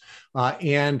events.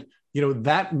 And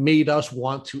that made us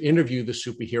want to interview the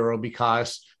superhero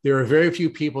because there are very few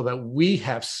people that we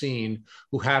have seen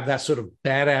who have that sort of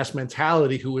badass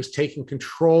mentality, who is taking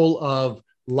control of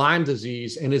Lyme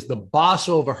disease and is the boss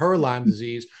over her Lyme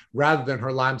disease rather than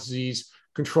her Lyme disease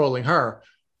controlling her.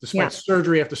 Despite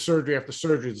surgery after surgery after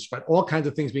surgery, despite all kinds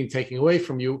of things being taken away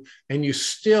from you, and you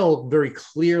still very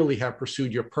clearly have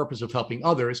pursued your purpose of helping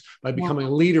others by becoming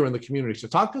a leader in the community. So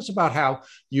talk to us about how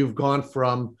you've gone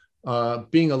from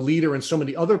being a leader in so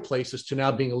many other places to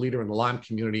now being a leader in the Lyme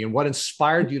community, and what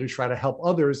inspired you to try to help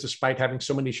others despite having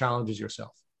so many challenges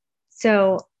yourself.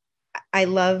 So I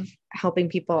love helping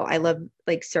people. I love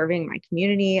serving my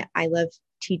community. I love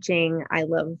teaching. I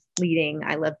love leading.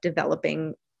 I love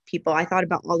developing people. I thought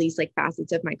about all these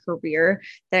facets of my career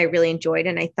that I really enjoyed.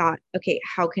 And I thought, okay,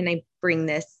 how can I bring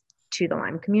this to the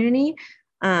Lyme community?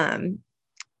 And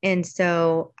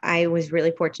so I was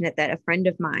really fortunate that a friend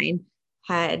of mine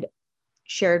had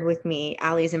shared with me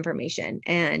Allie's information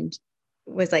and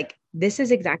was like, this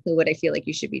is exactly what I feel like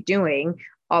you should be doing,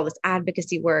 all this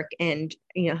advocacy work and,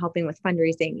 helping with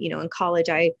fundraising. In college,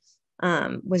 I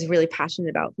was really passionate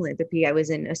about philanthropy. I was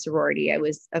in a sorority. I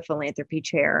was a philanthropy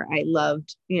chair. I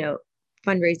loved,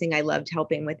 fundraising. I loved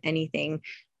helping with anything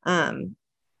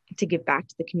to give back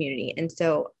to the community. And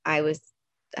so I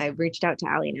reached out to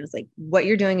Allie and I was like, what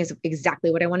you're doing is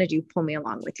exactly what I want to do. Pull me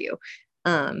along with you.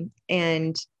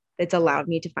 And it's allowed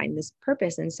me to find this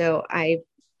purpose. And so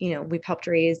we've helped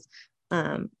raise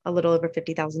a little over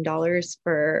 $50,000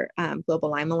 for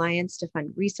Global Lyme Alliance to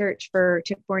fund research for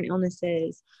tick-borne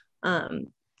illnesses.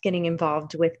 Getting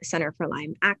involved with Center for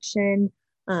Lyme Action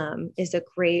is a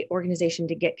great organization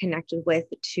to get connected with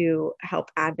to help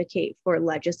advocate for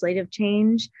legislative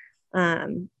change.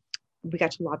 We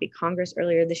got to lobby Congress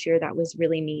earlier this year. That was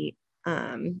really neat.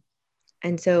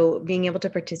 And so being able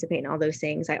to participate in all those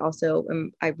things, I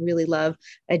really love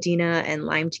Adina and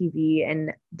Lyme TV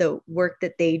and the work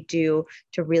that they do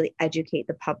to really educate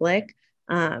the public.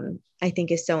 I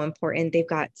think is so important. They've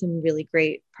got some really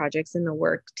great projects in the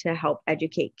work to help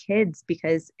educate kids,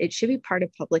 because it should be part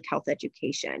of public health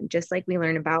education. Just like we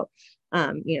learn about,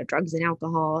 drugs and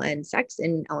alcohol and sex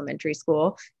in elementary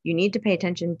school, you need to pay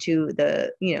attention to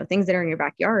the, things that are in your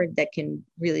backyard that can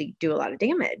really do a lot of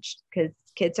damage, because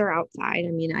kids are outside.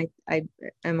 I mean,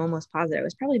 I'm almost positive I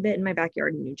was probably bit in my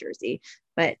backyard in New Jersey,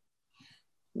 but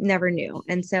never knew.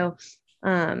 And so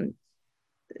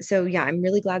yeah, I'm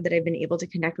really glad that I've been able to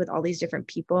connect with all these different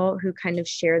people who kind of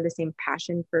share the same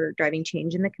passion for driving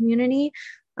change in the community.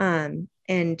 And,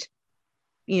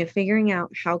 figuring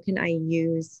out how can I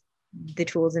use the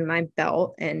tools in my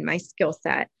belt and my skill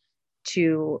set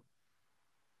to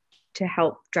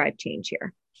help drive change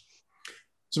here.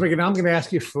 So Megan, now I'm going to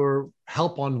ask you for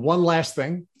help on one last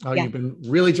thing. Yeah. You've been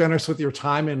really generous with your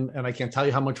time, and I can't tell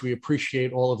you how much we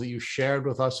appreciate all of that you've shared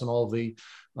with us and all the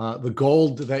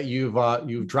gold that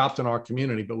you've dropped in our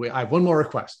community. But I have one more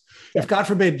request. Yeah. If God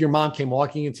forbid your mom came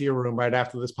walking into your room right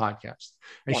after this podcast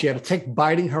and she had a tick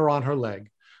biting her on her leg,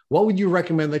 what would you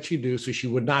recommend that she do so she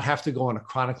would not have to go on a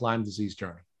chronic Lyme disease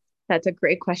journey? That's a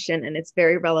great question. And it's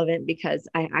very relevant because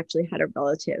I actually had a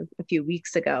relative a few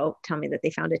weeks ago tell me that they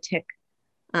found a tick.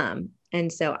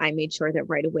 And so I made sure that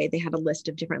right away they had a list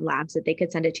of different labs that they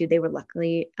could send it to. They were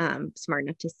luckily smart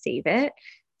enough to save it,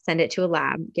 send it to a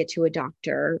lab, get to a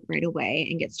doctor right away,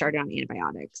 and get started on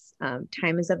antibiotics.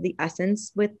 Time is of the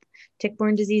essence with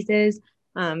tick-borne diseases.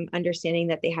 Understanding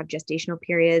that they have gestational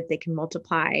periods, they can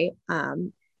multiply.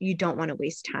 You don't want to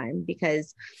waste time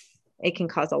because it can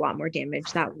cause a lot more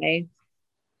damage that way.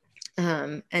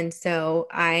 And so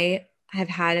I have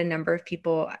had a number of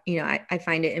people, I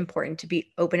find it important to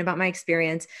be open about my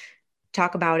experience,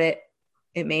 talk about it.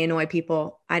 It may annoy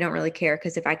people. I don't really care,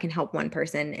 because if I can help one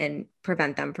person and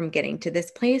prevent them from getting to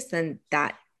this place, then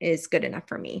that is good enough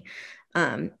for me.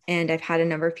 And I've had a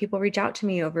number of people reach out to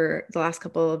me over the last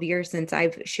couple of years since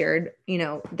I've shared,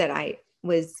 that I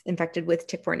was infected with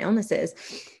tick-borne illnesses,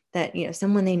 that,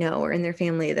 someone they know or in their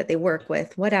family that they work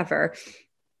with, whatever,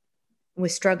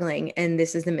 was struggling. And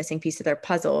this is the missing piece of their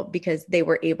puzzle, because they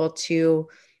were able to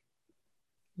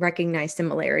recognize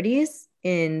similarities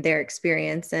in their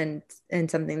experience and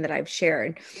something that I've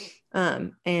shared.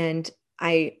 And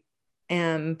I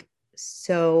am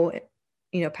so,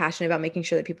 passionate about making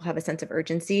sure that people have a sense of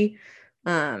urgency,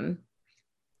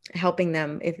 helping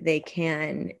them if they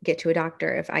can get to a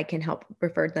doctor, if I can help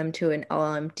refer them to an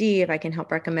LLMD, if I can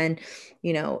help recommend,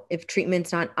 if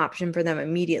treatment's not an option for them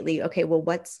immediately, okay, well,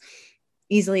 what's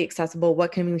easily accessible?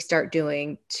 What can we start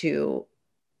doing to,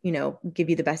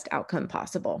 give you the best outcome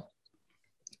possible?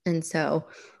 And so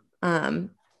I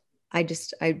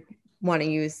want to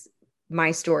use my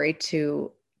story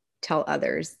to tell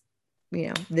others,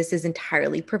 this is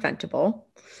entirely preventable.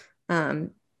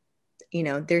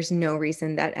 There's no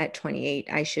reason that at 28,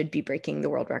 I should be breaking the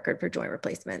world record for joint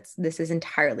replacements. This is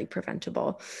entirely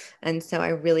preventable. And so I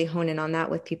really hone in on that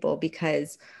with people,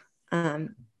 because you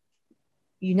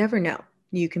never know.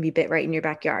 You can be bit right in your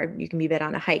backyard. You can be bit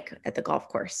on a hike at the golf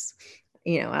course,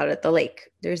 out at the lake.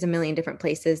 There's a million different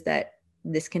places that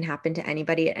this can happen to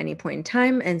anybody at any point in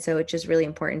time. And so it's just really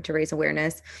important to raise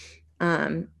awareness,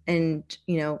 and,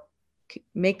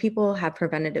 make people have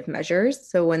preventative measures.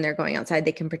 So when they're going outside,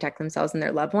 they can protect themselves and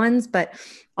their loved ones, but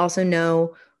also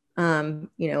know,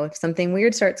 if something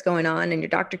weird starts going on and your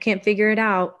doctor can't figure it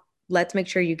out, let's make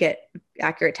sure you get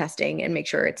accurate testing and make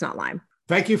sure it's not Lyme.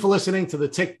 Thank you for listening to the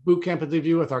Tick Bootcamp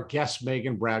interview with our guest,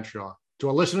 Megan Bradshaw. To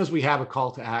our listeners, we have a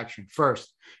call to action.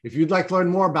 First, if you'd like to learn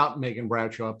more about Megan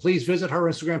Bradshaw, please visit her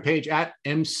Instagram page at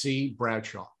MC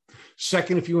Bradshaw.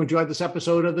 Second, if you enjoyed this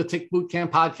episode of the Tick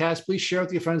Bootcamp podcast, please share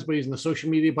with your friends by using the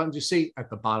social media buttons you see at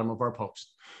the bottom of our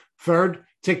post. Third,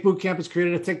 Tick Bootcamp has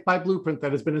created a Tick Bite blueprint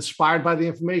that has been inspired by the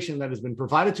information that has been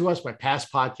provided to us by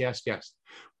past podcast guests.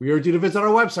 We urge you to visit our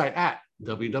website at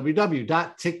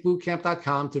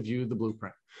www.tickbootcamp.com to view the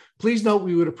blueprint. Please note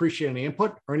we would appreciate any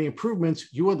input or any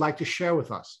improvements you would like to share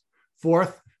with us.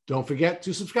 Fourth, don't forget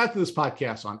to subscribe to this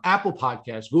podcast on Apple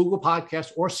Podcasts, Google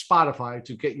Podcasts, or Spotify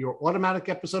to get your automatic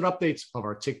episode updates of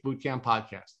our Tick Bootcamp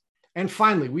podcast. And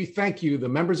finally, we thank you, the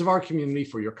members of our community,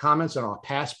 for your comments on our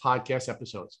past podcast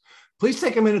episodes. Please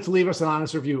take a minute to leave us an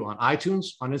honest review on iTunes,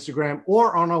 on Instagram,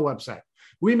 or on our website.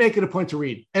 We make it a point to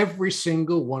read every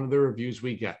single one of the reviews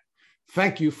we get.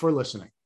 Thank you for listening.